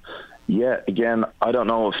 Yeah, again, I don't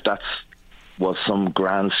know if that's was some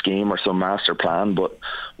grand scheme or some master plan, but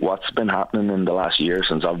what's been happening in the last year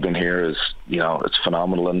since I've been here is, it's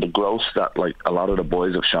phenomenal. And the growth that like a lot of the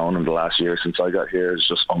boys have shown in the last year since I got here is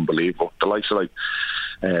just unbelievable. The likes of like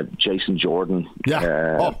Jason Jordan,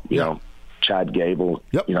 Chad Gable,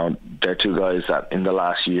 they're two guys that in the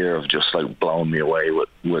last year have just like blown me away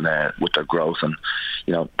with their growth. And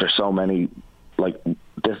there's so many, like,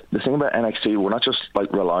 the thing about NXT, we're not just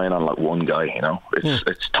like relying on like one guy,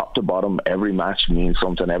 it's top to bottom. Every match means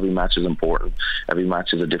something. Every match is important. Every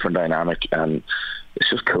match is a different dynamic, and it's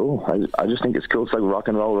just cool. I just think it's cool. It's like rock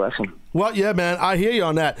and roll wrestling. Well, yeah, man, I hear you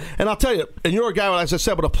on that. And I'll tell you, and you're a guy, as I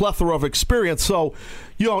said, with a plethora of experience. So,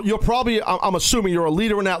 you're probably, I'm assuming you're a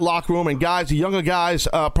leader in that locker room, and guys, the younger guys,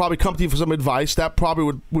 probably come to you for some advice. That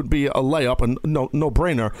probably would be a layup and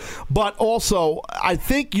no-brainer. But also, I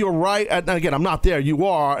think you're right. And again, I'm not there. You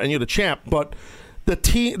are, and you're the champ. But the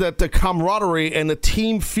team, the camaraderie and the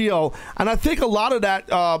team feel, and I think a lot of that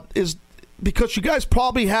is because you guys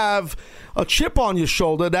probably have a chip on your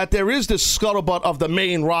shoulder that there is this scuttlebutt of the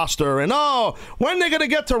main roster, and when they're going to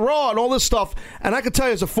get to Raw and all this stuff. And I can tell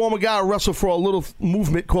you, as a former guy who wrestled for a little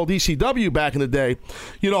movement called ECW back in the day,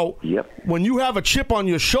 when you have a chip on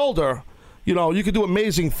your shoulder, you can do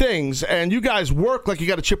amazing things, and you guys work like you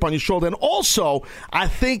got a chip on your shoulder. And also, I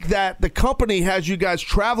think that the company has you guys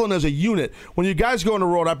traveling as a unit. When you guys go on the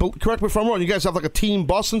road, correct me if I'm wrong, you guys have like a team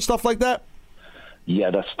bus and stuff like that?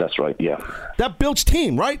 Yeah, that's right. Yeah, that builds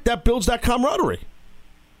team, right? That builds that camaraderie.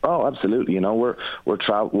 Oh, absolutely. We're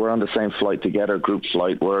on the same flight together, group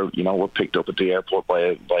flight. We're picked up at the airport by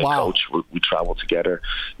a coach. We travel together.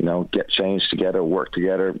 Get changed together, work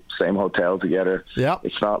together, same hotel together. Yeah,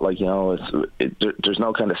 it's not like there's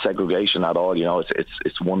no kind of segregation at all.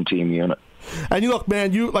 It's one team unit. And look,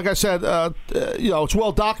 man, like I said, it's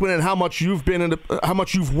well documented how much you've been how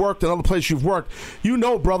much you've worked in other places you've worked.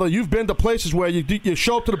 Brother, you've been to places where you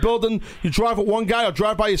show up to the building, you drive with one guy or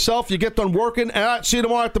drive by yourself, you get done working, and I see you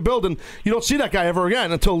tomorrow at the building. You don't see that guy ever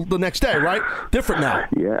again until the next day, right? Different now.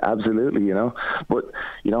 Yeah, absolutely. But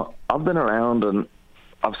I've been around and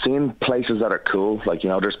I've seen places that are cool. Like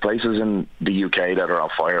there's places in the UK that are on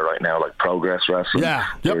fire right now, like Progress Wrestling. Yeah.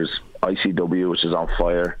 Yep. There's ICW, which is on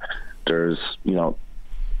fire. There's,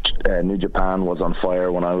 New Japan was on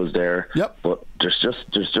fire when I was there. Yep. But there's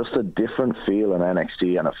just a different feel in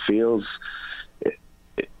NXT, and it feels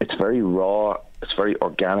it's very raw, it's very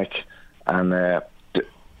organic, and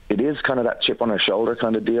it is kind of that chip on their shoulder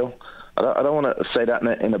kind of deal. I don't want to say that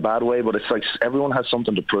in a bad way, but it's like everyone has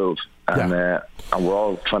something to prove, and we're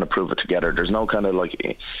all trying to prove it together. There's no kind of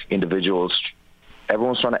like individuals.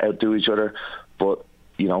 Everyone's trying to outdo each other. but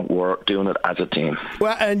we're doing it as a team.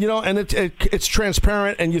 Well, and and it's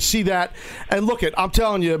transparent, and you see that. And look, I'm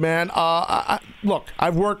telling you, man. Look,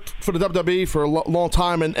 I've worked for the WWE for a long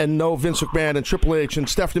time, and know Vince McMahon and Triple H and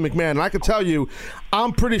Stephanie McMahon, and I can tell you,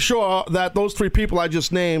 I'm pretty sure that those three people I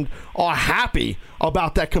just named are happy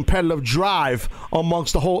about that competitive drive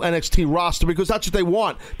amongst the whole NXT roster, because that's what they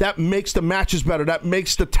want. That makes the matches better. That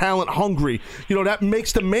makes the talent hungry. That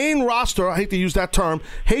makes the main roster, I hate to use that term,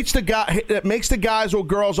 that makes the guys or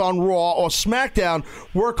girls on Raw or SmackDown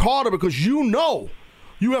work harder, because you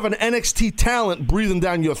have an NXT talent breathing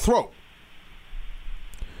down your throat.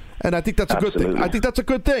 And I think that's a good thing. I think that's a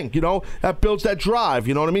good thing. That builds that drive.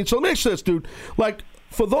 You know what I mean? So let me ask you this, dude. Like,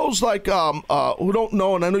 for those who don't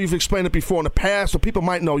know, and I know you've explained it before in the past, or people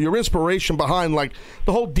might know, your inspiration behind like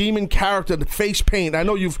the whole demon character, the face paint. I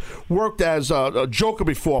know you've worked as a Joker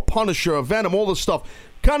before, Punisher, Venom, all this stuff.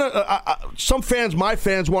 Kind of, some fans, my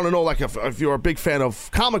fans, want to know, like, if you're a big fan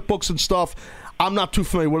of comic books and stuff. I'm not too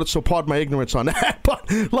familiar with it, so pardon my ignorance on that. But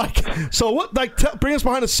so what? Bring us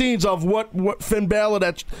behind the scenes of what Finn Balor,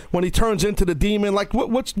 that's when he turns into the demon. Like,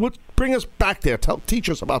 what? Bring us back there. Teach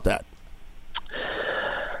us about that.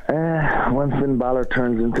 When Finn Balor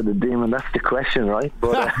turns into the demon, that's the question, right?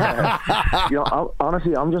 But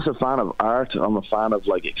honestly, I'm just a fan of art. I'm a fan of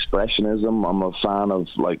like expressionism. I'm a fan of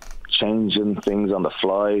like changing things on the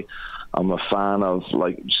fly. I'm a fan of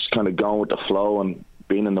like just kind of going with the flow and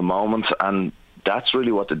being in the moment. And that's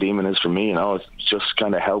really what the demon is for me. It just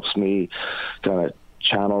kind of helps me kind of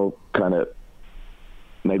channel kind of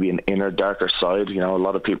maybe an inner darker side. A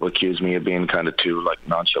lot of people accuse me of being kind of too like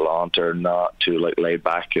nonchalant or not too like laid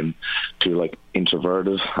back and too like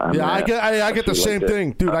introverted. And, I get the same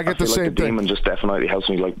thing, dude. I get the same thing. The demon just definitely helps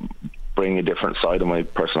me like bring a different side of my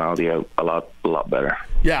personality out a lot better.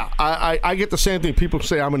 Yeah, I get the same thing. People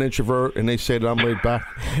say I'm an introvert, and they say that I'm laid back.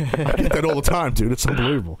 I get that all the time, dude. It's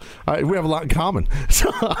unbelievable. We have a lot in common.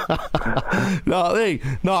 No,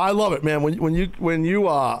 I love it, man. When you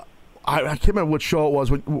I can't remember what show it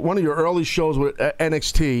was. One of your early shows with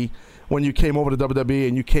NXT, when you came over to WWE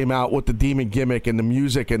and you came out with the demon gimmick and the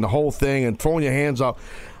music and the whole thing and throwing your hands up.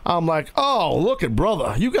 I'm like, oh, look at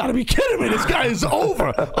brother. You got to be kidding me. This guy is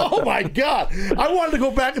over. Oh, my God. I wanted to go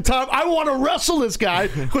back in time. I want to wrestle this guy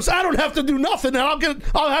because I don't have to do nothing, and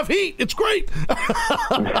I'll have heat. It's great.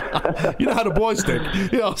 You know how the boys think.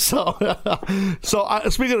 So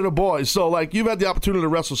speaking of the boys, so, like, you've had the opportunity to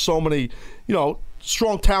wrestle so many,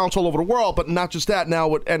 strong talents all over the world, but not just that, now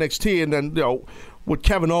with NXT and then, with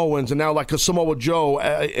Kevin Owens and now like a Samoa Joe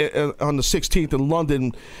on the 16th in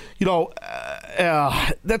London,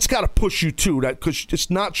 that's got to push you too. That because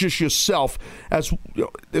it's not just yourself. As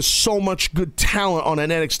there's so much good talent on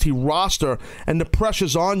an NXT roster, and the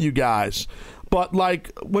pressure's on you guys. But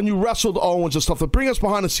like when you wrestled Owens and stuff, to bring us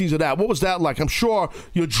behind the scenes of that, what was that like? I'm sure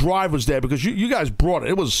your drive was there because you guys brought it.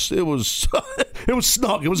 It was it was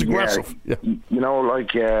snug. It was aggressive. Yeah.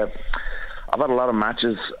 I've had a lot of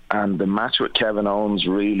matches, and the match with Kevin Owens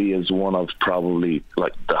really is one of probably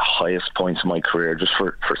like the highest points of my career, just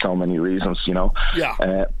for so many reasons,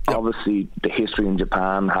 Yeah. Obviously, the history in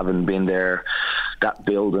Japan, having been there, that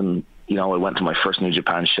building, I went to my first New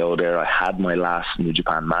Japan show there. I had my last New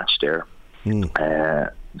Japan match there. Then,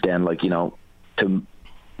 to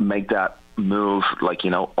make that move,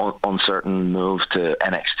 uncertain move to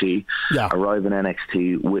NXT, arrive in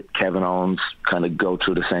NXT with Kevin Owens, kind of go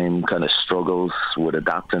through the same kind of struggles with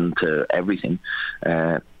adapting to everything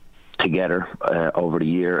together over the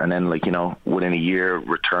year, and then within a year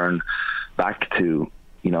return back to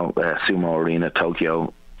Sumo Arena,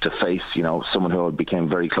 Tokyo, to face someone who became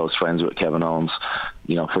very close friends with, Kevin Owens,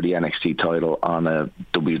 for the NXT title on a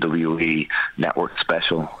WWE network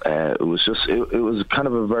special. It was kind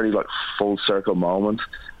of a very full circle moment,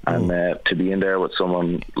 and to be in there with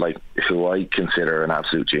someone who I consider an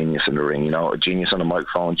absolute genius in the ring, a genius on the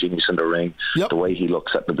microphone, genius in the ring. Yep. The way he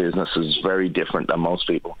looks at the business is very different than most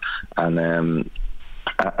people, and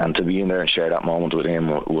to be in there and share that moment with him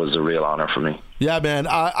was a real honor for me. Yeah, man.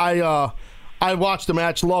 I watched the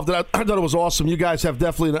match, loved it. I thought it was awesome. You guys have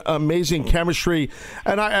definitely an amazing chemistry.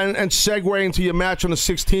 And segue into your match on the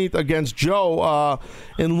 16th against Joe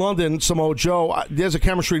in London, Samoa Joe. There's a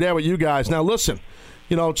chemistry there with you guys. Now, listen,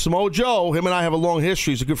 Samoa Joe, him and I have a long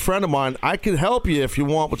history. He's a good friend of mine. I could help you if you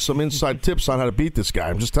want with some inside tips on how to beat this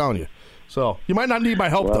guy. I'm just telling you. So you might not need my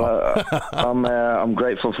help, though. I'm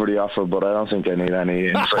grateful for the offer, but I don't think I need any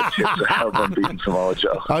inside tips to help on beating Samoa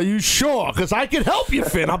Joe. Are you sure? Because I can help you,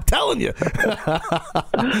 Finn. I'm telling you.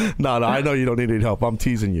 No, I know you don't need any help. I'm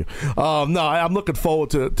teasing you. No, I'm looking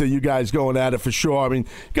forward to you guys going at it for sure. I mean,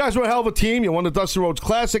 you guys were a hell of a team. You won the Dusty Rhodes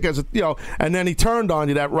Classic and then he turned on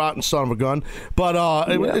you, that rotten son of a gun. But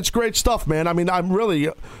it's great stuff, man. I mean, I'm really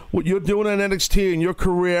what you're doing in NXT in your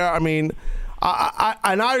career. I mean.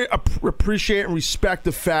 I appreciate and respect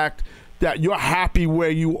the fact that you're happy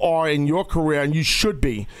where you are in your career, and you should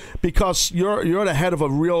be, because you're the head of a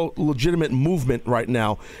real legitimate movement right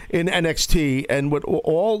now in NXT, and what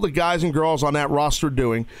all the guys and girls on that roster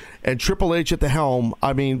doing, and Triple H at the helm.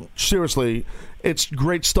 I mean, seriously, it's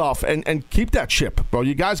great stuff, and keep that chip, bro.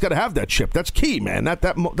 You guys got to have that chip. That's key, man.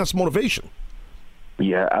 That's motivation.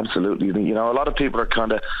 Yeah, absolutely. You know, a lot of people are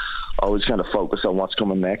always kind of focused on what's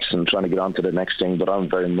coming next and trying to get on to the next thing, but I'm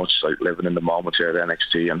very much like living in the moment here at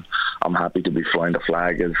NXT, and I'm happy to be flying the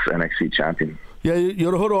flag as NXT champion. Yeah,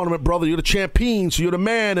 you're the hood ornament, brother. You're the champion, so you're the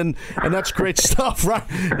man, and that's great stuff, right?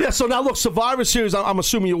 Yeah, so now, look, Survivor Series, I'm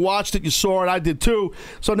assuming you watched it, you saw it, I did too.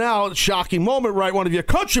 So now, shocking moment, right? One of your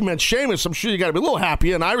countrymen, Sheamus, I'm sure you got to be a little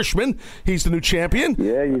happy, an Irishman. He's the new champion.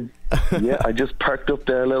 Yeah, I just perked up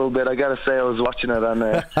there a little bit. I got to say, I was watching it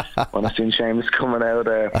when I seen Sheamus coming out.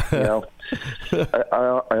 You know,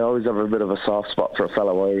 I always have a bit of a soft spot for a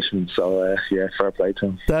fellow Irishman, so yeah, fair play to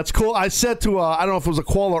him. That's cool. I said to, I don't know if it was a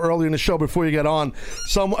caller earlier in the show before you get on, I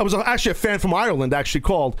was actually a fan from Ireland actually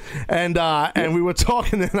called, and we were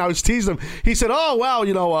talking, and I was teasing him. He said, oh, wow,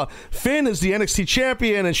 you know, Finn is the NXT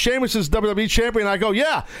champion, and Sheamus is WWE champion. I go,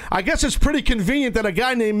 yeah, I guess it's pretty convenient that a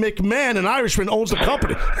guy named McMahon, an Irishman, owns the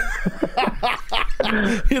company.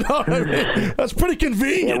 You know what I mean? That's pretty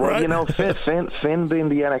convenient, right? You know, Finn being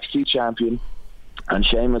the NXT champion and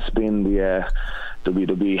Sheamus being the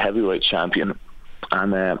WWE heavyweight champion,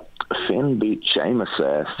 and Finn beat Sheamus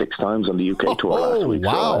 6 times on the UK tour last week.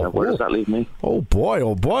 Wow! So, where does that leave me? Oh boy!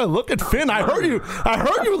 Look at Finn. I heard you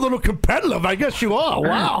a little competitive. I guess you are.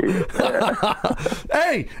 Wow.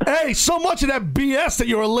 Hey! So much of that BS that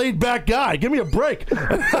you're a laid back guy. Give me a break.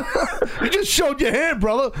 You just showed your hand,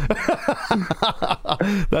 brother.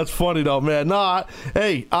 That's funny though, man. No,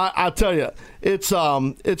 I'll tell you. It's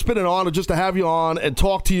been an honor just to have you on and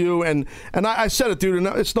talk to you, and I said it, dude, and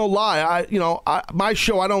it's no lie. My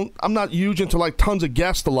show, I'm not huge into like tons of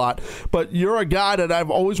guests a lot, but you're a guy that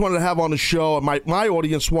I've always wanted to have on the show, and my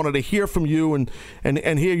audience wanted to hear from you and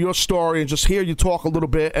hear your story and just hear you talk a little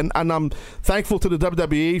bit, and I'm thankful to the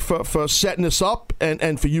WWE for setting this up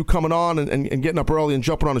and for you coming on and getting up early and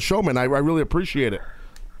jumping on the show, man. I really appreciate it.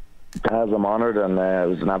 Taz, I'm honored, and it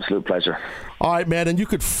was an absolute pleasure. All right, man, and you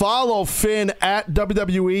could follow Finn at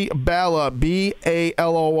WWE Balor,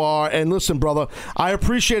 BALOR. And listen, brother, I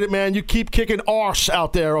appreciate it, man. You keep kicking arse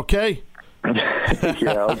out there, okay?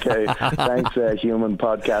 Yeah, okay. Thanks, human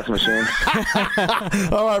podcast machine.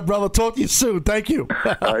 All right, brother. Talk to you soon. Thank you.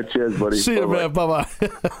 All right, cheers, buddy. See you, man. Bye-bye.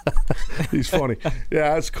 He's funny.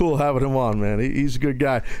 Yeah, it's cool having him on, man. He's a good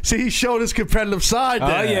guy. See, he showed his competitive side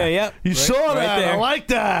there. Oh, yeah. You saw that. There. I like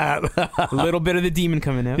that. A little bit of the demon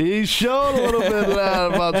coming out. He showed a little bit of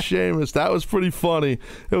that about Sheamus. That was pretty funny.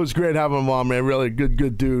 It was great having him on, man. Really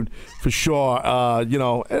good dude for sure.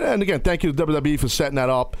 And again, thank you to WWE for setting that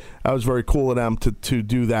up. That was very cool of them to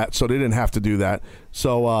do that, so they didn't have to do that.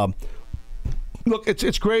 So, look,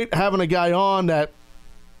 it's great having a guy on that,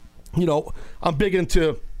 I'm big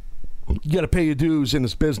into, you got to pay your dues in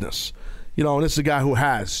this business, and this is a guy who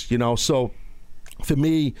has, so for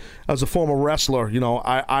me, as a former wrestler,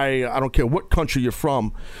 I don't care what country you're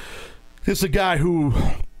from, this is a guy who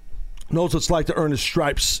knows what it's like to earn his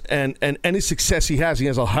stripes, and any success he has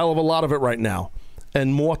a hell of a lot of it right now,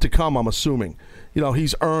 and more to come, I'm assuming.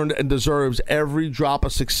 He's earned and deserves every drop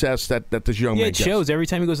of success that this young man gets. Yeah, it shows. Every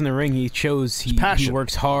time he goes in the ring, he shows he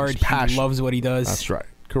works hard, he loves what he does. That's right.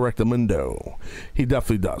 Correctamundo. He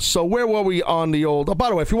definitely does. So where were we on the old... Oh, by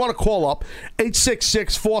the way, if you want to call up,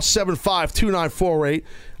 866-475-2948.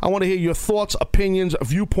 I want to hear your thoughts, opinions,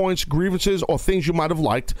 viewpoints, grievances, or things you might have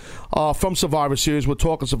liked from Survivor Series. We're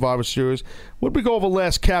talking Survivor Series. What did we go over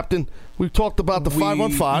last, Captain? We talked about the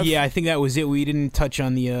 5-on-5. Yeah, I think that was it. We didn't touch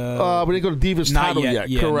on the... we didn't go to Divas title yet.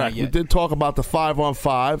 Yeah, correct. We did talk about the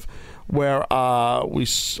 5-on-5. Where we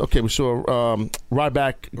saw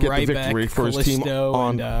Ryback get the victory for his team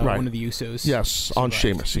on one of the Usos. Yes, on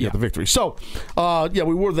Sheamus. He got the victory. So, we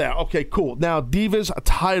were there. Okay, cool. Now, Divas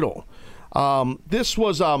title. This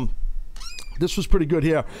was This was pretty good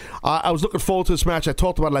here. I was looking forward to this match. I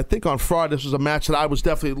talked about it, I think, on Friday. This was a match that I was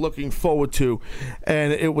definitely looking forward to,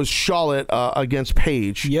 and it was Charlotte against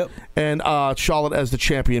Paige. Yep. And Charlotte as the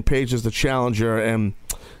champion, Paige as the challenger. And,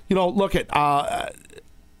 look at...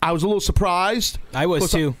 I was a little surprised. I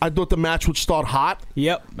was too. I thought the match would start hot.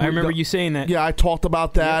 Yep, I remember you saying that. Yeah, I talked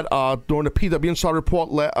about that during the PW Insider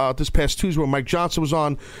Report this past Tuesday when Mike Johnson was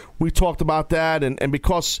on. We talked about that, and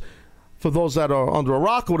because... For those that are under a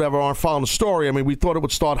rock or whatever, aren't following the story, I mean, we thought it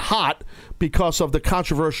would start hot because of the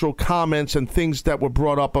controversial comments and things that were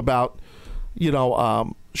brought up about,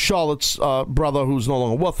 Charlotte's brother, who's no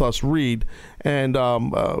longer with us, Reed, and,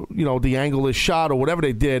 the angle is shot or whatever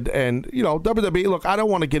they did. And, WWE, look, I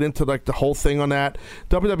don't want to get into, the whole thing on that.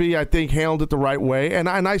 WWE, I think, handled it the right way. And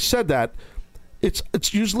I said that.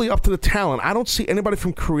 It's usually up to the talent. I don't see anybody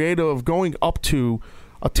from creative going up to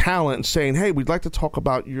a talent and saying, hey, we'd like to talk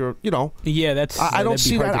about your, Yeah, that's... I don't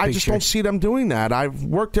see that. I just don't see them doing that. I've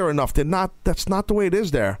worked there enough. That's not the way it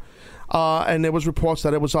is there. And there was reports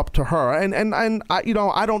that it was up to her. And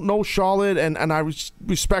I don't know Charlotte, and I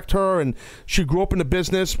respect her, and she grew up in the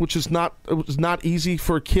business, which is not easy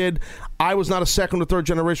for a kid. I was not a second or third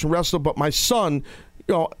generation wrestler, but my son,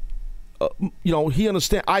 he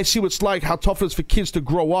understands. I see what it's like, how tough it is for kids to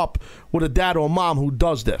grow up with a dad or a mom who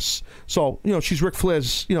does this. So, she's Ric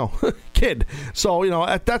Flair's, kid. So,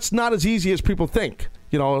 that's not as easy as people think.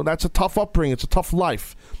 That's a tough upbringing. It's a tough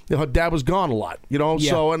life. Her dad was gone a lot, Yeah.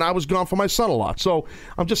 So, and I was gone for my son a lot. So,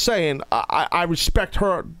 I'm just saying, I respect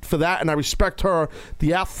her for that, and I respect her,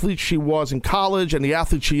 the athlete she was in college, and the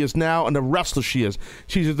athlete she is now, and the wrestler she is.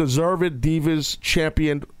 She's a deserved Divas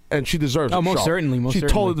champion, and she deserves it. Oh, most certainly. She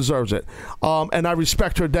totally deserves it. And I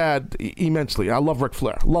respect her dad immensely. I love Ric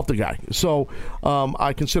Flair. Love the guy. So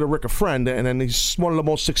I consider Rick a friend, and he's one of the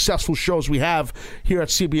most successful shows we have here at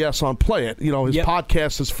CBS on Play It. His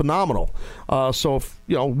podcast is phenomenal.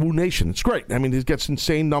 Woo Nation, it's great. I mean, he gets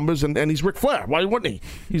insane numbers, and he's Ric Flair. Why wouldn't he?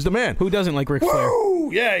 He's the man. Who doesn't like Ric Flair?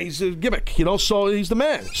 Woo! Yeah, he's a gimmick, so he's the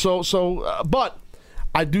man. But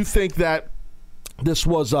I do think that this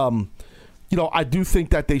was... I do think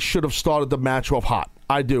that they should have started the match off hot.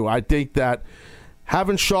 I do. I think that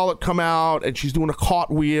having Charlotte come out and she's doing a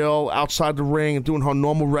cartwheel outside the ring and doing her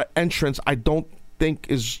normal entrance, I don't think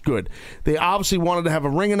is good. They obviously wanted to have a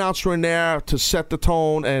ring announcer in there to set the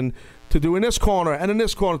tone and to do in this corner and in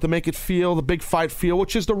this corner to make it feel, the big fight feel,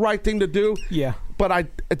 which is the right thing to do. Yeah. But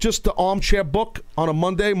just the armchair book on a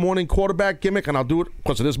Monday morning quarterback gimmick, and I'll do it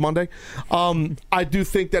because it is Monday. I do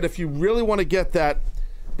think that if you really want to get that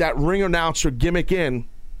ring announcer gimmick in,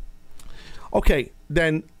 okay,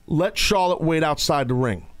 then let Charlotte wait outside the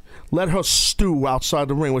ring. Let her stew outside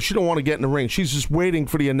the ring. Well, she don't want to get in the ring. She's just waiting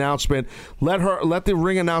for the announcement. Let the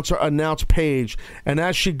ring announcer announce Paige. And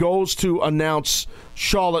as she goes to announce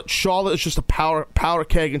Charlotte is just a powder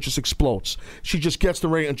keg and just explodes. She just gets the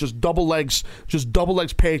ring and just double legs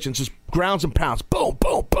Paige and just grounds and pounds. Boom,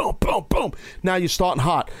 boom, boom, boom, boom. Now you're starting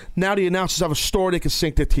hot. Now the announcers have a story they can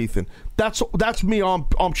sink their teeth in. That's me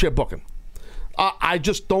armchair booking. I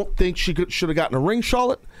just don't think she should have gotten a ring,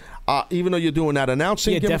 Charlotte. Even though you're doing that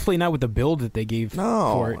announcing. Yeah, definitely not with the build that they gave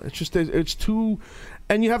for it. It's too...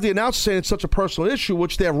 And you have the announcer saying it's such a personal issue,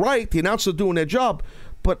 which they're right. The announcers are doing their job.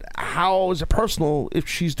 But how is it personal if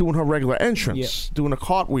she's doing her regular entrance, doing a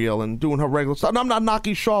cartwheel and doing her regular stuff? And I'm not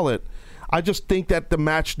knocking Charlotte. I just think that the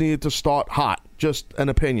match needed to start hot. Just an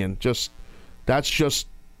opinion. That's just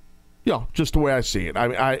the way I see it.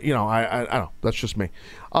 I don't know. That's just me.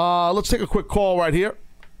 Let's take a quick call right here.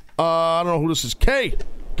 I don't know who this is. Kay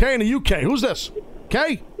in the UK. Who's this?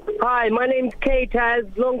 Kay? Hi, my name's Kay,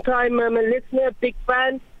 Taz. Long time listener, big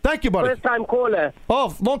fan. Thank you, buddy. First time caller.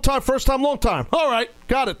 Oh, long time, first time, long time. All right,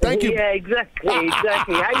 got it. Thank you. Yeah, exactly.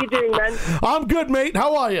 How you doing, man? I'm good, mate.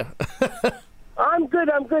 How are you? I'm good,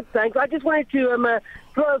 thanks. I just wanted to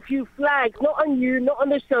throw a few flags, not on you, not on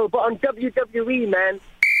the show, but on WWE, man.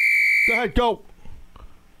 Go ahead, go.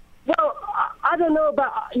 Well, I don't know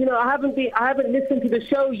about, I haven't listened to the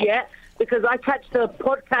show yet, because I catch the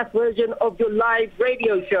podcast version of your live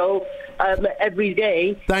radio show every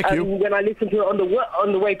day. Thank you. When I listen to it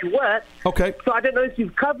on the way to work. Okay. So I don't know if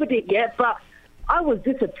you've covered it yet, but I was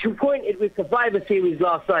disappointed with Survivor Series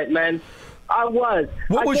last night, man. I was.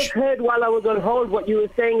 Just heard while I was on hold what you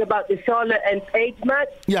were saying about the Charlotte and Paige match.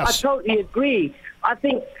 Yes. I totally agree. I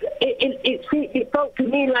think it felt to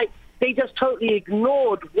me like they just totally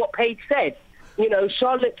ignored what Paige said.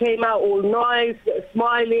 Charlotte came out all nice,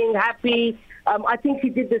 smiling, happy. I think she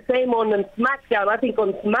did the same on SmackDown. I think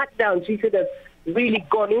on SmackDown she should have really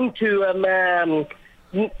gone into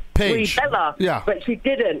Brie Bella, but she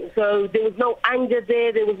didn't. So there was no anger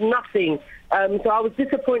there. There was nothing. So I was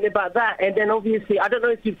disappointed about that. And then obviously, I don't know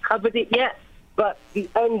if you've covered it yet, but the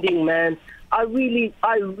ending, man, I really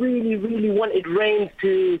wanted Reigns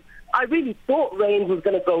to. I really thought Reigns was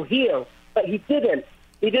going to go heel, but he didn't.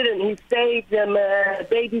 He stayed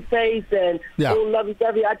babyface and all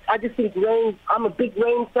lovey-dovey. I just think Reigns. I'm a big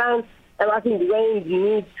Reigns fan. And I think Reigns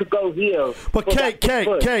needs to go heel. But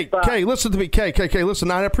Kay, listen to me, Kay,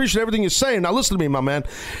 listen. I appreciate everything you're saying. Now listen to me, my man.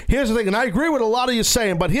 Here's the thing, and I agree with a lot of you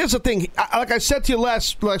saying. But here's the thing. Like I said to you like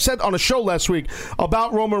I said on a show last week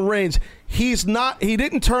about Roman Reigns, he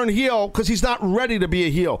didn't turn heel because he's not ready to be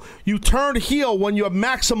a heel. You turn heel when you're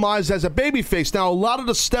maximized as a babyface. Now a lot of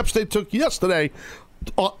the steps they took yesterday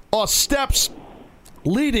are steps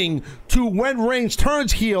leading to when Reigns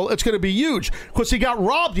turns heel. It's going to be huge because he got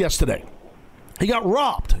robbed yesterday. He got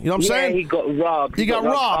robbed. You know what I'm saying? Yeah, he got robbed. He got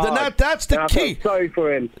robbed, and that's the key. I'm sorry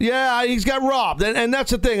for him. Yeah, he's got robbed, and that's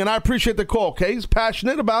the thing, and I appreciate the call, okay? He's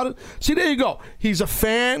passionate about it. See, there you go. He's a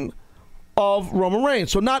fan of Roman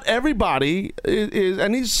Reigns. So not everybody is,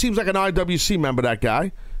 and he seems like an IWC member, that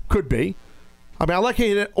guy. Could be. I mean, I like how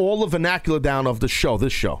you get all the vernacular down of this show.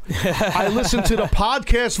 I listened to the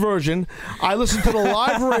podcast version. I listened to the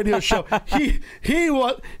live radio show. He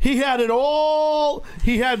had it all.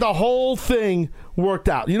 He had the whole thing worked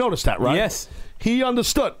out. You noticed that, right? Yes. He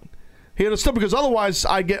understood. He understood because otherwise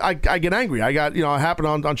I get angry. I got, it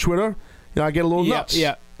happened on Twitter. I get a little nuts.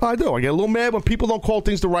 Yeah. I do. I get a little mad when people don't call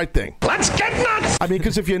things the right thing. Let's get nuts! I mean,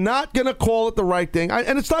 because if you're not going to call it the right thing,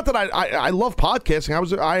 and it's not that I love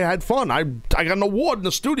podcasting. I had fun. I got an award in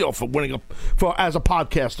the studio for winning as a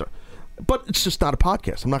podcaster. But it's just not a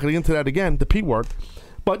podcast. I'm not going to get into that again, the P word.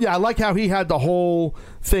 But yeah, I like how he had the whole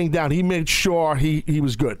thing down. He made sure he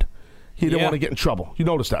was good. He didn't want to get in trouble. You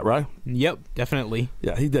noticed that, right? Yep, definitely.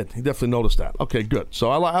 Yeah, he did. He definitely noticed that. Okay, good. So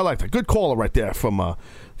I like that. Good caller right there from the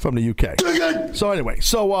UK. So anyway,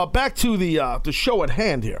 back to the show at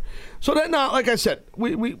hand here. So then, like I said,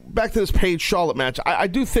 we back to this Paige Charlotte match. I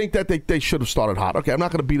do think that they should have started hot. Okay, I'm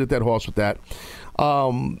not going to beat a dead horse with that.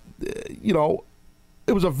 It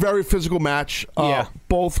was a very physical match.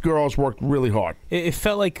 Both girls worked really hard. It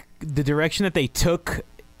felt like the direction that they took,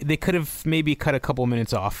 they could have maybe cut a couple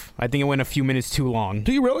minutes off. I think it went a few minutes too long.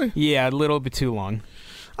 Do you really? Yeah, a little bit too long.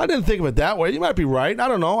 I didn't think of it that way. You might be right. I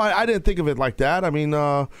don't know. I didn't think of it like that. I mean,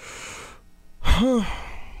 you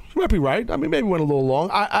might be right. I mean, maybe it went a little long.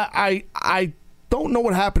 I don't know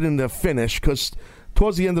what happened in the finish because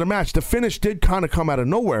towards the end of the match, the finish did kind of come out of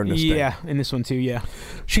nowhere in this thing. Yeah, in this one too, yeah.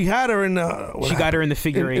 She had her in she got her in the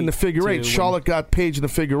figure eight. In the figure eight. Charlotte got Paige in the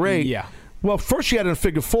figure eight. Yeah. Well, first she had her in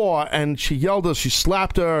figure four, and she yelled her, she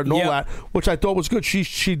slapped her, and all that, which I thought was good.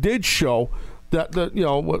 She did show that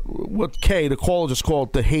what Kay, the caller, just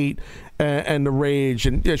called the hate and the rage,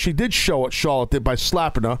 and she did show what Charlotte did by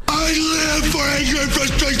slapping her. I live for anger and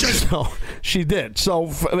frustration. So she did. So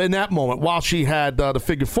in that moment, while she had the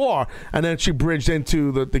figure four, and then she bridged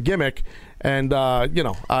into the gimmick, and I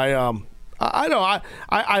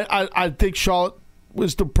think Charlotte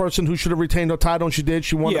was the person who should have retained her title, and she did.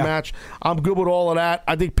 She won the match. I'm good with all of that.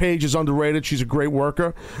 I think Paige is underrated. She's a great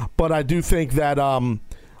worker, but I do think that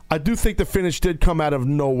the finish did come out of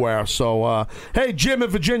nowhere. So, hey, Jim in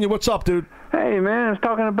Virginia, what's up, dude? Hey, man, I was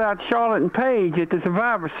talking about Charlotte and Paige at the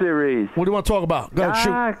Survivor Series. What do you want to talk about? Go ahead,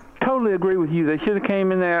 shoot. I totally agree with you. They should have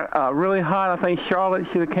came in there really hot. I think Charlotte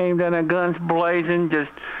should have came down there guns blazing,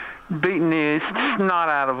 just beating the snot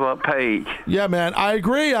out of Paige. Yeah, man, I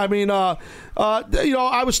agree. I mean, I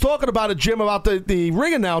was talking about it, Jim, about the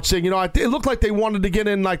ring announcing. It looked like they wanted to get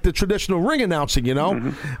in like the traditional ring announcing,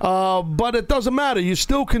 but it doesn't matter. You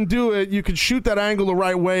still can do it. You can shoot that angle the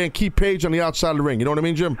right way and keep Paige on the outside of the ring. You know what I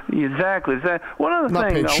mean, Jim? Exactly. One other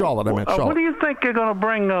Not thing, Paige, Charlotte. I meant Charlotte. What do you think they're going to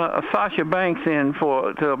bring Sasha Banks in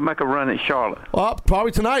to make a run at Charlotte?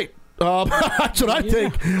 Probably tonight. That's what I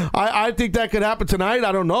think. I think that could happen tonight.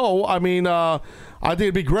 I don't know. I mean, I think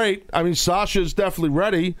it'd be great. I mean, Sasha's definitely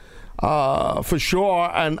ready for sure,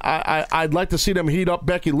 and I'd like to see them heat up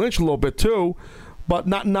Becky Lynch a little bit too, but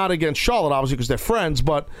not against Charlotte, obviously, because they're friends.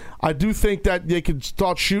 But I do think that they could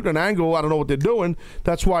start shooting an angle. I don't know what they're doing.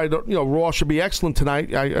 That's why Raw should be excellent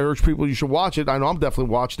tonight. I urge people you should watch it. I know I'm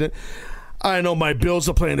definitely watching it. I know my Bills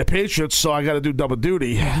are playing the Patriots, so I got to do double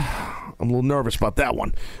duty. I'm a little nervous about that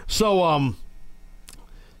one. So, I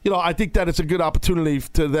think that it's a good opportunity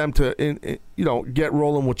to them to, get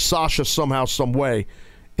rolling with Sasha somehow, some way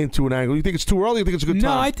into an angle. You think it's too early? You think it's a good time?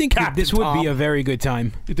 No, I think this would be a very good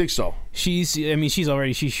time. You think so? She's shown her in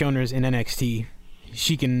NXT.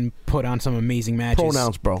 She can put on some amazing matches.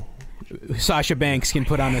 Pronouns, bro. Sasha Banks can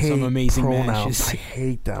put on some amazing pronouns. matches. I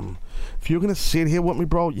hate them. if you're going to sit here with me,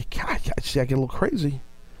 bro, you can't. See, I get a little crazy.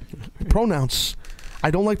 Pronouns.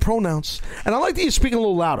 I don't like pronouns. And I like that you're speaking a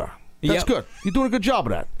little louder. That's good. You're doing a good job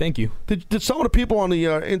of that. Thank you. Did some of the people on the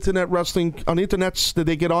internet wrestling, on the internets, did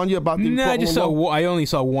they get on you about the... No, I only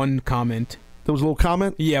saw one comment. There was a little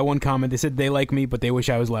comment? Yeah, one comment. They said they like me, but they wish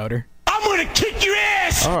I was louder. I'm going to kick your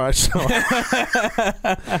ass! All right, so...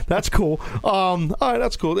 that's cool. All right,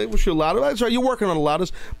 that's cool. They wish you were louder. That's right, you're working on the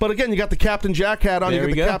loudest. But again, you got the Captain Jack hat on. You got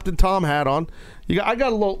the Captain Tom hat on. I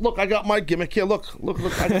got a little... Look, I got my gimmick here. Look.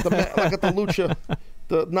 I got the Lucha,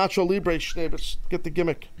 the Nacho Libre Schnabels. Get the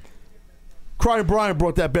gimmick. Crying Brian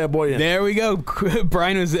brought that bad boy in. There we go.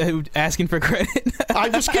 Brian was asking for credit. I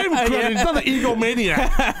just gave him credit. He's another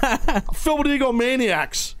egomaniac. Filled with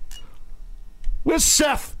egomaniacs. Where's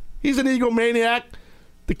Seth? He's an egomaniac.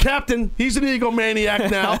 The captain, he's an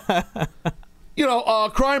egomaniac now.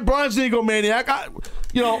 Crying Brian's an egomaniac.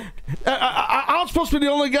 I'm supposed to be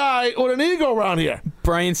the only guy with an ego around here.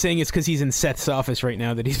 Brian's saying it's because he's in Seth's office right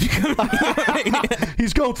now that he's becoming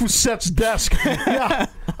He's going through Seth's desk. Yeah.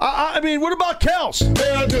 I mean, what about Kels?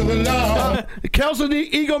 Kels is an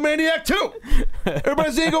egomaniac too.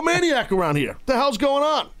 Everybody's an egomaniac around here. What the hell's going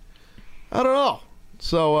on? I don't know.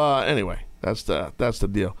 So anyway, that's the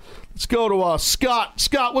deal. Let's go to Scott.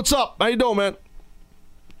 Scott, what's up? How you doing, man?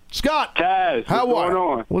 Scott. Taz, what's going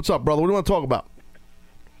on? What's up, brother? What do you want to talk about?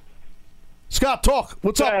 Scott, talk.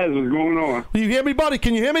 What's up? Taz, what's going on? You hear me, buddy?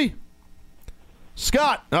 Can you hear me?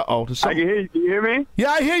 Scott. Uh-oh. I can hear you. Can you hear me?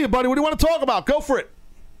 Yeah, I hear you, buddy. What do you want to talk about? Go for it.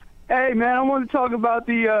 Hey, man, I want to talk about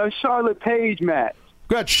the Charlotte Page match.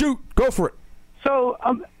 Go ahead, shoot. Go for it. So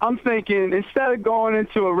I'm thinking, instead of going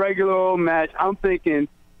into a regular old match, I'm thinking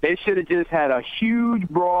they should have just had a huge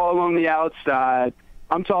brawl on the outside.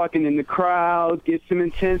 I'm talking in the crowd, get some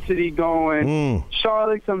intensity going.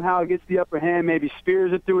 Charlotte somehow gets the upper hand, maybe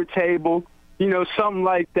spears it through a table. Something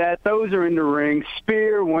like that. Those are in the ring.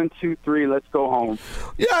 Spear, 1, 2, 3, let's go home.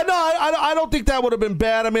 Yeah, no, I don't think that would have been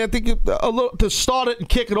bad. I mean, I think to start it and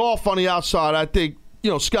kick it off on the outside, I think,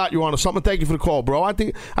 Scott, you're on to something. Thank you for the call, bro. I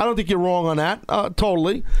don't think you're wrong on that.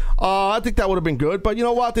 Totally. I think that would have been good. But you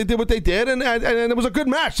know what? They did what they did, and it was a good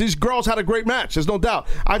match. These girls had a great match. There's no doubt.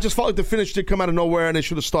 I just felt like the finish did come out of nowhere, and they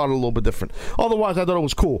should have started a little bit different. Otherwise, I thought it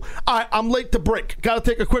was cool. All right, I'm late to break. Got to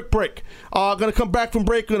take a quick break. Going to come back from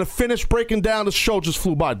break. Going to finish breaking down. The show just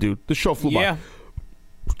flew by, dude. The show flew by.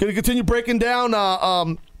 Going to continue breaking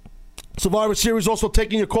down Survivor Series, also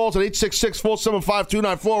taking your calls at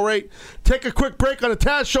 866-475-2948. Take a quick break on the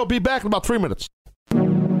Taz Show. Be back in about 3 minutes.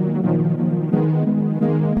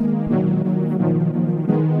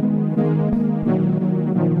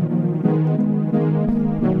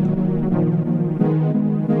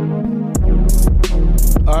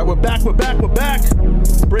 All right, we're back.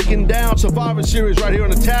 Breaking down Survivor Series right here on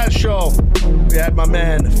the Taz Show. We had my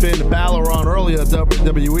man Finn Balor on earlier,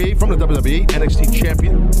 WWE, from the WWE, NXT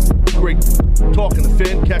champion. Great talking to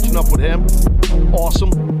Finn, catching up with him.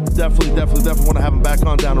 Awesome. Definitely want to have him back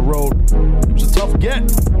on down the road. It was a tough get,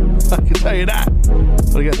 I can tell you that.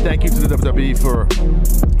 But again, thank you to the WWE for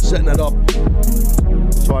setting that up.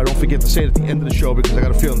 So I don't forget to say it at the end of the show, because I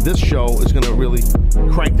got a feeling this show is going to really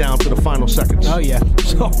crank down to the final seconds. Oh, yeah.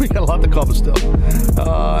 So we got a lot to cover still.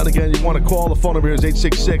 And again, you want to call, the phone number here is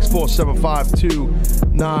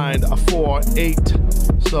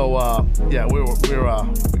 866-475-2948. So, yeah, we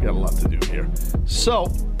got a lot to do here. So,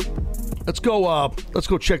 let's go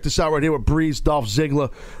check this out right here with Breeze, Dolph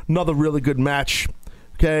Ziggler. Another really good match.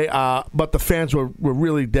 Okay, but the fans were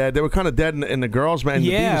really dead. They were kind of dead in the girls' match.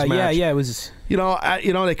 Yeah, it was.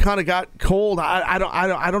 They kind of got cold. I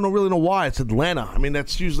don't really know why. It's Atlanta. I mean,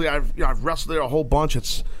 that's usually I've wrestled there a whole bunch.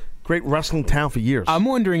 It's a great wrestling town for years. I'm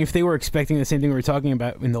wondering if they were expecting the same thing we were talking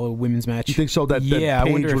about in the women's match. You think so? That I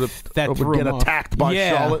Paige wonder would if that would get attacked by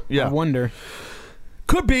Charlotte. Yeah, I wonder.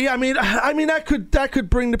 Could be. I mean that could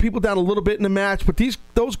bring the people down a little bit in the match. But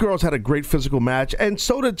those girls had a great physical match, and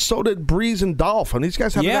so did Breeze and Dolph. And these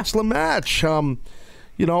guys had an excellent match.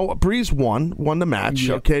 Breeze won the match.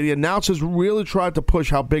 Yep. Okay, the announcers really tried to push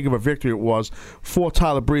how big of a victory it was for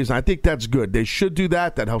Tyler Breeze, and I think that's good. They should do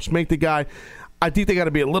that. That helps make the guy. I think they got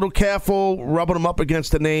to be a little careful rubbing him up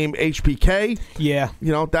against the name HBK. Yeah.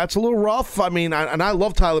 That's a little rough. I mean, I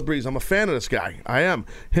love Tyler Breeze. I'm a fan of this guy. I am.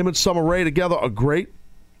 Him and Summer Rae together are great.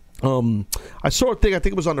 I saw a thing, I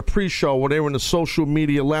think it was on the pre-show when they were in the social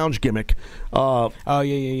media lounge gimmick. Yeah,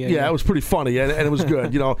 it was pretty funny, and it was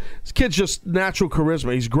good. This kid's just natural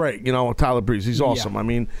charisma. He's great, Tyler Breeze. He's awesome. I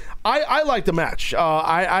mean, I like the match.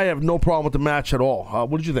 I have no problem with the match at all.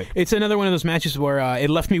 What did you think? It's another one of those matches where it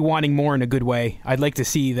left me wanting more in a good way. I'd like to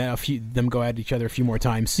see them go at each other a few more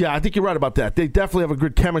times. Yeah, I think you're right about that. They definitely have a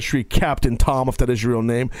good chemistry, Captain Tom, if that is your real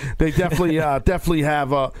name. They definitely definitely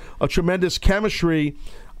have a tremendous chemistry.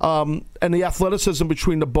 And the athleticism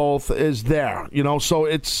between the both is there, So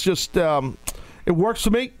it's just it works for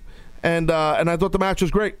me, and I thought the match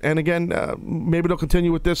was great. And again, maybe they'll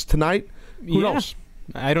continue with this tonight. Who knows?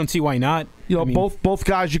 I don't see why not. Both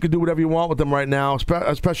guys, you can do whatever you want with them right now.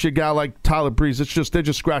 Especially a guy like Tyler Breeze. They're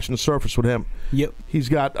just scratching the surface with him. Yep, he's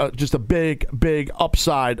got just a big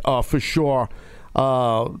upside for sure.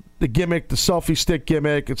 The gimmick, the selfie stick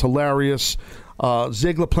gimmick, it's hilarious.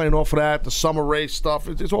 Ziggler playing off of that, the summer race stuff,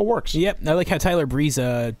 it all works. Yep, I like how Tyler Breeze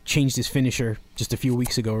changed his finisher just a few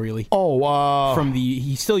weeks ago, really.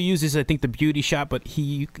 He still uses, I think, the beauty shot, but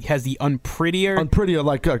he has the unprettier,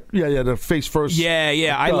 like the face first.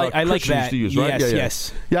 Yeah, I like that. Used to use, right?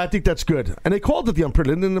 Yes. Yeah, I think that's good. And they called it the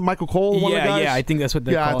unprettier, didn't they? Michael Cole, one of the guys? Yeah, I think that's what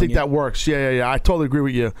they're calling it. I think that works. Yeah, I totally agree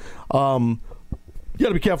with you. You got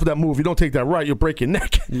to be careful with that move. You don't take that right, you'll break your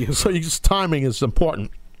neck. So timing is important.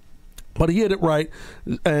 But he hit it right,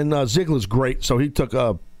 and Ziggler's great, so he took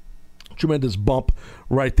a tremendous bump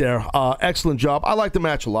right there. Excellent job. I like the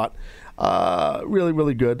match a lot. Really,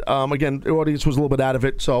 really good. Again, the audience was a little bit out of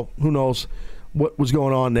it, so who knows what was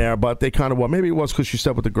going on there, but they kind of were. Maybe it was because she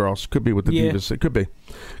said with the girls. Could be with the Divas. It could be.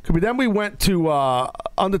 Then we went to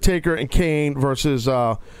Undertaker and Kane versus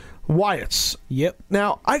Wyatt's. Yep.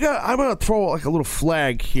 Now, I'm going to throw like a little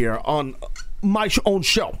flag here on my own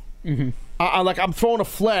show. Mm-hmm. I'm throwing a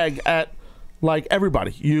flag at like everybody.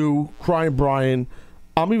 You, Crying Brian.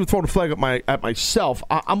 I'm even throwing a flag at myself.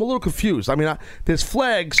 I'm a little confused. I mean, there's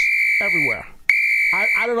flags everywhere.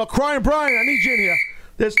 I don't know. Crying Brian, I need you in here.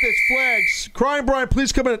 There's flags. Crying Brian,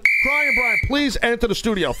 please come in. Crying Brian, please enter the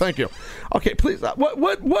studio. Thank you. Okay, please.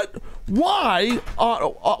 Why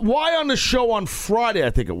on the show on Friday? I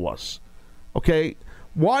think it was. Okay,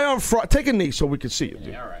 why on Friday? Take a knee so we can see you.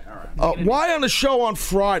 Yeah, all right. Why on the show on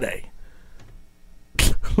Friday?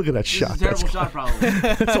 Look at that shot. This is a terrible shot, probably.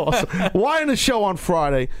 That's awesome. Why in the show on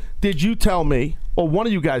Friday did you tell me, or one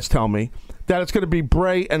of you guys tell me, that it's going to be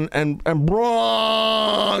Bray and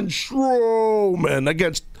Braun Strowman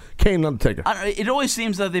against Kane and Undertaker? It always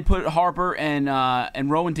seems that they put Harper and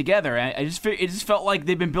Rowan together. It just felt like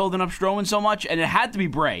they've been building up Strowman so much, and it had to be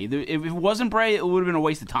Bray. If it wasn't Bray, it would have been a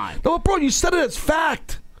waste of time. No, bro, you said it as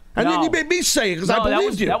fact, and then you made me say it because I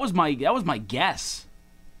believed you. That was my guess.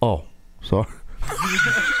 Oh, sorry.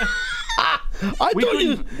 I thought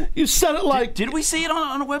you said it like. Did we see it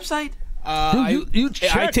on a website?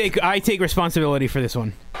 I take responsibility for this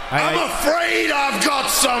one. I'm afraid I've got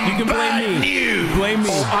some bad news. Blame me.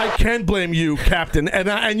 I can blame you, Captain,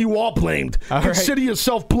 and you are blamed. Consider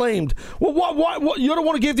yourself blamed. Well, what? You don't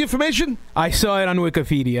want to give the information? I saw it on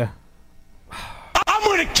Wikipedia. I'm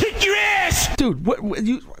going to kick your ass, dude.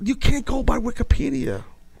 You can't go by Wikipedia.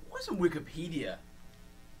 It wasn't Wikipedia.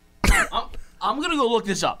 I'm going to go look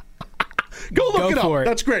this up. Go look it up.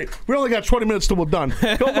 That's great. We only got 20 minutes till we're done.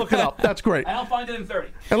 Go look it up. That's great. And I'll find it in 30.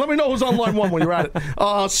 And let me know who's on line one when you're at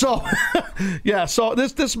it. So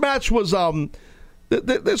this match was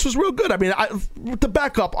this was real good. I mean, to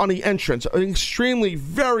back up on the entrance, an extremely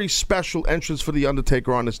very special entrance for the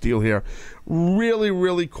Undertaker on this deal here. Really,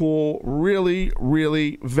 really cool. Really,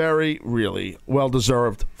 really, very, really well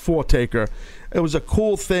deserved for Taker. It was a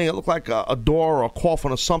cool thing. It looked like a door or a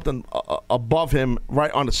coffin or something above him right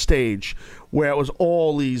on the stage where it was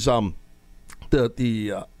all these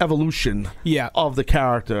the evolution of the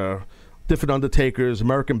character, different Undertakers,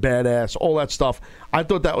 American Badass, all that stuff. I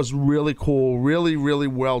thought that was really cool, really, really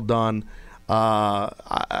well done. I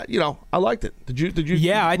liked it. Did you?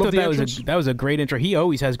 Yeah, I thought that was a great intro. He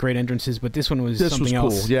always has great entrances, but this one was something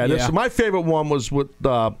else. Cool. Yeah, my favorite one was with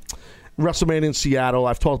WrestleMania in Seattle.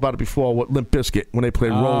 I've talked about it before with Limp Bizkit when they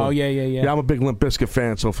played Rollin'. Oh, yeah. Yeah, I'm a big Limp Bizkit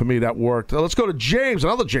fan, so for me that worked. Let's go to James,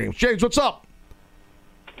 another James. James, what's up?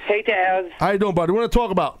 Hey, Taz. How you doing, buddy? What do you want to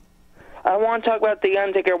talk about? I want to talk about the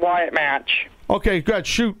Undertaker-Wyatt match. Okay, go ahead,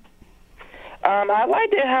 shoot. I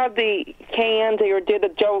liked it how the Kane Undertaker did the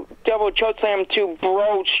double chokeslam to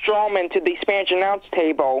Braun Strowman to the Spanish announce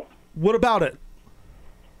table. What about it?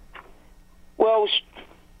 Well,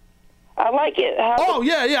 I like it.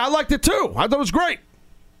 I liked it too. I thought it was great.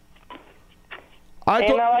 I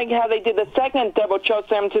like how they did the second double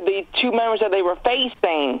chokeslam to the two members that they were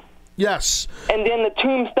facing. Yes. And then the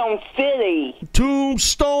Tombstone City.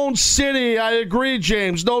 Tombstone City. I agree,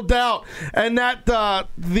 James. No doubt. And that what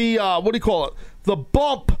do you call it? The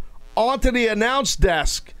bump onto the announce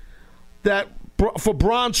desk that for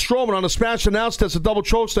Braun Strowman on the Spanish announce desk, a double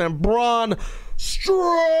chokeslam. Braun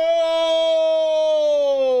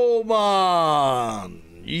Strowman.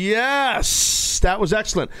 Yes, that was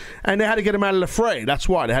excellent. And they had to get him out of the fray. That's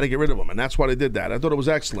why. They had to get rid of him, and that's why they did that. I thought it was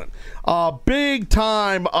excellent.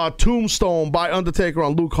 Big-time tombstone by Undertaker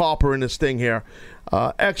on Luke Harper in this thing here.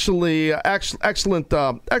 Excellent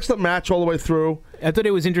match all the way through. I thought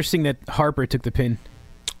it was interesting that Harper took the pin.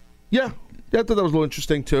 Yeah. I thought that was a little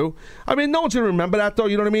interesting, too. I mean, no one's going to remember that, though.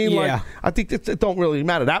 You know what I mean? Yeah. Like, I think it don't really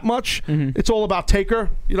matter that much. Mm-hmm. It's all about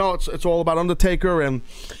Taker. You know, it's all about Undertaker and...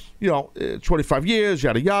 25 years,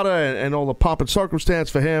 yada, yada, and all the pomp and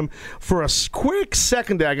circumstance for him. For a quick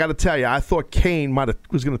second there, I got to tell you, I thought Kane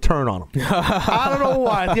was going to turn on him. I don't know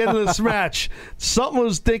why. At the end of this match,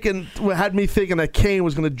 something had me thinking that Kane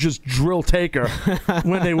was going to just drill Taker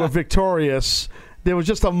when they were victorious. There was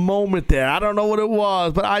just a moment there. I don't know what it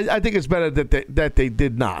was, but I think it's better that they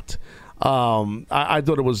did not. I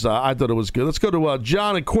thought it was good. Let's go to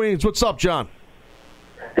John in Queens. What's up, John?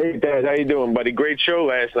 Hey, Taz, how you doing, buddy? Great show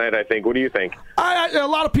last night, I think. What do you think? A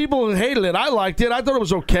lot of people hated it. I liked it. I thought it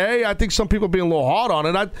was okay. I think some people being a little hard on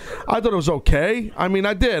it. I thought it was okay. I mean,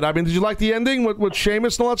 I did. I mean, did you like the ending with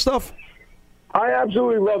Sheamus and all that stuff? I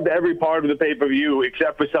absolutely loved every part of the pay-per-view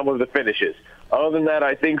except for some of the finishes. Other than that,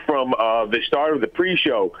 I think from the start of the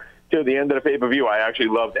pre-show to the end of the pay-per-view, I actually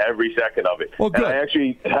loved every second of it. Well, good. And I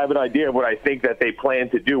actually have an idea of what I think that they plan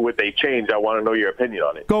to do, what they changed. I want to know your opinion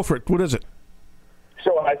on it. Go for it. What is it?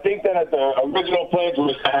 So I think that the original plans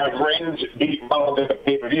was to have Reigns beat Rollins at the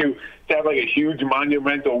pay-per-view to have like a huge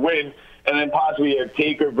monumental win, and then possibly have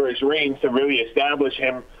Taker versus Reigns to really establish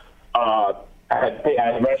him at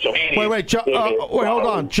WrestleMania. Wait, hold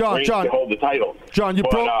on, John. To hold the title. John, you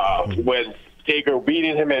when Taker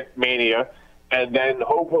beating him at Mania, and then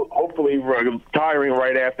hopefully retiring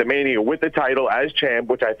right after Mania with the title as champ,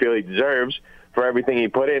 which I feel he deserves for everything he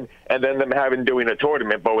put in, and then them doing a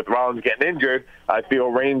tournament. But with Rollins getting injured, I feel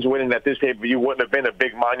Reigns winning at this pay-per-view wouldn't have been a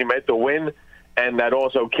big monumental win, and that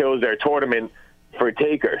also kills their tournament for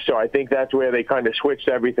Taker. So I think that's where they kind of switched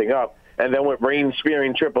everything up. And then with Reigns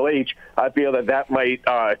spearing Triple H, I feel that might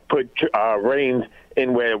put Reigns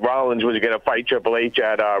in where Rollins was going to fight Triple H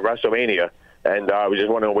at WrestleMania. And I was just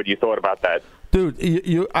wondering what you thought about that. Dude,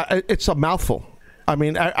 it's a mouthful. I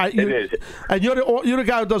mean, it is. And you're the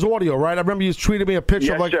guy who does audio, right? I remember you tweeted me a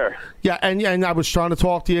picture of like, sir. Yeah, and I was trying to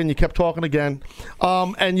talk to you, and you kept talking again.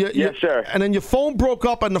 Yes, sir. And then your phone broke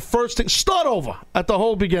up, and the first thing, start over at the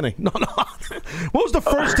whole beginning. No. What was the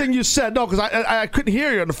first thing you said? No, because I couldn't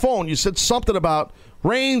hear you on the phone. You said something about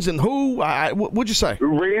Reigns and who? What'd you say?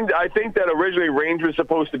 Reigns. I think that originally Reigns was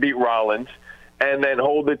supposed to beat Rollins, and then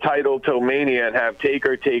hold the title till Mania and have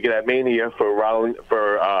Taker take it at Mania for Rollins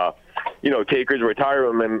Taker's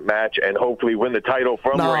retirement match and hopefully win the title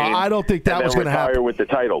from Reigns. No, I don't think that was going to happen. With the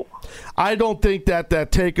title. I don't think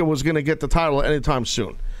that Taker was going to get the title anytime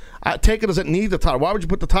soon. Taker doesn't need the title. Why would you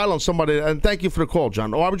put the title on somebody? And thank you for the call,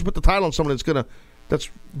 John. Why would you put the title on somebody that's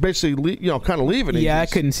basically kind of leaving? Yeah, I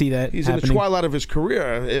couldn't see that. He's happening. in the twilight of his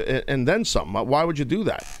career, and then some. Why would you do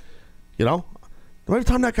that? Every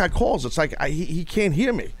time that guy calls, it's like he can't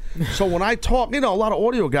hear me. So when I talk, a lot of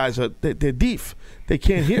audio guys they're deaf. They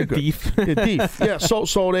can't hear good. They're deaf. Yeah. So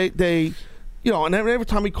they and every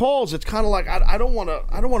time he calls, it's kind of like I don't want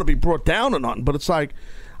to be brought down or nothing, but it's like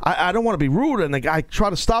I don't want to be rude, and I try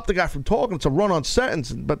to stop the guy from talking. It's a run-on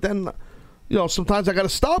sentence, but then sometimes I got to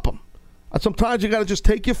stop him. Sometimes you got to just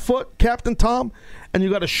take your foot, Captain Tom, and you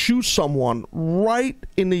got to shoot someone right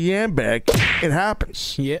in the yam bag. It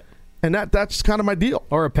happens. Yeah. And that's kind of my deal.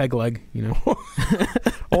 Or a peg leg,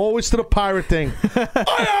 Always to the pirate thing.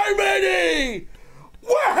 Aye, matey!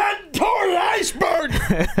 We're heading toward the iceberg!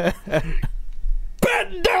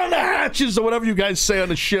 Batten down the hatches, or whatever you guys say on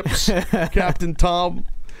the ships, Captain Tom.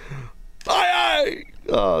 Aye, aye!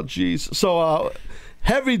 Oh, jeez. So,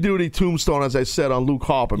 heavy-duty tombstone, as I said, on Luke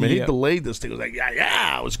Harper. Man, he delayed this thing. It was like,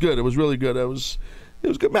 yeah, it was good. It was really good. It was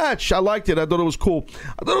a good match. I liked it. I thought it was cool.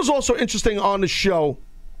 I thought it was also interesting on the show.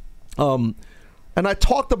 And I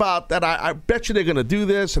talked about that. I bet you they're going to do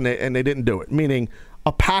this, and they didn't do it. Meaning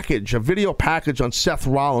a video package on Seth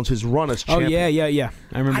Rollins, his run as champion. Oh yeah.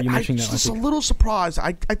 I remember you mentioning that. I was just a little surprised.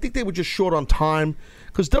 I think they were just short on time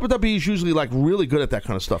because WWE is usually like really good at that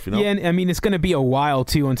kind of stuff. Yeah, and I mean it's going to be a while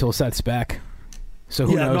too until Seth's back. So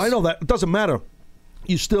who knows? No, I know that. It doesn't matter.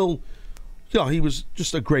 You still he was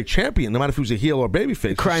just a great champion, no matter if he was a heel or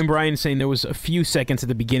babyface. Crying Brian saying there was a few seconds at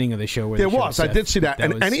the beginning of the show where there was. I did see that.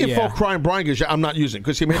 And any info Crying Brian gives you, I'm not using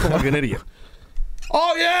because he made me look like an idiot.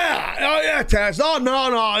 Oh yeah, Taz. Oh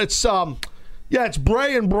no, it's it's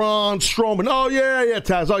Bray and Braun Strowman. Oh yeah,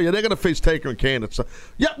 Taz. Oh yeah, they're gonna face Taker and Kane. It's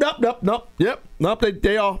yep.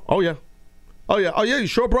 They are. Oh yeah. You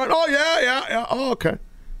sure, Brian? Oh yeah. Oh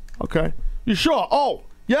okay. You sure? Oh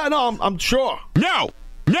yeah. No, I'm sure. No.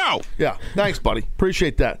 Yeah, thanks, buddy.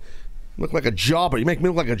 Appreciate that. Look like a jobber. You make me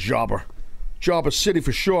look like a jobber. Jobber City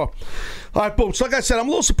for sure. All right, boom. So like I said, I'm a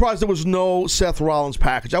little surprised there was no Seth Rollins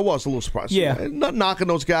package. I was a little surprised. Yeah. Not knocking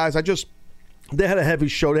those guys. They had a heavy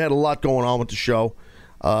show. They had a lot going on with the show.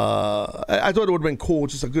 I thought it would have been cool.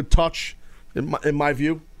 Just a good touch, in my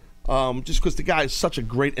view. Just because the guy is such a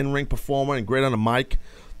great in-ring performer and great on the mic.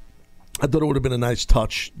 I thought it would have been a nice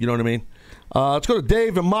touch. You know what I mean? Let's go to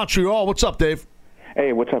Dave in Montreal. What's up, Dave?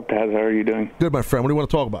 Hey, what's up, Taz? How are you doing? Good, my friend. What do you want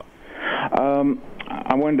to talk about?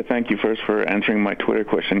 I wanted to thank you first for answering my Twitter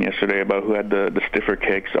question yesterday about who had the stiffer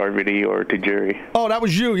kicks, RVD or Tajiri. Oh, that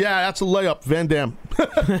was you. Yeah, that's a layup, Van Dam.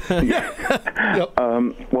 Yep.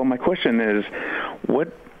 Well, my question is, what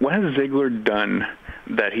has Ziggler done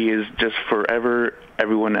that he is just forever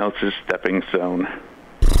everyone else's stepping stone?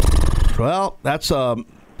 Well, that's a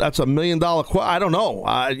 $1 million question. I don't know.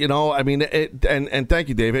 I mean, and thank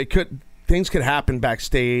you, Dave. Things could happen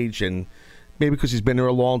backstage, and maybe because he's been there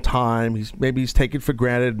a long time, maybe he's taken for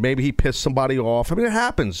granted. Maybe he pissed somebody off. I mean, it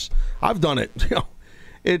happens. I've done it.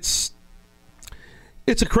 It's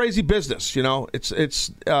a crazy business.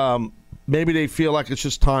 It's maybe they feel like it's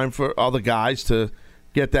just time for other guys to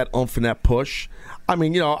get that oomph and that push. I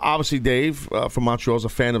mean, obviously Dave from Montreal is a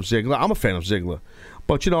fan of Ziggler. I'm a fan of Ziggler,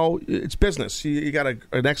 but it's business. You got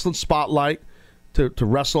an excellent spotlight to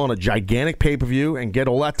wrestle on a gigantic pay-per-view and get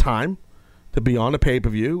all that time to be on the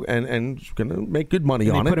pay-per-view and going to make good money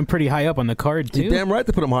on it. They put him pretty high up on the card, too. You're damn right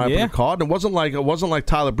they put him high up on the card. And it wasn't like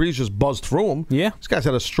Tyler Breeze just buzzed through him. Yeah. This guy's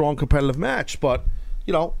had a strong competitive match. But,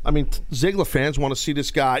 I mean, Ziggler fans want to see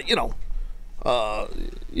this guy,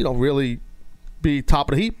 really be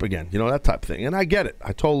top of the heap again. That type of thing. And I get it.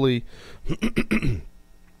 I totally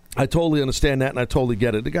understand that, and I totally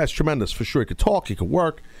get it. The guy's tremendous, for sure. He could talk. He could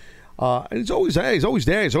work. And he's always there. He's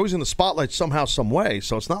always in the spotlight somehow, some way.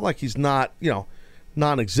 So it's not like he's not,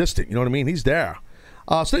 non-existent. You know what I mean? He's there.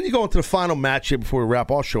 So then you go into the final match here before we wrap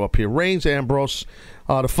our show up here. Reigns, Ambrose,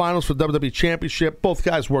 the finals for WWE Championship. Both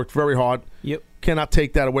guys worked very hard. Yep. Cannot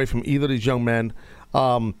take that away from either of these young men.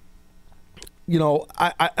 The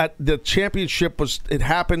championship it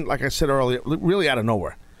happened, like I said earlier, really out of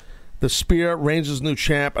nowhere. The spear, Reigns is new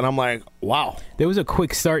champ, and I'm like, wow. There was a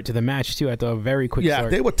quick start to the match, too, a very quick start. Yeah,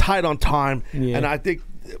 they were tight on time, and I think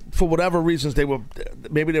for whatever reasons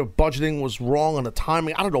maybe their budgeting was wrong on the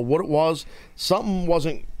timing. I don't know what it was. Something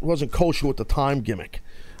wasn't kosher with the time gimmick.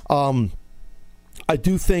 I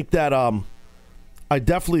do think that I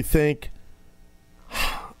definitely think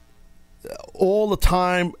all the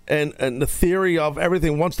time and the theory of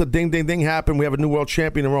everything, once the ding, ding, ding happened, we have a new world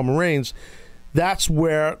champion in Roman Reigns. That's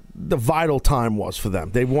where the vital time was for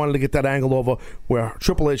them. They wanted to get that angle over where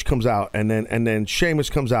Triple H comes out and then Sheamus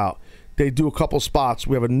comes out. They do a couple spots.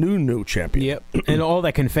 We have a new champion. Yep. And all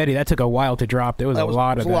that confetti, that took a while to drop. There was a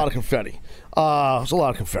lot of that. A lot of confetti. It was a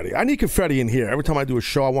lot of confetti. I need confetti in here. Every time I do a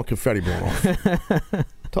show, I want confetti blown off.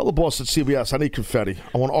 Tell the boss at CBS I need confetti.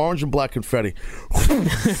 I want orange and black confetti.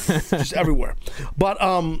 Just everywhere. But,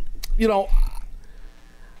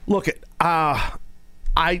 look at...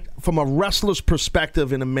 from a wrestler's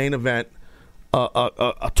perspective in a main event,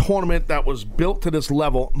 a tournament that was built to this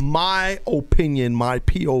level, my opinion, my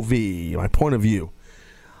POV, my point of view,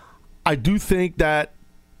 I do think that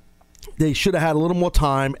they should have had a little more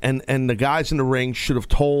time, and the guys in the ring should have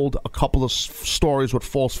told a couple of stories with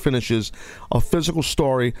false finishes, a physical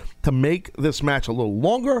story to make this match a little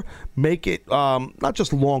longer, make it not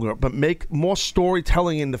just longer, but make more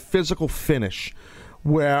storytelling in the physical finish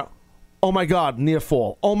where... Oh, my God, near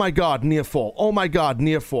fall. Oh, my God, near fall. Oh, my God,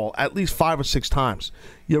 near fall. At least 5 or 6 times.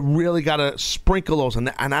 You really got to sprinkle those.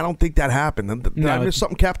 And I don't think that happened. Did I miss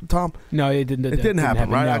something, Captain Tom? No, it didn't. It didn't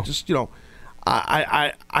happen, right? No. I just,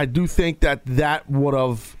 I do think that would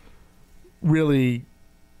have really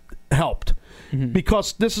helped. Mm-hmm.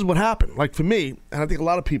 Because this is what happened. Like, for me, and I think a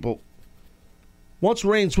lot of people, once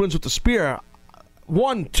Reigns wins with the spear,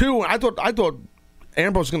 1, 2, I thought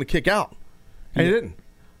Ambrose was going to kick out. And he didn't.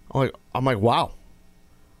 I'm like, wow.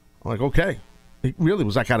 I'm like, okay. It really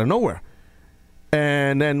was like out of nowhere.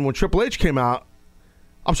 And then when Triple H came out,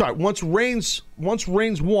 I'm sorry, once Reigns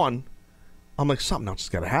won, I'm like, something else has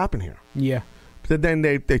got to happen here. Yeah. Then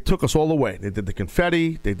they took us all the way. They did the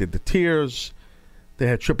confetti. They did the tears. They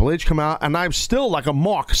had Triple H come out, and I'm still like a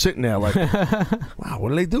mark sitting there like, wow,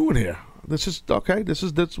 what are they doing here? This is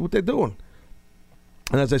that's what they're doing.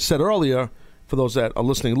 And as I said earlier, for those that are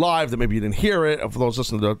listening live that maybe you didn't hear it, or for those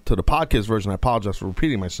listening to the podcast version, I apologize for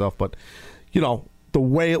repeating myself, but, the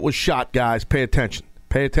way it was shot, guys, pay attention.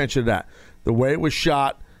 Pay attention to that. The way it was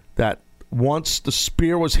shot, that once the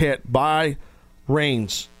spear was hit by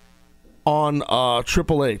Reigns on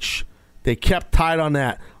Triple H, they kept tight on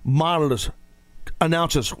that. Monitors,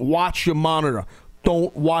 announcers, watch your monitor.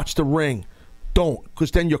 Don't watch the ring. Don't,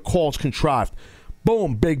 because then your call's contrived.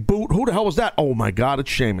 Boom, big boot. Who the hell was that? Oh, my God, it's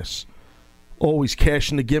Sheamus. Oh, he's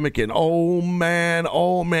cashing the gimmick in. Oh, man.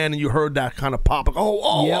 And you heard that kind of pop.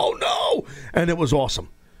 Oh, no. And it was awesome.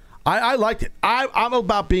 I liked it. I'm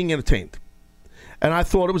about being entertained. And I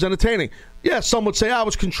thought it was entertaining. Yeah, some would say, I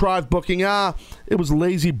was contrived booking. It was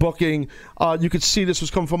lazy booking. You could see this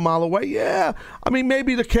was coming from a mile away. Yeah. I mean,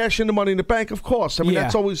 maybe the cash in the Money in the Bank, of course. I mean,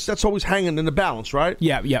 that's always hanging in the balance, right?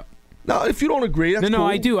 Yeah. Now, if you don't agree, that's cool. No,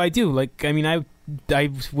 I do. Like, I mean, I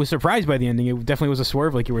was surprised by the ending. It definitely was a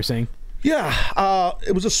swerve, like you were saying. Yeah,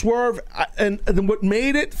 it was a swerve, and what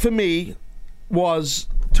made it for me was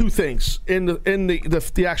two things in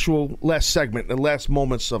the actual last segment, the last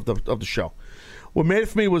moments of the show. What made it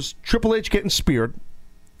for me was Triple H getting speared.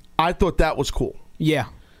 I thought that was cool. Yeah.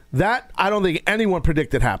 That, I don't think anyone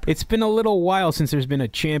predicted happened. It's been a little while since there's been a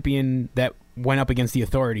champion that went up against the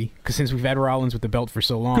Authority, because since we've had Rollins with the belt for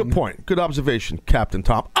so long. Good point. Good observation, Captain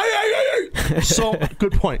Tom. So,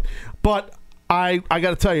 good point. But I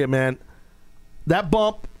got to tell you, man, that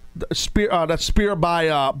bump, that spear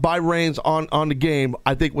by Reigns on the game,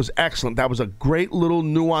 I think was excellent. That was a great little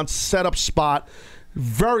nuanced setup spot.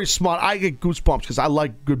 Very smart. I get goosebumps because I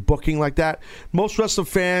like good booking like that. Most wrestling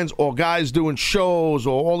fans or guys doing shows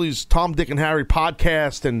or all these Tom, Dick, and Harry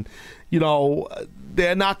podcasts, and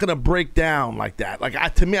they're not going to break down like that.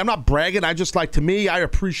 Like to me, I'm not bragging. I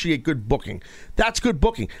appreciate good booking. That's good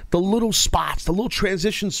booking. The little spots, the little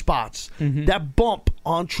transition spots, that bump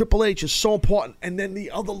on Triple H is so important. And then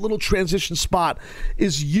the other little transition spot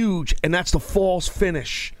is huge, and that's the false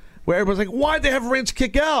finish. Where everybody's like, why'd they have Reigns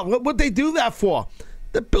kick out? What would they do that for?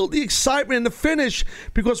 To build the excitement in the finish,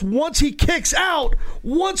 because once Reigns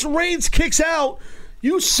kicks out,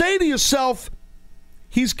 you say to yourself,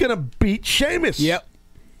 he's going to beat Sheamus. Yep.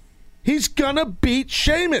 He's going to beat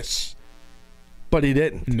Sheamus. But he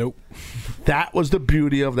didn't. Nope. That was the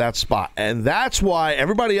beauty of that spot. And that's why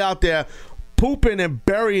everybody out there pooping and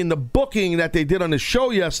burying the booking that they did on the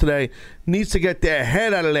show yesterday needs to get their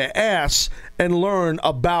head out of their ass and learn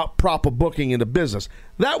about proper booking in the business.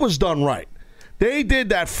 That was done right. They did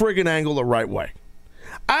that friggin' angle the right way.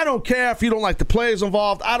 I don't care if you don't like the players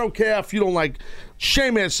involved. I don't care if you don't like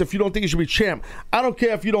Sheamus, if you don't think he should be champ. I don't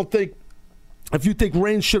care if you think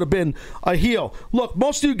Reigns should have been a heel. Look,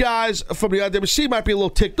 most of you guys from the IWC might be a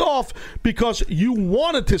little ticked off because you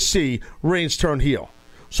wanted to see Reigns turn heel.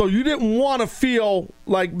 So you didn't want to feel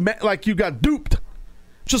like you got duped.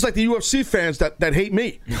 Just like the UFC fans that hate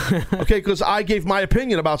me. Okay, because I gave my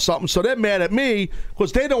opinion about something, so they're mad at me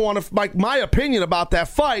because they don't want to, like, my opinion about that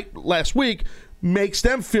fight last week makes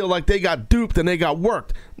them feel like they got duped and they got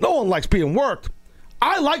worked. No one likes being worked.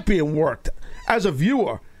 I like being worked as a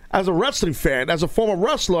viewer, as a wrestling fan, as a former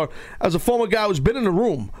wrestler, as a former guy who's been in the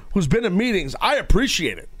room, who's been in meetings. I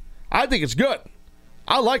appreciate it. I think it's good.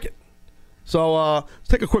 I like it. So let's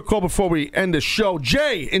take a quick call before we end the show.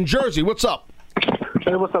 Jay in Jersey, what's up?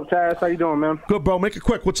 Hey, what's up, Taz? How you doing, man? Good, bro. Make it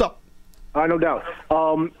quick. What's up? No doubt.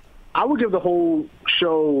 I would give the whole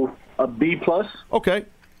show a B+. Okay.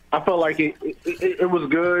 I felt like it was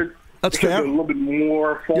good. That's fair. A little bit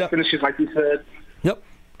more fall finishes, like you said. Yep.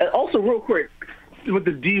 And also, real quick, with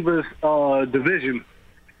the Divas division,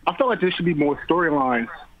 I felt like there should be more storylines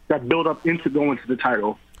that build up into going to the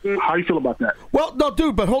title. How do you feel about that? Well, no,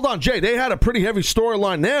 dude, but hold on, Jay. They had a pretty heavy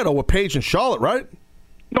storyline there, though, with Paige and Charlotte, right?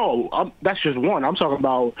 No, that's just one. I'm talking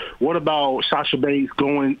about, what about Sasha Banks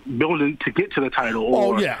building to get to the title?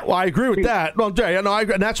 Oh, yeah. Well, I agree with that. No, Jay, and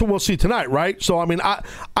that's what we'll see tonight, right? So, I mean,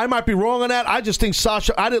 I might be wrong on that. I just think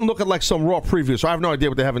Sasha, I didn't look at like some Raw preview, so I have no idea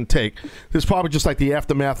what they have in take. This is probably just like the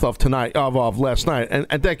aftermath of tonight, of last night.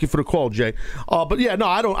 And thank you for the call, Jay. But yeah, no,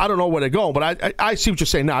 I don't know where they're going, but I see what you're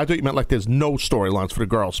saying now. I thought you meant like there's no storylines for the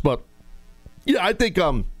girls. But yeah, I think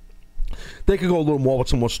they could go a little more with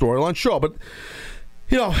some more storylines, sure. But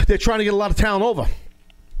you know, they're trying to get a lot of talent over.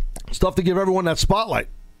 It's tough to give everyone that spotlight.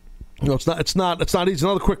 You know, it's not easy.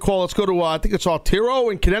 Another quick call. Let's go to I think it's Arturo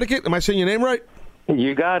in Connecticut. Am I saying your name right?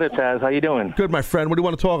 You got it, Taz. How you doing? Good, my friend. What do you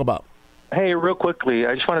want to talk about? Hey, real quickly,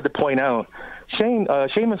 I just wanted to point out,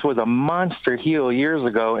 Sheamus was a monster heel years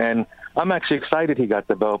ago, and I'm actually excited he got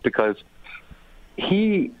the belt because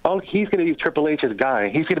he's going to be Triple H's guy.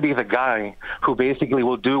 He's going to be the guy who basically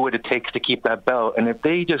will do what it takes to keep that belt. And if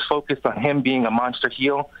they just focus on him being a monster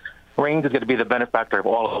heel, Reigns is going to be the benefactor of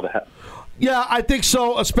all of that. Yeah, I think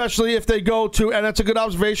so, especially if they go to, and that's a good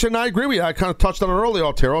observation. I agree with you. I kind of touched on it earlier,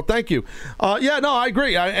 Otero. Thank you. I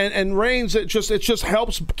agree. And Reigns, it just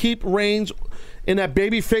helps keep Reigns in that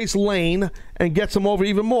babyface lane and gets him over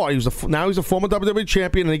even more. Now he's a former WWE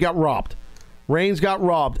champion, and he got robbed. Reigns got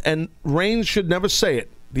robbed, and Reigns should never say it.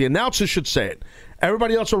 The announcers should say it.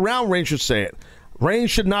 Everybody else around Reigns should say it.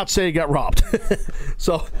 Reigns should not say he got robbed.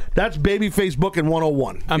 So that's babyface booking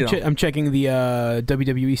 101. I'm checking the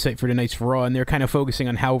WWE site for tonight's Raw, and they're kind of focusing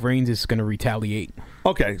on how Reigns is going to retaliate.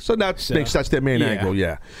 Okay, so that's their main angle,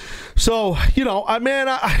 yeah. So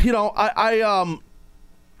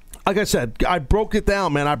like I said, I broke it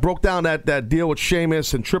down, man. I broke down that deal with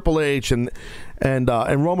Sheamus and Triple H and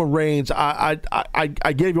Roman Reigns. I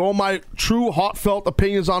gave you all my true, heartfelt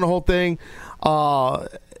opinions on the whole thing.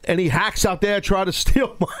 Any hacks out there try to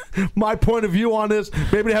steal my point of view on this?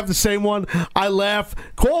 Maybe they have the same one. I laugh.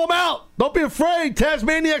 Call them out. Don't be afraid.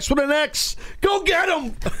 Tasmaniacs with an X. Go get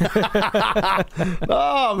them.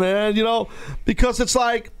 Oh, man. Because it's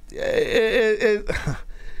like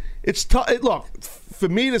it's tough. Look, for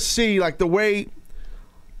me to see like the way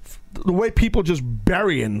people just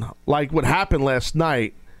burying like what happened last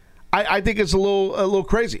night, I think it's a little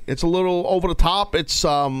crazy. It's a little over the top. It's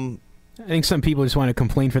I think some people just want to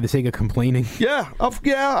complain for the sake of complaining. Yeah,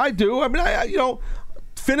 I do. I mean,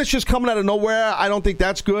 finishes coming out of nowhere. I don't think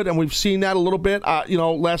that's good, and we've seen that a little bit.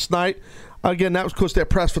 Last night, again, that was because they're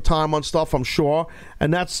pressed for time on stuff, I'm sure,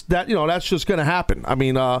 and that's just going to happen. I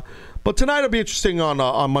mean, but tonight will be interesting on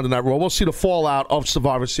Monday Night Raw. We'll see the fallout of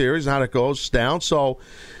Survivor Series and how that goes down. So,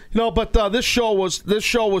 but this show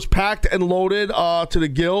was packed and loaded to the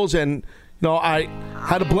gills, and. I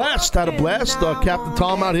had a blast. Captain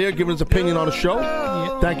Tom out here giving his opinion on the show.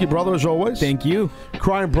 Yeah. Thank you, brother, as always. Thank you.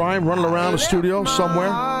 Crying Brian running around the studio somewhere.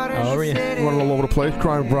 Oh, yeah. Running all over the place,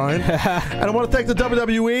 Crying Brian. And I want to thank the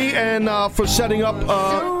WWE and for setting up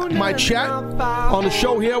my chat on the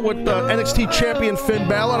show here with NXT champion Finn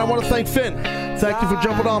Balor. And I want to thank Finn. Thank you for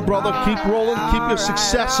jumping on, brother. Keep rolling. Keep your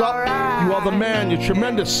success up. You are the man. You're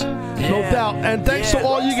tremendous. No doubt. And thanks to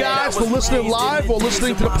all you guys for listening live or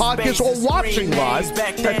listening to the podcast or watching live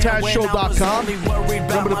at TazShow.com.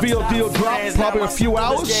 Remember, the VOD will drop probably a few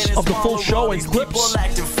hours of the full show and clips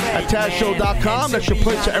at TazShow.com. That's your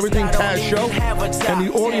place for everything Taz Show. And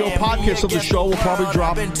the audio podcast of the show will probably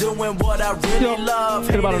drop in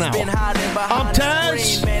about an hour. I'm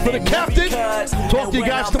Taz for the Captain. Talk to you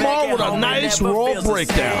guys tomorrow with a nice Raw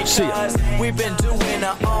breakdown. See ya. We've been doing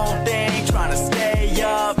our own thing, trying to stay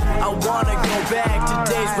up. I want to go back to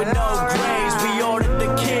days with no grades. We ordered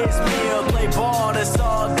the kids meal, play ball, that's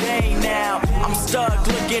all day now. I'm stuck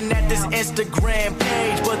looking at this Instagram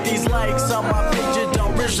page, but these likes on my picture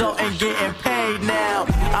don't result in getting paid now.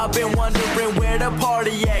 I've been wondering where the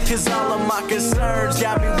party at, cause all of my concerns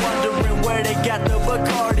got me wondering where they got the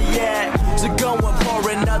Bacardi at. So go and pour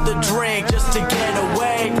another drink just to get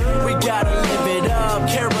away. We gotta live it up,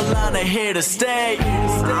 Carolina here to stay.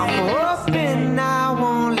 I'm hoping I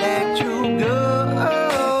won't let you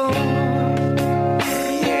go.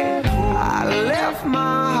 Yeah. I left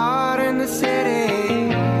my heart in the city.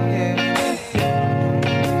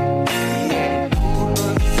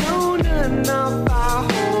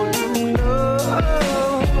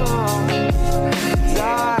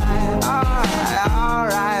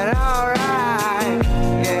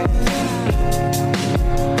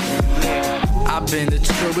 Been the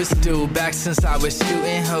truest dude back since I was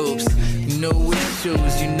shooting hoops. New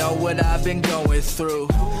issues, you know what I've been going through.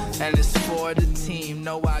 And it's for the team,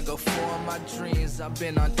 know I go for my dreams. I've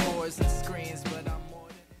been on tours and screens, but I'm